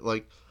over it.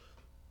 Like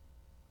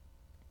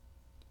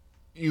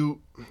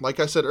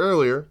I said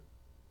earlier,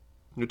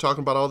 you're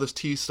talking about all this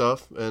T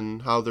stuff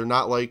and how they're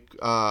not like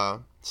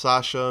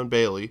Sasha and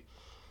Bayley,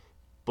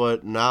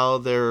 but now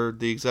they're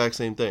the exact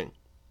same thing.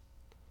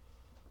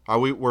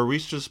 Were we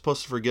just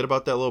supposed to forget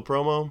about that little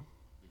promo?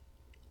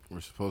 We're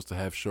supposed to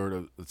have short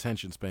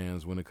attention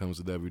spans when it comes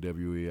to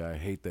WWE. I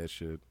hate that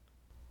shit.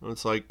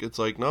 It's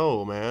like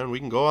no, man. We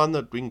can go on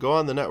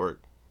the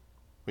network.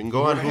 We can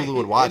go on Hulu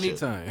and watch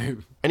it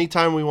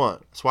anytime we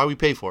want. That's why we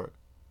pay for it.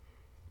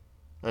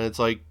 And it's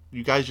like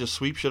you guys just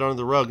sweep shit under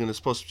the rug, and it's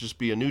supposed to just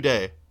be a new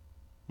day.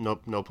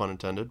 Nope, no pun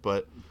intended.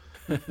 But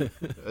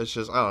It's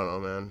just, I don't know,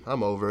 man.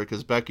 I'm over it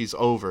because Becky's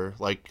over.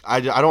 Like, I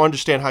don't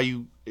understand how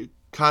you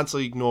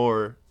constantly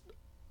ignore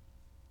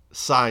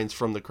signs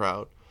from the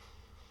crowd.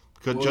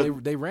 Well,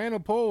 they ran a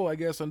poll, I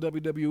guess, on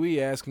WWE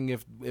asking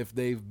if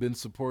they've been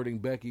supporting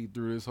Becky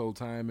through this whole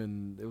time,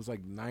 and it was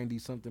like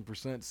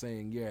 90-something%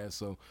 saying yeah.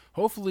 So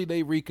hopefully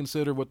they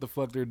reconsider what the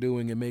fuck they're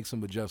doing and make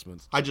some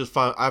adjustments.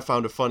 I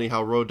found it funny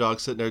how Road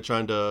Dogg's sitting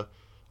there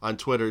on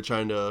Twitter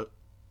trying to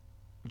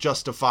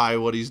justify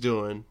what he's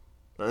doing.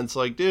 And it's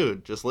like,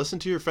 dude, just listen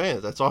to your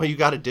fans. That's all you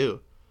got to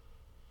do.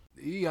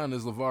 He on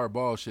his LeVar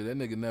Ball shit. That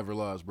nigga never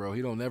lost, bro.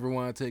 He don't never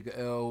want to take a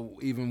L,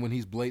 even when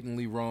he's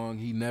blatantly wrong.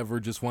 He never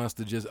just wants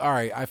to just, all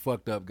right, I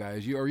fucked up,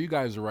 guys. You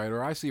guys are right,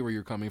 or I see where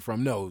you're coming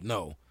from.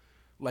 No.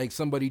 Like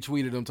somebody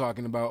tweeted him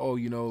talking about, oh,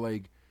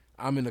 like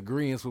I'm in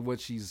agreement with what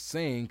she's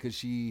saying because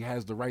she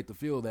has the right to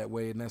feel that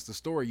way, and that's the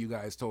story you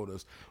guys told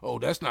us. Oh,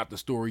 that's not the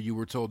story you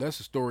were told. That's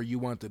the story you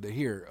wanted to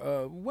hear.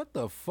 What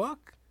the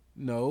fuck?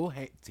 No,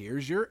 hey,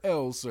 here's your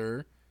L,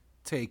 sir.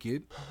 Take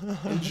it,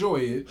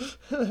 enjoy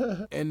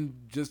it, and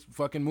just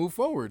fucking move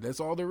forward. That's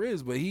all there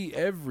is. But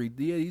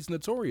he's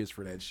notorious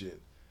for that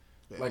shit.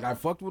 Like, I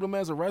fucked with him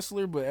as a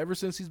wrestler, but ever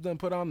since he's done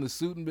put on the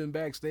suit and been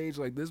backstage,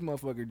 like, this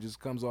motherfucker just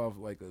comes off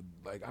like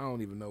I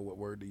don't even know what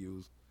word to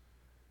use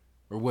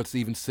or what's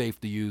even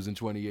safe to use in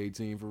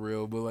 2018 for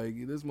real. But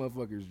like, this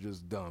motherfucker's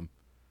just dumb.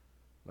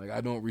 Like,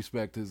 I don't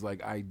respect his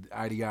like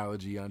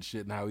ideology on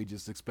shit and how he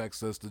just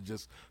expects us to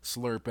just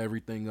slurp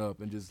everything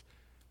up and just.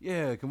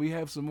 Yeah, can we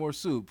have some more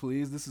soup,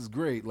 please? This is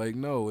great. Like,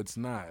 no, it's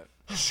not.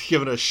 He's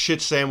giving us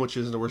shit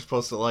sandwiches and we're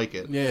supposed to like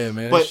it. Yeah,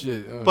 man. But,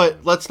 shit.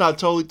 But let's not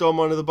totally throw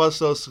him under the bus,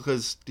 though,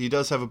 because he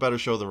does have a better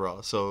show than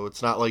Raw. So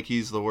it's not like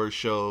he's the worst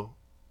show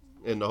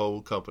in the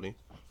whole company.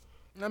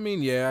 I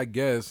mean, yeah, I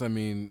guess. I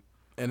mean,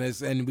 and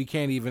we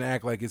can't even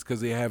act like it's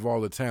because they have all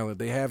the talent.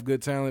 They have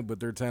good talent, but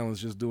their talent's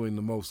just doing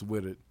the most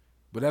with it.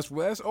 But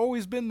that's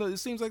always been it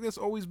seems like that's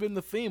always been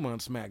the theme on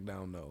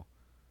SmackDown, though.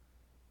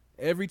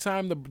 Every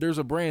time there's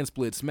a brand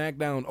split,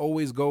 SmackDown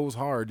always goes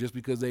hard just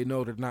because they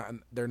know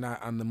they're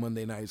not on the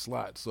Monday night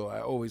slot. So I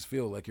always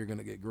feel like you're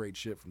gonna get great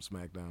shit from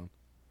SmackDown.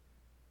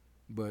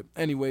 But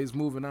anyways,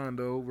 moving on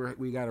though,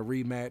 we got a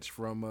rematch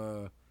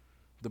from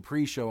the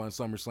pre-show on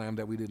SummerSlam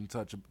that we didn't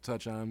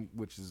touch on,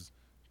 which is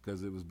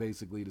because it was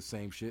basically the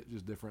same shit,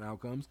 just different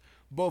outcomes.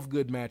 Both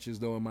good matches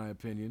though, in my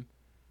opinion.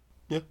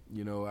 Yeah.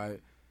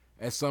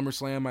 At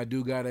SummerSlam, I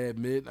do got to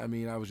admit, I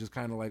mean, I was just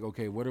kind of like,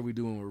 okay, what are we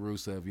doing with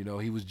Rusev?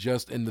 He was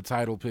just in the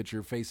title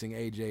picture facing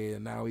AJ,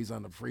 and now he's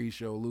on the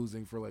pre-show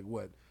losing for, like,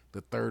 what,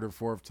 the third or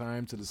fourth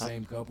time to the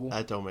same couple?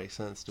 That don't make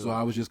sense, dude. So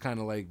I was just kind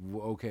of like,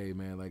 well, okay,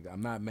 man, like, I'm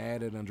not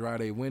mad at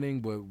Andrade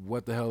winning, but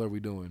what the hell are we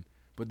doing?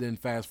 But then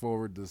fast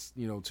forward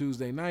to,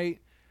 Tuesday night,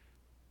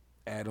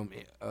 Aiden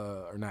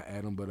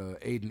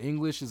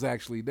English is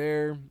actually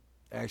there,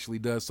 actually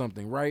does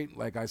something right,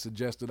 like I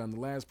suggested on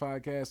the last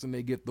podcast, and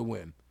they get the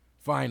win.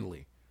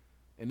 Finally.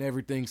 And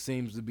everything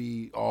seems to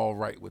be all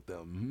right with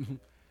them.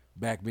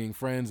 Back being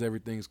friends,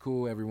 everything's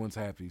cool, everyone's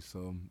happy.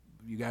 So,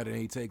 you got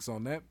any takes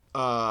on that?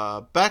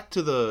 Back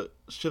to the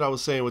shit I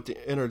was saying with the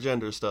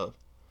intergender stuff.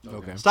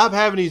 Okay. Stop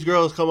having these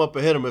girls come up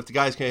and hit them if the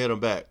guys can't hit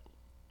them back.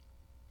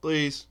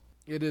 Please.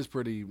 It is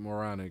pretty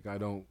moronic. I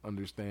don't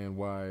understand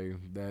why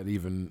that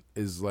even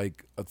is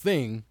like a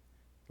thing.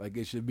 Like,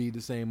 it should be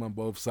the same on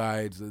both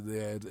sides.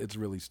 It's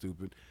really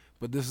stupid.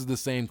 But this is the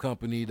same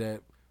company that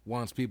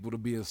wants people to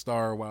be a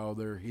star while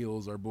their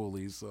heels are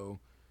bullies, so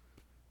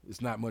it's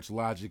not much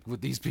logic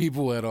with these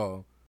people at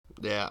all.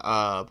 Yeah,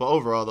 but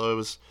overall though,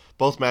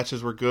 both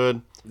matches were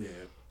good.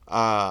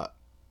 Yeah.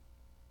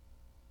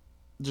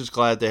 Just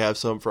glad they have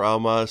something for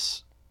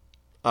Almas.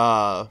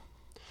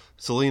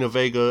 Zelina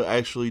Vega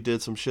actually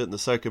did some shit in the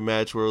second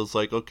match where it was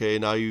like, okay,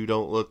 now you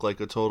don't look like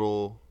a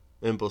total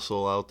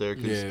imbecile out there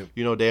because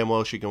you know damn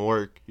well she can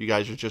work. You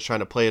guys are just trying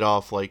to play it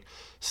off like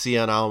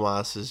Cien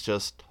Almas is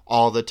just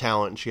all the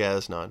talent and she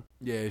has none.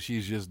 Yeah,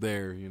 she's just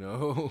there,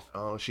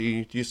 Oh,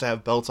 she used to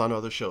have belts on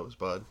other shows,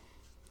 bud.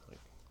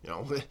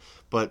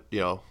 But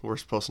we're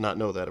supposed to not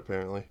know that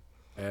apparently.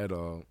 At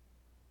all.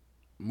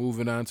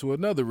 Moving on to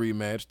another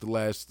rematch, the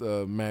last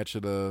match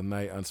of the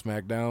night on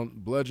SmackDown.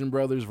 Bludgeon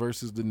Brothers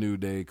versus The New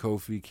Day,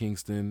 Kofi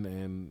Kingston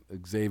and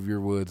Xavier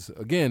Woods,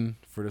 again,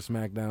 for the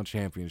SmackDown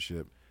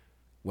Championship.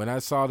 When I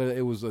saw that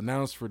it was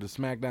announced for the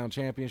SmackDown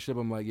Championship,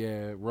 I'm like,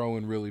 yeah,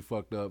 Rowan really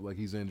fucked up. Like,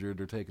 he's injured.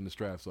 They're taking the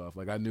straps off.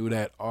 Like, I knew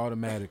that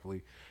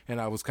automatically.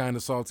 And I was kind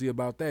of salty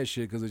about that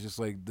shit because it's just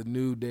like the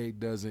New Day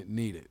doesn't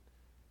need it.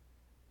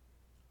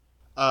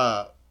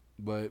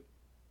 But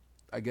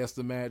I guess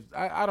the match,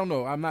 I don't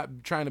know. I'm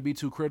not trying to be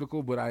too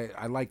critical, but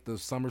I like the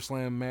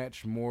SummerSlam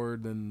match more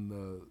than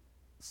the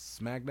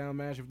SmackDown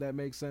match, if that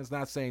makes sense.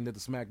 Not saying that the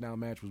SmackDown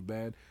match was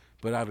bad,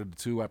 but out of the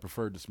two, I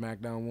preferred the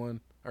SmackDown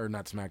one. Or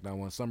not SmackDown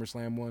one,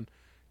 SummerSlam one.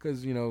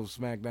 Because,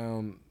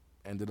 SmackDown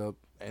ended up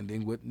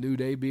ending with New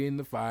Day being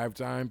the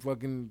 5-time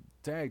fucking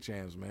tag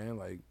champs, man.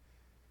 Like,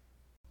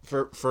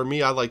 For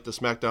me, I like the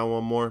SmackDown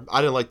one more.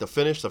 I didn't like the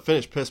finish. The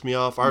finish pissed me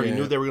off. I already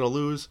knew they were going to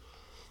lose.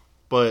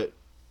 But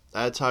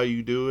that's how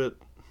you do it.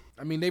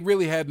 I mean, they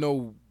really had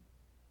no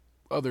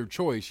other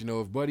choice. You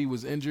know, if Buddy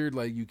was injured,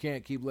 like you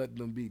can't keep letting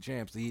them be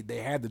champs. They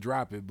had to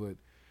drop it, but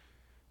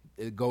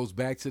it goes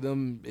back to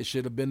them. It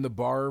should have been the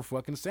Bar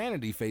fucking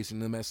Sanity facing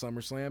them at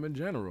SummerSlam in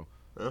general.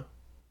 Yeah.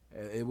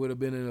 It would have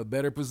been in a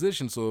better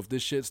position. So if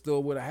this shit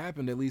still would have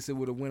happened, at least it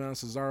would have went on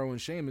Cesaro and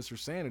Sheamus for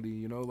Sanity.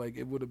 You know, like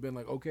it would have been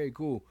like, okay,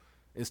 cool.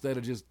 Instead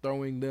of just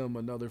throwing them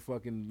another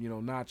fucking, you know,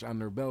 notch on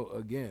their belt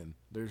again.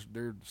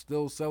 They're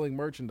still selling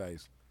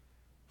merchandise.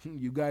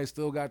 You guys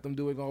still got them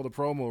doing all the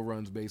promo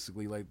runs,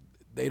 basically. Like,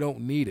 they don't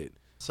need it.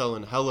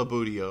 Selling hella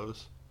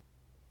bootios.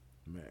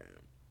 Man.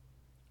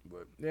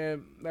 But, yeah,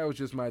 that was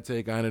just my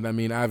take on it. I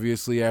mean,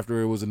 obviously,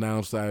 after it was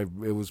announced,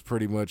 it was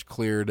pretty much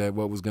clear that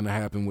what was going to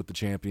happen with the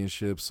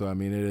championship. So, I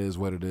mean, it is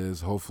what it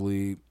is.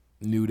 Hopefully,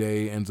 New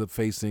Day ends up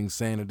facing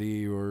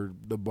Sanity or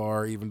the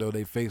Bar, even though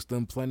they faced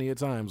them plenty of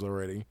times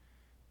already.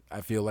 I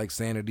feel like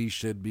Sanity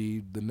should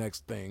be the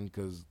next thing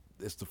because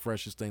it's the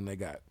freshest thing they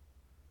got.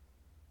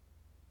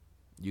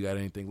 You got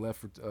anything left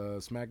for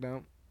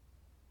SmackDown?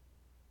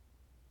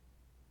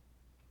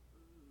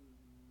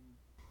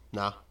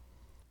 Nah.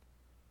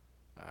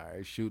 All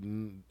right,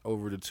 shooting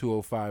over to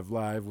 205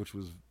 Live, which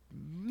was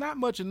not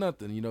much of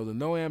nothing. You know, the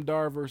Noam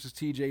Dar versus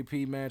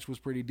TJP match was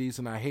pretty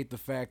decent. I hate the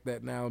fact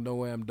that now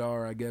Noam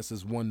Dar, I guess,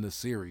 has won the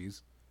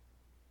series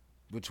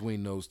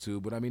between those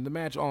two. But, I mean, the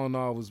match all in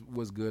all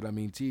was good. I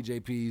mean,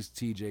 TJP's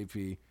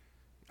TJP.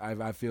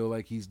 I feel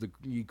like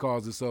he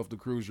calls himself the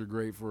Cruiser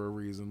Great for a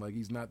reason. Like,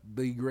 he's not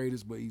the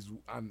greatest, but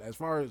as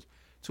far as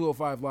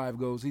 205 Live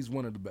goes, he's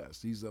one of the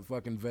best. He's a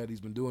fucking vet.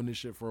 He's been doing this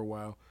shit for a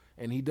while,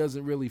 and he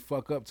doesn't really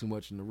fuck up too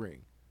much in the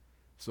ring.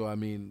 So, I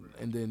mean,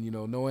 and then, you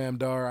know, Noam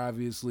Dar,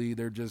 obviously,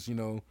 they're just, you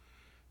know,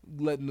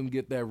 letting him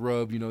get that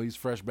rub. You know, he's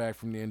fresh back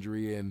from the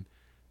injury, and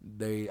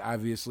they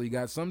obviously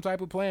got some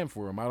type of plan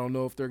for him. I don't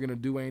know if they're going to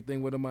do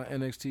anything with him on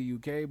NXT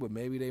UK, but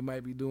maybe they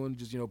might be doing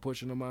just, you know,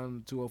 pushing him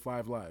on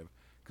 205 Live.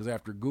 Because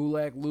after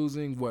Gulak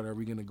losing, what, are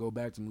we going to go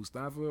back to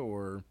Mustafa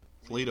or?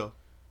 Lito.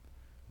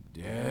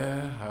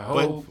 Yeah, I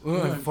hope.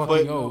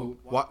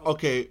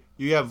 Okay,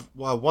 you have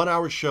a 1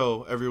 hour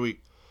show every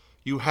week.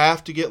 You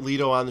have to get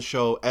Lito on the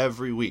show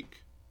every week.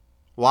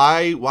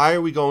 Why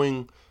are we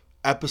going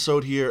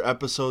episode here,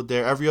 episode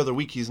there? Every other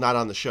week he's not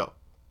on the show.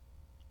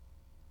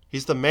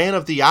 He's the man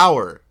of the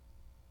hour.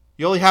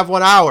 You only have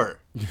 1 hour.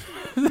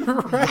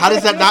 Right. How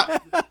does that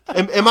not...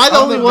 Am I the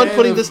only one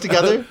putting this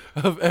together?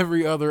 Of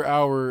every other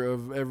hour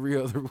of every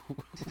other...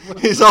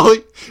 he's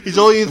only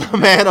the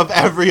man of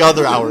every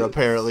other hour,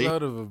 apparently.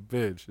 Son of a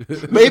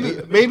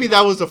bitch. maybe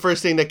that was the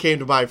first thing that came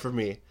to mind for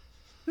me.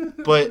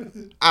 But,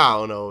 I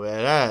don't know,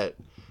 man. That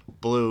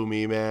blew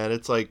me, man.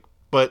 It's like...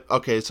 But,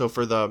 okay, so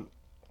for the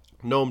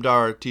Noam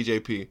Dar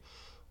TJP.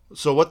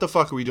 So what the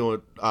fuck are we doing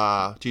with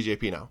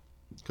TJP now?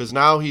 Because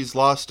now he's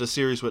lost a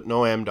series with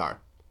Noam Dar.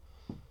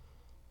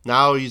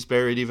 Now he's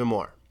buried even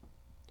more.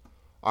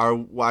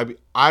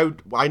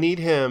 I need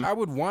him. I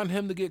would want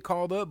him to get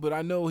called up, but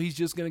I know he's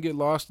just going to get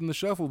lost in the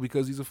shuffle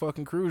because he's a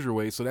fucking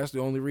cruiserweight. So that's the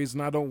only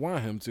reason I don't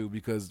want him to,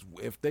 because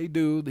if they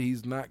do,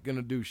 he's not going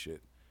to do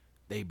shit.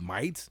 They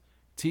might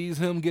tease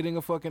him getting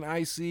a fucking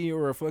IC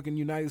or a fucking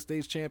United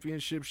States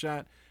Championship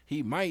shot.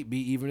 He might be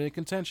even in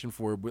contention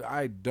for it, but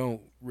I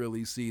don't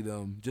really see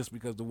them, just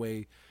because the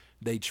way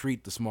they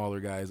treat the smaller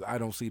guys, I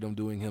don't see them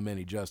doing him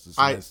any justice.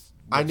 That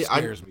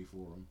scares me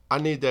for him. I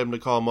need them to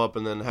call him up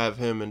and then have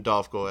him and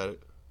Dolph go at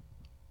it.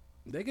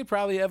 They could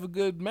probably have a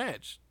good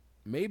match,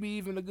 maybe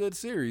even a good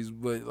series,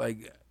 but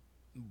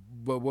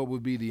what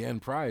would be the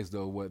end prize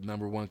though? What,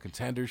 number one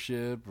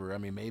contendership? Or I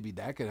mean, maybe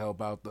that could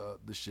help out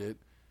the shit.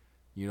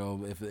 You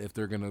know, if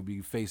they're gonna be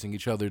facing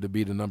each other to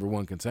be the number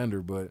one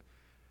contender, but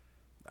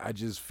I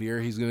just fear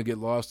he's gonna get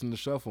lost in the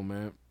shuffle,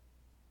 man.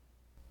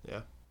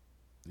 Yeah.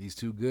 He's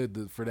too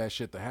good for that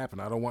shit to happen.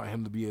 I don't want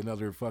him to be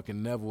another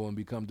fucking Neville and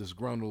become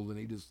disgruntled and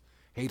he just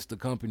hates the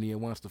company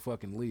and wants to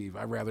fucking leave.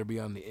 I'd rather be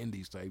on the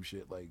indies type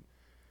shit, like.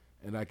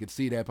 And I could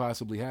see that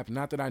possibly happen.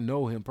 Not that I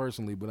know him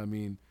personally, but I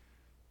mean,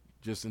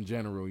 just in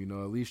general, you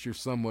know, at least you're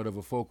somewhat of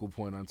a focal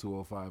point on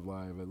 205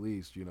 Live, at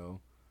least, you know.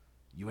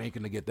 You ain't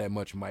going to get that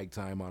much mic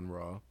time on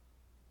Raw.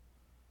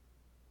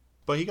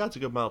 But he got a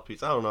good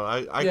mouthpiece. I don't know.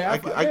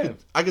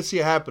 I could see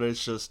it happen.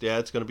 It's just,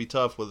 it's going to be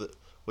tough with it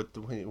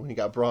when he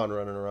got Braun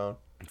running around.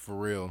 For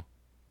real.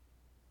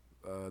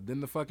 Then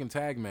the fucking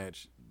tag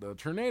match, the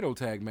Tornado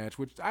tag match,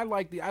 which I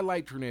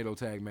like Tornado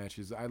tag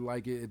matches. I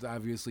like it. It's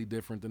obviously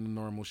different than the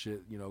normal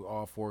shit. You know,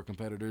 all four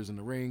competitors in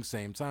the ring,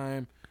 same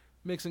time,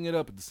 mixing it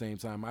up at the same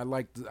time. I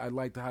liked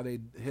how they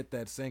hit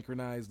that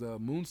synchronized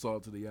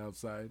moonsault to the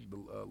outside. The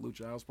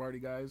Lucha House Party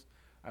guys.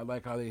 I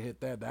like how they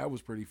hit that. That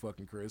was pretty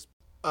fucking crisp.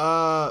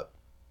 I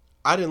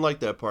didn't like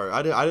that part.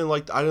 I didn't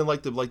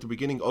like the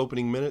beginning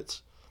opening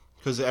minutes,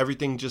 because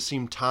everything just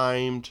seemed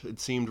timed.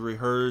 It seemed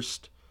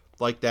rehearsed.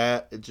 Like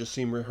that, it just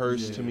seemed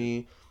rehearsed to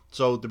me.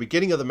 So the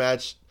beginning of the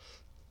match,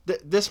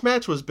 this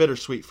match was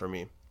bittersweet for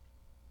me,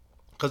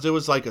 because it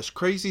was like a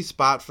crazy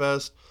spot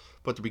fest,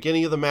 but the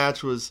beginning of the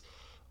match was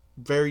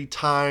very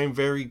timed,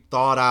 very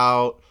thought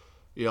out.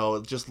 You know,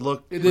 it just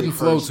looked... It didn't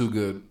flow too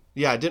good.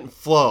 Yeah, it didn't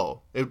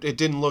flow. It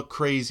didn't look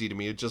crazy to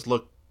me. It just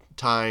looked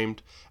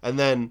timed. And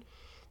then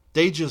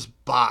they just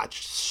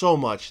botched so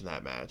much in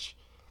that match.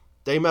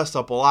 They messed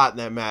up a lot in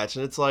that match,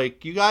 and it's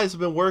like, you guys have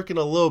been working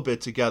a little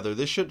bit together.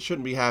 This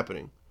shouldn't be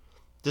happening.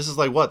 This is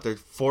like, what, their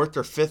fourth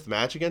or fifth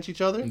match against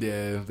each other?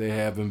 Yeah, they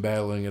have been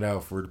battling it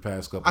out for the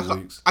past couple of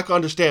weeks. I can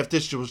understand if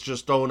this was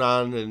just going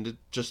on and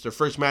just their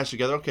first match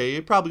together. Okay,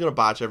 you're probably going to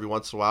botch every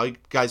once in a while. You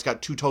guys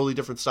got two totally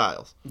different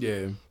styles.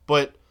 Yeah.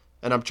 But,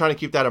 and I'm trying to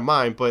keep that in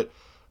mind, but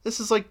this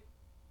is like,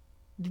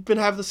 you've been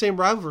having the same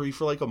rivalry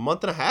for like a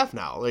month and a half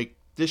now. Like,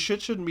 this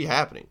shit shouldn't be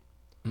happening.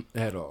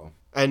 At all.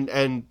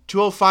 And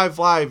 205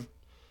 Live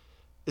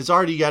is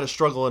already got to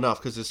struggle enough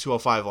because it's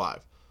 205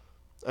 Live.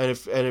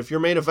 And if your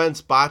main event's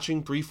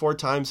botching 3-4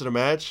 times in a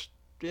match,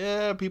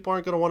 yeah, people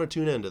aren't going to want to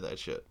tune into that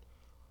shit.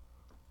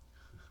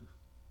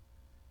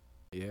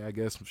 Yeah, I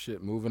guess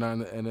shit. Moving on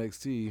to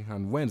NXT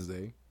on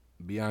Wednesday,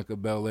 Bianca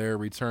Belair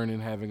returning,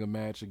 having a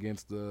match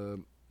against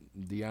Deonna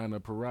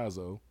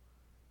Purrazzo,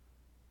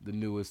 the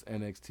newest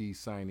NXT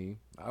signee.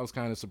 I was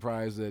kind of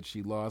surprised that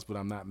she lost, but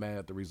I'm not mad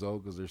at the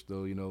result because they're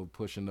still,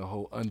 pushing the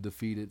whole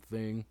undefeated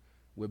thing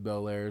with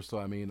Belair. So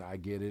I mean, I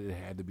get it; it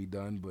had to be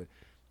done, but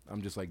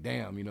I'm just like,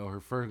 damn, her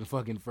first.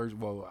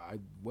 Well,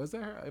 was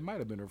that her? It might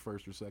have been her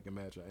first or second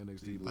match on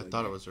NXT. I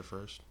thought it was her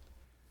first.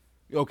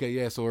 Okay,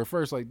 yeah. So her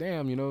first, like,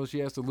 damn, she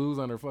has to lose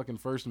on her fucking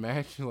first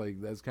match.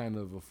 Like, that's kind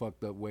of a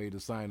fucked up way to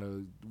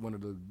sign one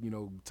of the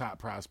top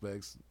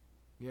prospects.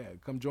 Yeah,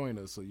 come join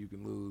us so you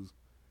can lose.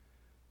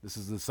 This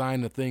is a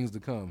sign of things to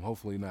come.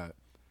 Hopefully not.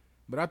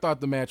 But I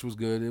thought the match was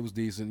good. It was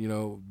decent.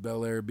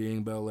 Belair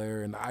being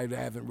Belair, and I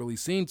haven't really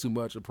seen too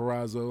much of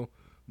Purrazzo.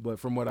 But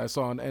from what I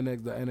saw on the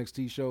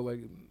NXT show, like,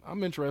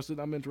 I'm interested.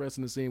 I'm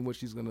interested in seeing what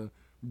she's going to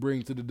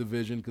bring to the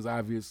division because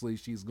obviously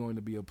she's going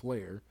to be a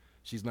player.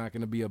 She's not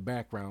going to be a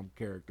background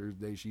character.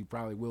 She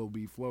probably will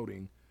be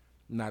floating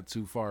not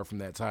too far from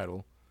that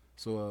title.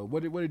 So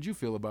what did you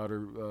feel about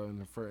her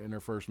in her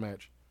first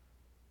match?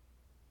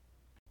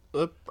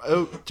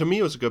 To me,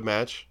 it was a good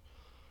match.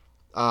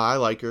 I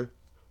like her.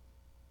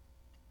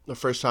 The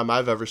first time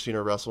I've ever seen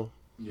her wrestle.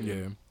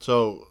 Yeah.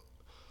 So,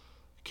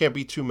 can't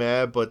be too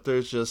mad, but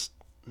there's just,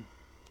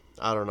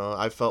 I don't know.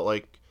 I felt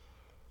like,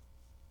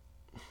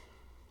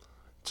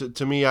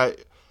 to me,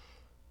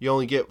 you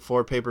only get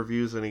 4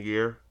 pay-per-views in a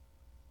year.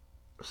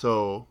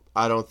 So,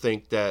 I don't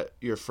think that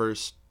your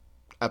first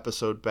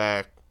episode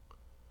back,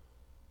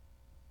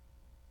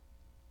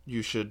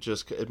 you should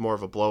just, it's more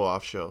of a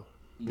blow-off show.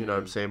 You know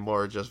what I'm saying?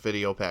 More just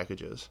video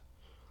packages.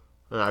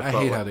 And I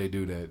hate how they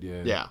do that,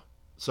 yeah. Yeah.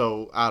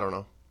 So, I don't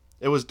know.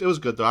 It was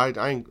good, though.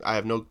 I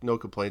have no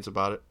complaints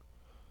about it.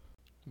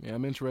 Yeah,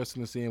 I'm interested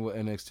in seeing what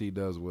NXT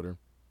does with her.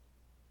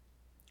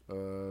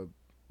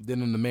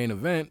 Then in the main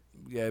event,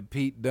 we had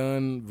Pete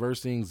Dunne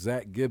versus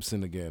Zach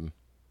Gibson again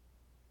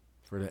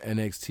for the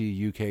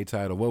NXT UK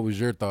title. What was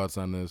your thoughts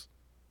on this?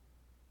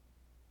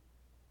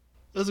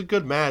 It was a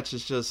good match.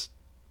 It's just,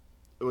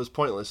 it was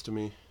pointless to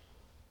me.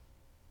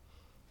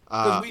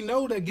 Because we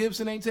know that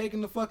Gibson ain't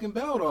taking the fucking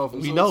belt off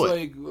him. We know it.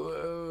 Like,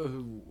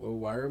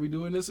 why are we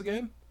doing this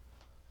again?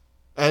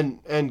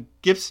 And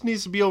Gibson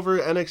needs to be over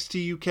at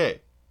NXT UK.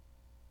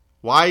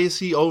 Why is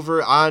he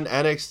over on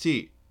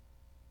NXT?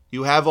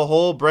 You have a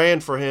whole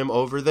brand for him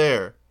over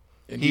there.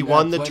 And he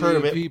won the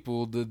tournament. Of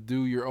people to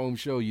do your own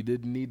show. You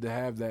didn't need to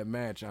have that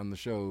match on the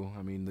show.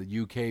 I mean,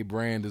 the UK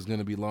brand is going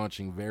to be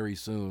launching very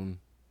soon.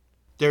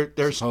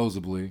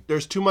 Supposedly,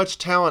 there's too much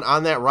talent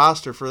on that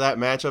roster for that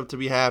matchup to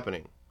be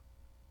happening.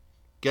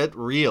 Get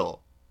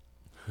real.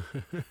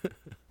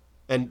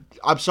 And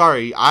I'm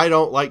sorry, I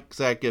don't like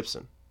Zach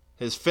Gibson.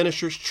 His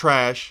finisher's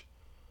trash.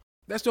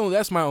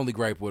 That's my only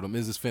gripe with him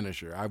is his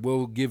finisher. I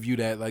will give you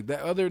that. Like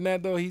that. Other than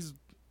that, though, he's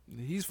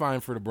fine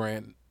for the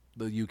brand,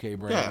 the UK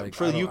brand. Yeah, like,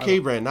 for the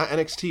UK brand, not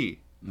NXT.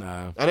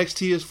 Nah,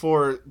 NXT is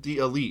for the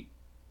elite.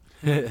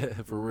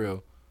 For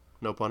real.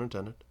 No pun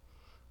intended.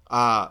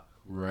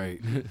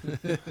 Right.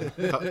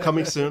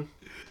 Coming soon.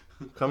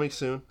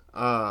 But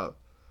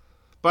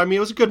I mean, it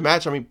was a good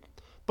match. I mean,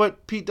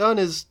 but Pete Dunne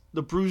is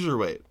the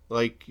bruiserweight.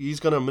 Like, he's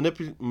gonna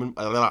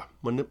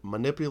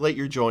manipulate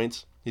your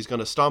joints. He's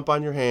gonna stomp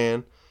on your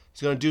hand.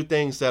 He's gonna do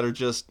things that are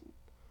just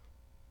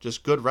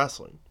good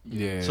wrestling.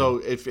 Yeah. So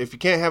if you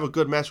can't have a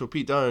good match with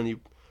Pete Dunne, you're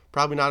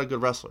probably not a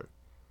good wrestler.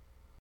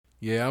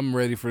 Yeah, I'm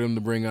ready for them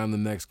to bring on the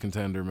next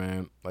contender,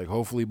 man. Like,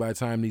 hopefully by the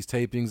time these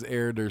tapings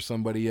air, there's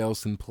somebody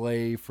else in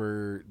play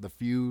for the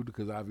feud,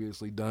 because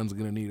obviously Dunne's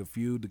going to need a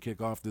feud to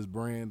kick off this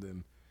brand,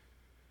 and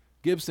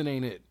Gibson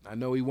ain't it. I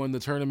know he won the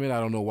tournament.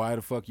 I don't know why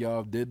the fuck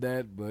y'all did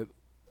that, but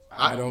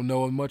I don't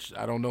know much.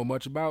 I don't know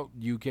much about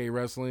UK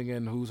wrestling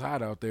and who's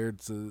hot out there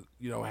to,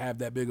 have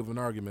that big of an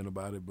argument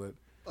about it, but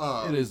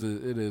it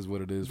is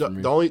what it is for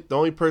me. The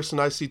only person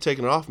I see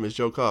taking it off him is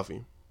Joe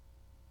Coffey.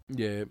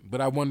 Yeah,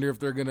 but I wonder if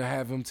they're gonna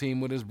have him team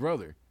with his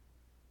brother,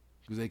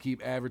 because they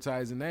keep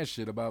advertising that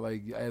shit about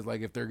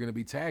if they're gonna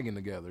be tagging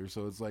together.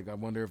 So it's like I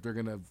wonder if they're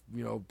gonna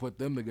put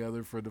them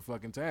together for the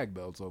fucking tag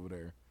belts over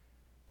there.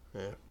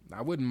 Yeah,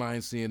 I wouldn't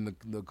mind seeing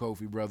the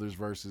Kofi brothers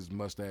versus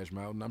Mustache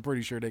Mountain. I'm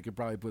pretty sure they could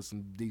probably put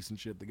some decent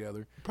shit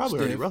together. Probably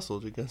already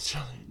wrestled against each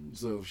other.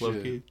 So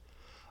shit.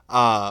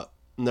 No,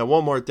 now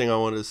one more thing I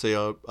wanted to say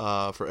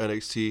for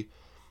NXT,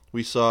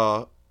 we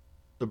saw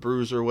the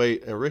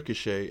Bruiserweight and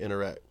Ricochet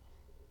interact.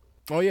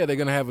 Oh yeah, they're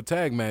gonna have a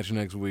tag match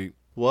next week.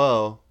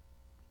 Well,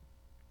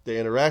 they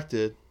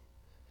interacted,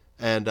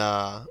 and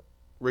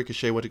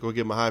Ricochet went to go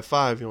give him a high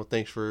five.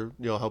 Thanks for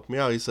helping me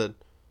out. He said,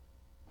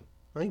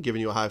 "I ain't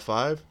giving you a high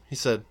five." He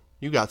said,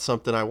 "You got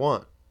something I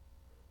want."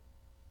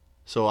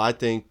 So I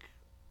think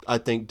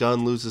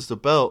Dunn loses the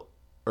belt,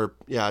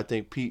 I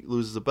think Pete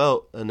loses the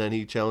belt, and then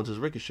he challenges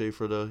Ricochet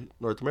for the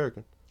North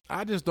American.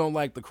 I just don't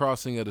like the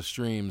crossing of the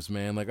streams,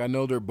 man. Like, I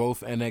know they're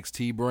both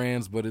NXT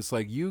brands, but it's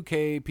like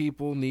UK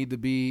people need to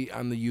be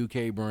on the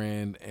UK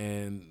brand,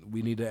 and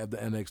we need to have the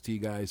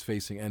NXT guys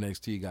facing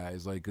NXT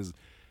guys. Like, because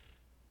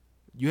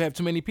you have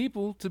too many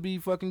people to be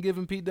fucking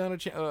giving Pete Dunne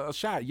a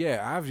shot.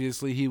 Yeah,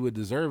 obviously he would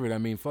deserve it. I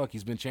mean, fuck,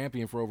 he's been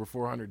champion for over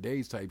 400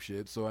 days type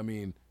shit. So, I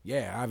mean,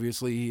 yeah,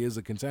 obviously he is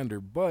a contender,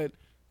 but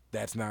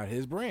that's not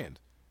his brand.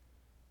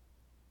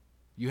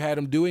 You had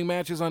him doing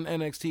matches on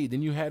NXT.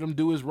 Then you had him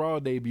do his Raw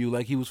debut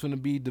like he was finna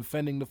be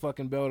defending the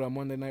fucking belt on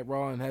Monday Night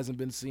Raw and hasn't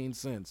been seen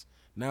since.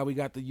 Now we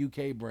got the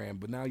UK brand,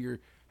 but now you're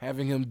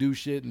having him do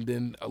shit and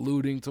then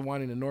alluding to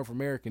wanting the North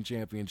American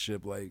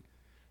Championship. Like,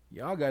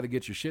 y'all got to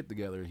get your shit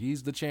together.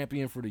 He's the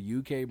champion for the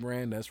UK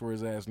brand. That's where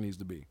his ass needs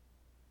to be.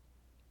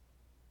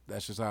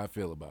 That's just how I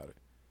feel about it.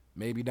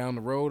 Maybe down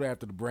the road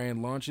after the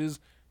brand launches,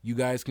 you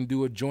guys can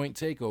do a joint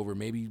takeover.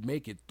 Maybe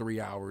make it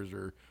 3 hours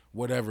or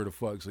whatever the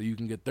fuck, so you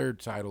can get their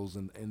titles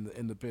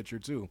in the picture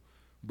too.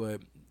 But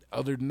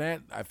other than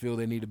that, I feel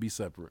they need to be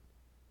separate.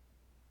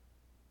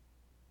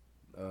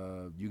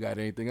 You got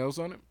anything else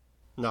on it?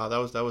 No,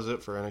 that was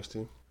it for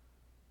NXT.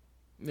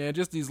 Yeah,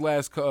 just these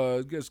last.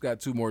 Just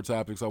got two more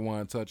topics I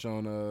want to touch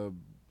on.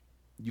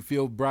 You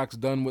feel Brock's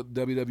done with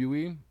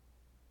WWE?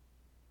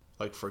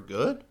 Like for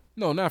good?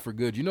 No, not for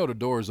good. You know the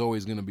door is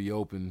always going to be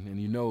open, and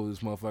you know this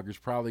motherfucker's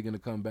probably going to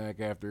come back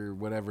after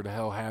whatever the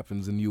hell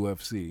happens in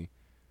UFC.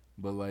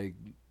 But, like,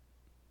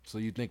 so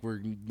you think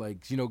we're,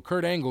 like,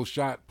 Kurt Angle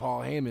shot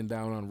Paul Heyman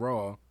down on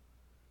Raw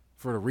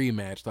for the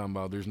rematch, talking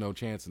about there's no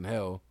chance in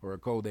hell, or a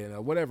cold day,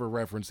 whatever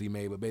reference he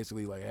made, but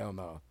basically, like, hell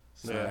no,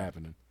 it's not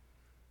happening.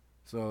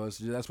 So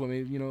that's what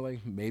made,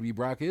 maybe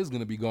Brock is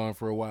going to be gone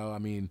for a while. I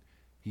mean,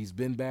 he's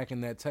been back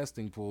in that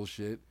testing pool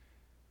shit.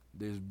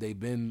 They've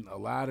been a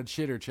lot of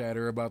chitter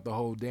chatter about the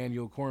whole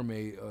Daniel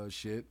Cormier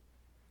shit.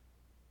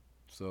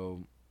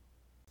 So,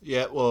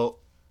 yeah, well,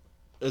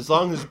 as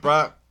long as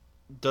Brock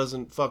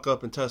doesn't fuck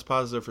up and test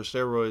positive for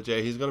steroids, yeah,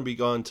 he's gonna be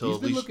gone until he's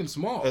been looking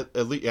small.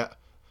 At least, yeah.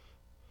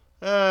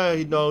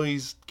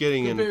 He's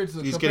getting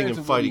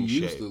in fighting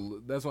shape.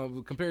 That's why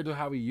compared to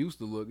how he used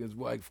to look, it's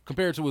like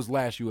compared to his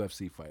last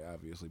UFC fight.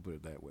 Obviously, put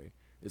it that way.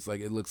 It's like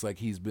it looks like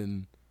he's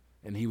been,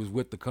 and he was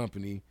with the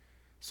company.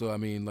 So, I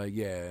mean, like,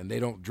 yeah, and they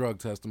don't drug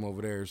test him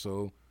over there.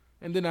 So,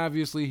 and then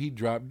obviously he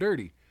dropped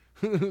dirty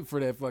for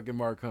that fucking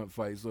Mark Hunt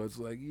fight. So it's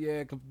like,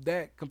 yeah,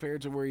 that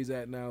compared to where he's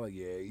at now, like,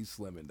 yeah, he's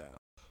slimming down.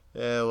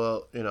 Yeah,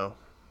 well,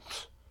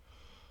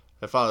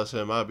 if I was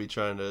him, I'd be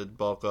trying to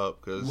bulk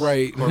up because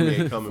right.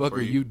 Cormier ain't coming what for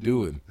are you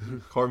doing?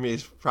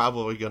 Cormier's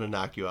probably going to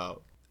knock you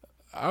out.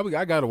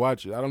 I got to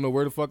watch it. I don't know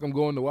where the fuck I'm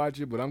going to watch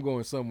it, but I'm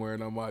going somewhere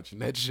and I'm watching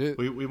that shit.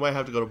 We might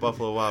have to go to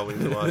Buffalo Wild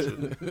Wings to watch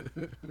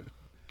it.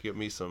 Get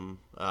me some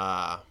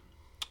habanero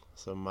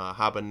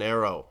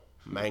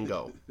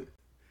mango.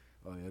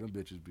 Oh yeah, them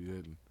bitches be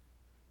hitting.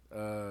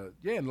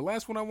 Yeah, and the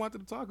last one I wanted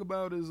to talk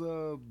about is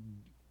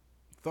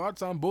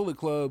thoughts on Bullet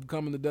Club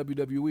coming to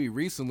WWE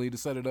recently, to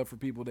set it up for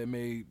people that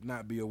may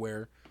not be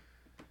aware.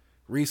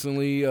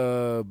 Recently,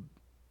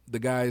 the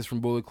guys from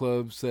Bullet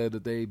Club said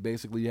that they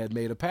basically had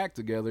made a pact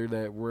together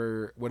that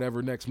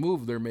whatever next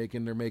move they're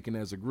making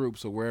as a group.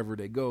 So wherever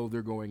they go,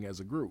 they're going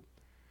as a group.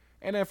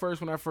 And at first,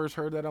 when I first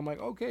heard that, I'm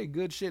like, okay,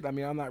 good shit. I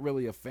mean, I'm not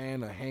really a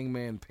fan of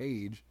Hangman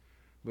Page,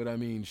 but I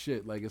mean,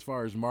 shit, like as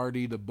far as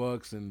Marty, the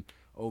Bucks, and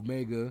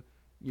Omega,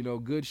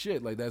 good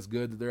shit. Like that's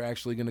good that they're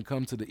actually going to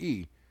come to the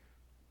E.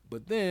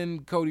 But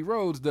then Cody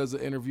Rhodes does an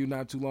interview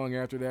not too long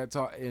after that,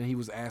 and he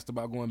was asked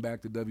about going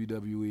back to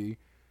WWE,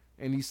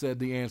 and he said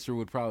the answer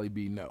would probably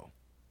be no.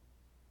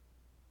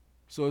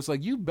 So it's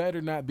like, you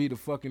better not be the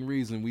fucking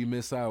reason we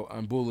miss out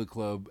on Bullet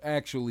Club.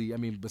 Actually, I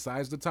mean,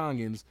 besides the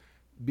Tongans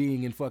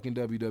being in fucking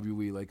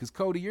WWE, like, because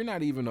Cody, you're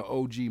not even an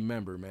OG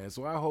member, man.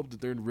 So I hope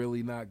that they're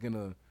really not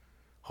gonna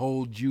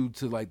hold you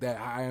to like that.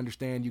 I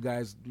understand you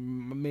guys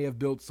may have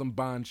built some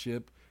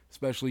bondship,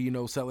 especially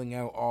selling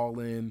out All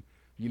In.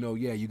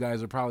 Yeah, you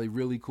guys are probably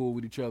really cool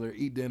with each other.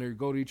 Eat dinner,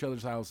 go to each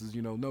other's houses.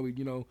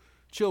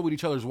 Chill with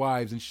each other's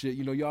wives and shit.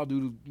 Y'all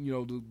do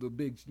the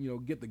big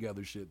get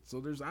together shit.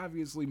 So there's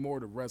obviously more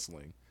to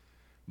wrestling,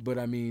 but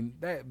I mean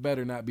that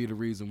better not be the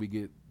reason we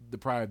get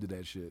deprived of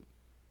that shit.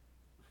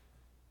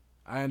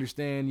 I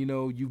understand,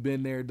 you've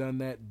been there, done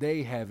that.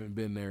 They haven't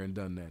been there and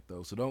done that,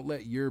 though. So don't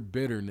let your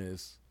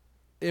bitterness,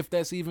 if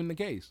that's even the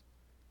case,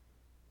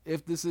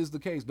 if this is the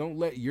case, don't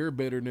let your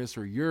bitterness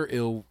or your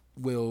ill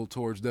will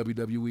towards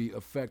WWE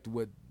affect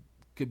what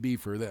could be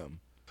for them.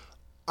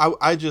 I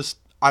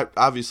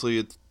obviously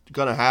it's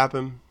going to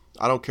happen.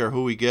 I don't care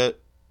who we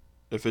get.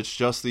 If it's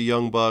just the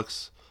Young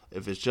Bucks,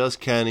 if it's just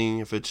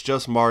Kenny, if it's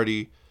just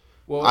Marty.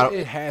 Well,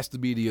 it has to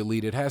be the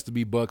Elite. It has to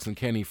be Bucks and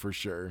Kenny for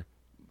sure.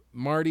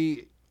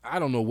 Marty, I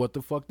don't know what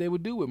the fuck they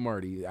would do with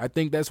Marty. I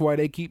think that's why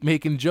they keep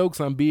making jokes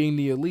on being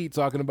the Elite,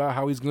 talking about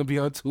how he's going to be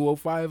on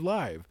 205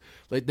 Live.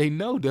 Like, they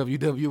know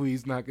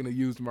WWE's not going to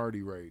use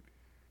Marty right.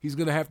 He's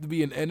going to have to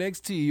be in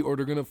NXT or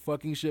they're going to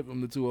fucking ship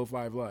him to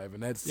 205 Live.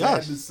 And that's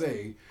sad to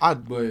say.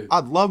 I'd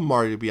love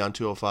Marty to be on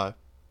 205.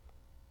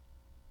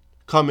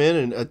 Come in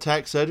and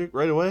attack Cedric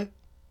right away.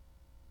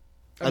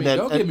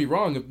 Don't get me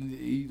wrong.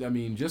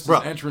 Just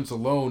his entrance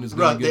alone is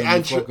going to get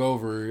him the fuck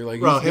over.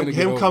 Like,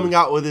 him coming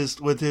out with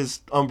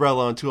his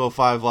umbrella on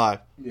 205 Live,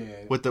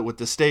 with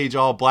the stage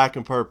all black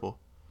and purple.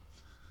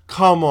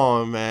 Come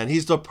on, man,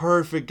 he's the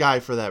perfect guy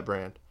for that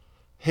brand.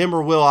 Him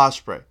or Will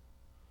Ospreay.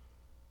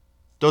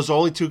 Those are the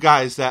only two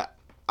guys that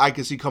I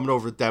can see coming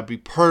over that'd be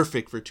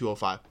perfect for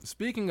 205.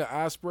 Speaking of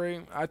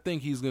Ospreay, I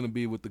think he's going to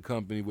be with the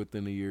company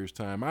within a year's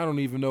time. I don't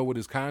even know what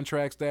his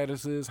contract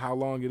status is, how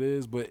long it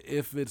is, but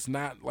if it's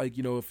not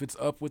if it's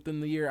up within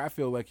the year, I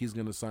feel like he's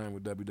going to sign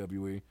with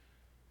WWE.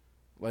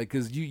 Like,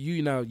 because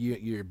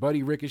your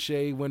buddy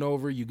Ricochet went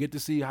over, you get to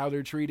see how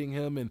they're treating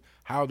him and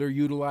how they're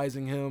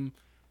utilizing him.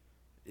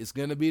 It's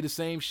going to be the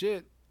same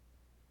shit.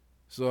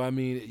 So,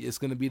 it's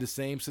going to be the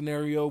same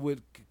scenario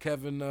with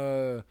Kevin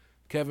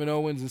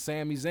Owens and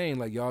Sami Zayn.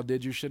 Like, y'all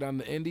did your shit on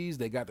the indies.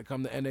 They got to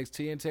come to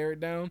NXT and tear it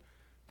down.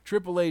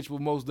 Triple H will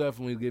most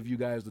definitely give you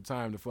guys the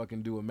time to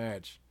fucking do a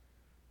match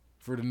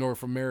for the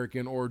North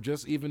American, or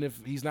just even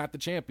if he's not the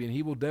champion,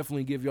 he will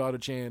definitely give y'all the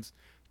chance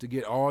to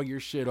get all your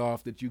shit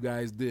off that you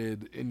guys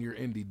did in your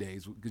indie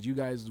days, because you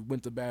guys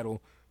went to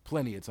battle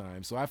plenty of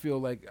times. So I feel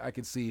like I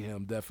could see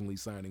him definitely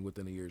signing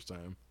within a year's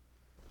time.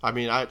 I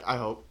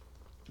hope.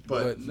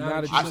 But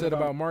now that you said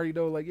about Marty,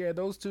 though,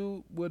 those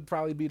two would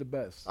probably be the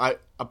best.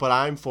 But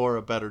I'm for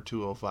a better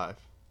 205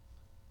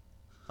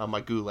 on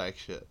my Gulag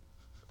shit.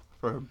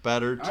 For a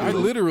better 205. I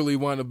literally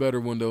want a better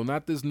one, though.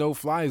 Not this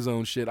no-fly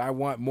zone shit. I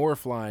want more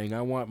flying.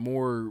 I want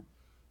more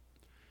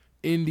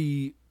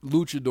indie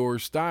luchador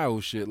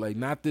style shit. Like,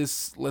 not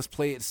this let's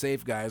play it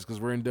safe, guys,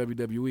 because we're in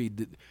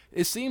WWE.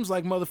 It seems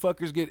like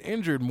motherfuckers get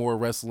injured more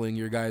wrestling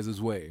your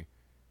guys' way.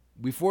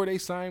 Before they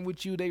sign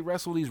with you, they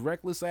wrestle these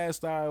reckless-ass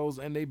styles,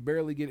 and they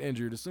barely get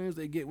injured. As soon as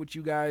they get with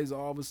you guys,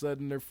 all of a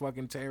sudden, they're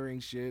fucking tearing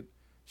shit.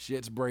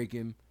 Shit's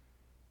breaking.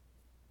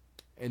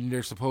 And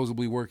they're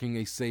supposedly working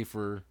a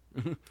safer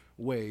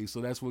way.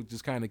 So that's what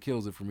just kind of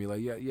kills it for me.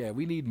 Like, yeah,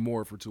 we need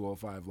more for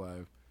 205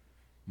 Live.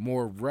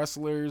 More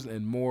wrestlers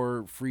and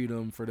more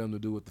freedom for them to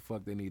do what the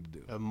fuck they need to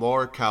do. And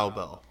more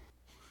cowbell.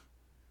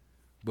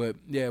 But,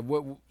 yeah,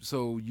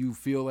 so you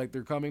feel like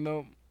they're coming,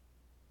 though?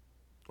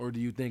 Or do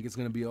you think it's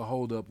going to be a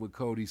holdup with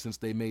Cody since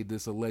they made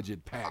this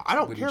alleged pact? I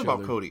don't care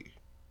about Cody.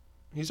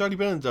 He's already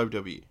been in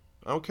WWE.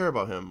 I don't care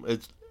about him.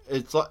 It's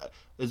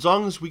as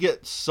long as we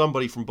get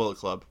somebody from Bullet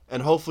Club,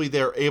 and hopefully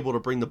they're able to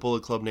bring the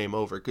Bullet Club name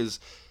over. Because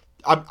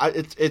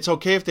it's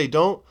okay if they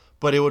don't,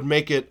 but it would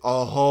make it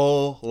a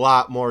whole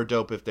lot more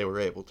dope if they were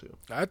able to.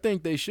 I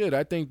think they should.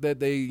 I think that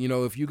they,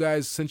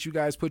 since you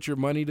guys put your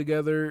money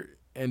together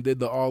and did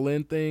the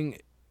all-in thing,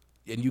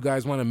 and you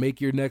guys want to make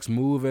your next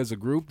move as a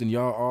group, then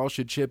y'all all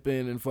should chip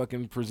in and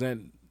fucking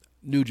present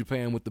New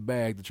Japan with the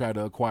bag to try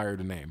to acquire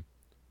the name.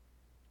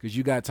 Because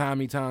you got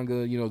Tommy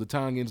Tonga, the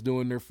Tongans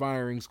doing their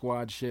firing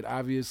squad shit.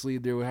 Obviously,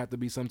 there would have to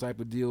be some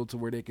type of deal to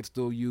where they could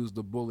still use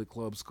the Bullet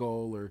Club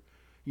skull or,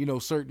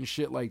 certain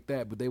shit like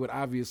that. But they would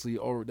obviously,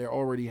 they're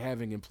already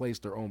having in place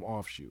their own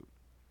offshoot.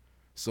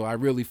 So I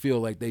really feel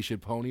like they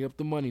should pony up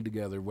the money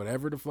together,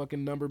 whatever the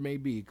fucking number may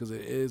be, because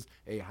it is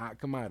a hot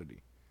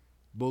commodity.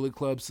 Bullet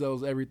Club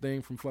sells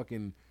everything from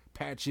fucking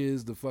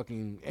patches to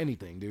fucking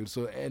anything, dude.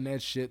 So, and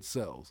that shit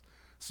sells.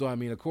 So,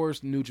 of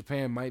course, New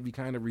Japan might be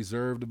kind of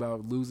reserved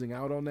about losing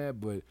out on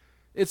that, but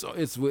it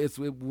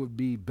would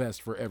be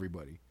best for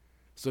everybody.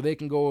 So they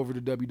can go over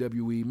to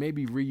WWE,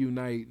 maybe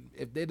reunite.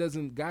 If there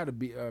doesn't gotta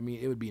be,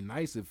 it would be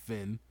nice if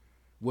Finn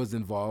was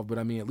involved, but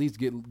at least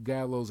get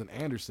Gallows and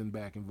Anderson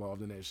back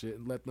involved in that shit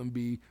and let them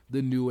be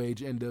the new age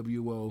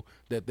NWO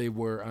that they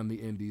were on the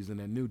Indies and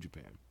then New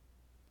Japan.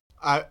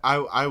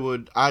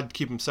 I'd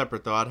keep them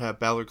separate though. I'd have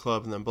Balor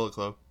Club and then Bullet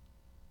Club.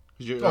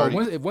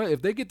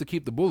 If they get to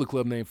keep the Bullet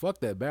Club name, fuck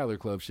that Balor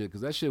Club shit,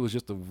 because that shit was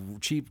just a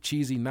cheap,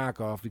 cheesy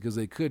knockoff because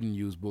they couldn't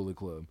use Bullet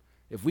Club.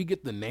 If we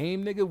get the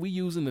name, nigga, we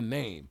using the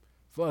name.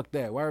 Fuck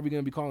that. Why are we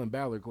gonna be calling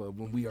Balor Club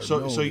when we are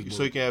so you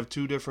can have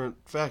two different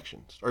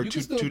factions or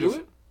two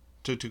different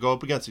to go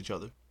up against each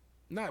other?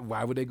 Not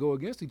why would they go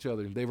against each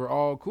other? They were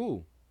all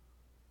cool.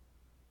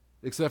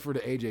 Except for the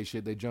AJ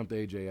shit, they jumped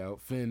AJ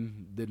out.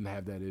 Finn didn't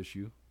have that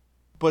issue.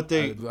 But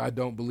I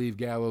don't believe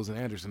Gallows and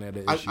Anderson had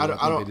that issue. I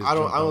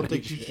don't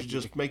think you should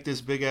just make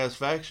this big ass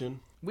faction.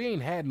 We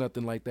ain't had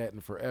nothing like that in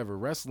forever.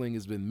 Wrestling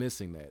has been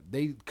missing that.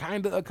 They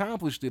kind of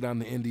accomplished it on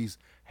the indies,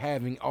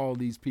 having all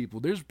these people.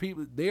 There's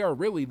people, they are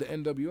really the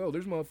NWO.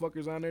 There's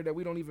motherfuckers on there that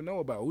we don't even know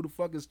about. Who the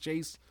fuck is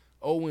Chase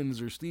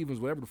Owens or Stevens,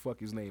 whatever the fuck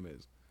his name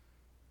is?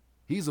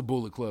 He's a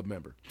Bullet Club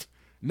member.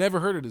 Never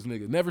heard of this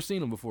nigga. Never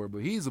seen him before,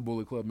 but he's a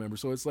Bullet Club member.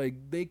 So it's like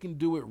they can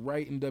do it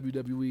right in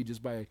WWE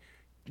just by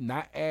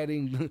not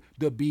adding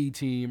the B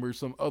team or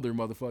some other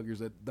motherfuckers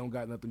that don't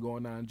got nothing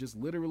going on. Just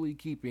literally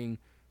keeping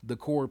the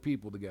core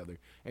people together.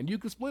 And you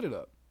can split it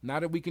up. Now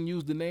that we can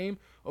use the name,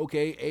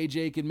 okay,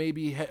 AJ can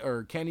maybe,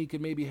 or Kenny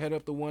can maybe head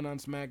up the one on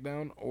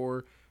SmackDown,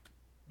 or,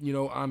 you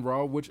know, on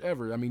Raw,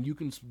 whichever. I mean, you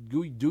can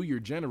do your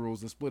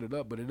generals and split it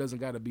up, but it doesn't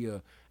got to be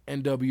a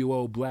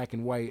NWO black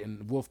and white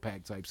and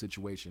Wolfpack type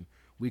situation.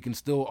 We can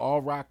still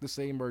all rock the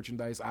same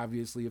merchandise.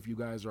 Obviously, if you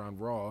guys are on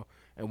Raw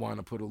and want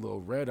to put a little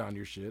red on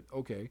your shit,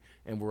 okay,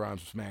 and we're on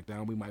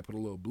SmackDown, we might put a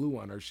little blue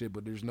on our shit,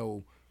 but there's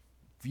no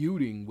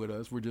feuding with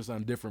us. We're just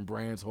on different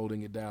brands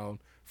holding it down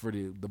for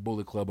the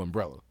Bullet Club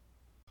umbrella.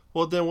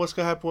 Well, then what's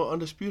going to happen with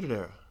Undisputed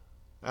Era?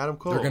 Adam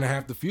Cole. They're going to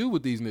have to feud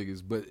with these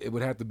niggas, but it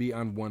would have to be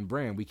on one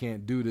brand. We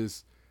can't do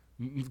this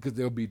because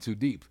they'll be too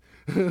deep.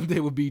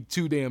 They would be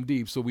too damn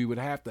deep, so we would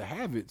have to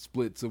have it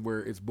split to where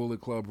it's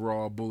Bullet Club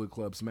Raw, Bullet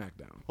Club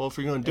SmackDown. Well, if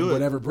you're going to do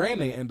whatever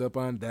brand they end up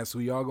on, that's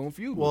who y'all going to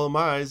feud with. Well, in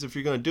my eyes, if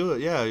you're going to do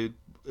it, yeah,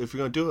 if you're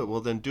going to do it, well,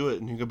 then do it,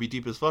 and you're going to be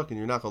deep as fuck, and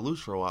you're not going to lose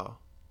for a while.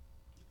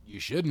 You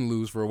shouldn't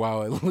lose for a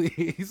while at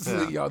least.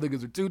 Yeah. Y'all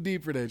niggas are too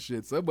deep for that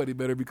shit. Somebody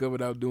better be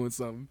coming out doing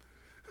something.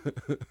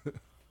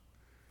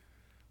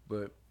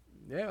 But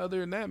yeah, other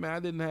than that, man, I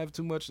didn't have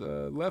too much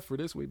left for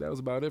this week. That was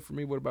about it for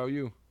me. What about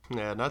you?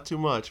 Yeah, not too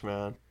much,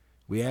 man.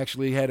 We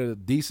actually had a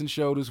decent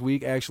show this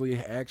week.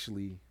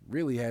 Actually,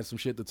 really had some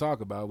shit to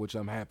talk about, which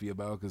I'm happy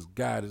about because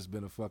God has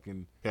been a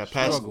fucking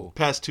struggle.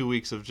 Past 2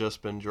 weeks have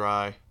just been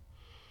dry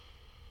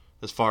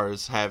as far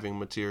as having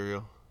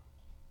material.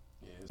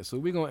 Yeah, so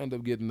we're gonna end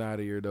up getting out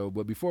of here though.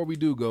 But before we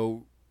do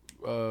go,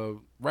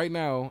 right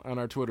now on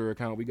our Twitter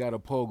account, we got a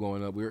poll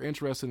going up. We're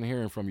interested in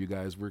hearing from you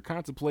guys. We're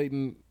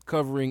contemplating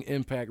covering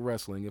Impact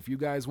Wrestling. If you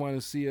guys want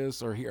to see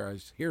us or hear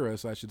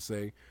us, I should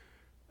say,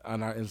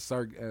 on our and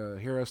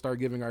hear us start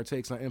giving our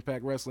takes on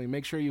Impact Wrestling,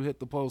 make sure you hit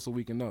the poll so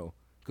we can know,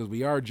 because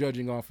we are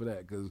judging off of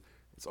that, because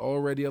it's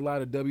already a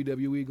lot of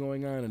WWE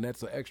going on, and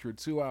that's an extra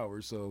 2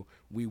 hours. So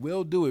we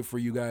will do it for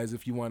you guys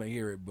if you want to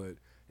hear it, but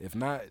if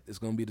not, it's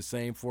going to be the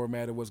same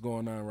format of what's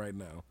going on right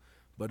now.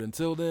 But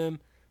until then,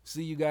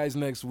 see you guys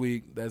next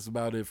week. That's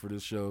about it for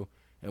this show,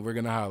 and we're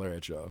going to holler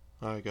at y'all.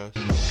 All right,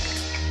 guys.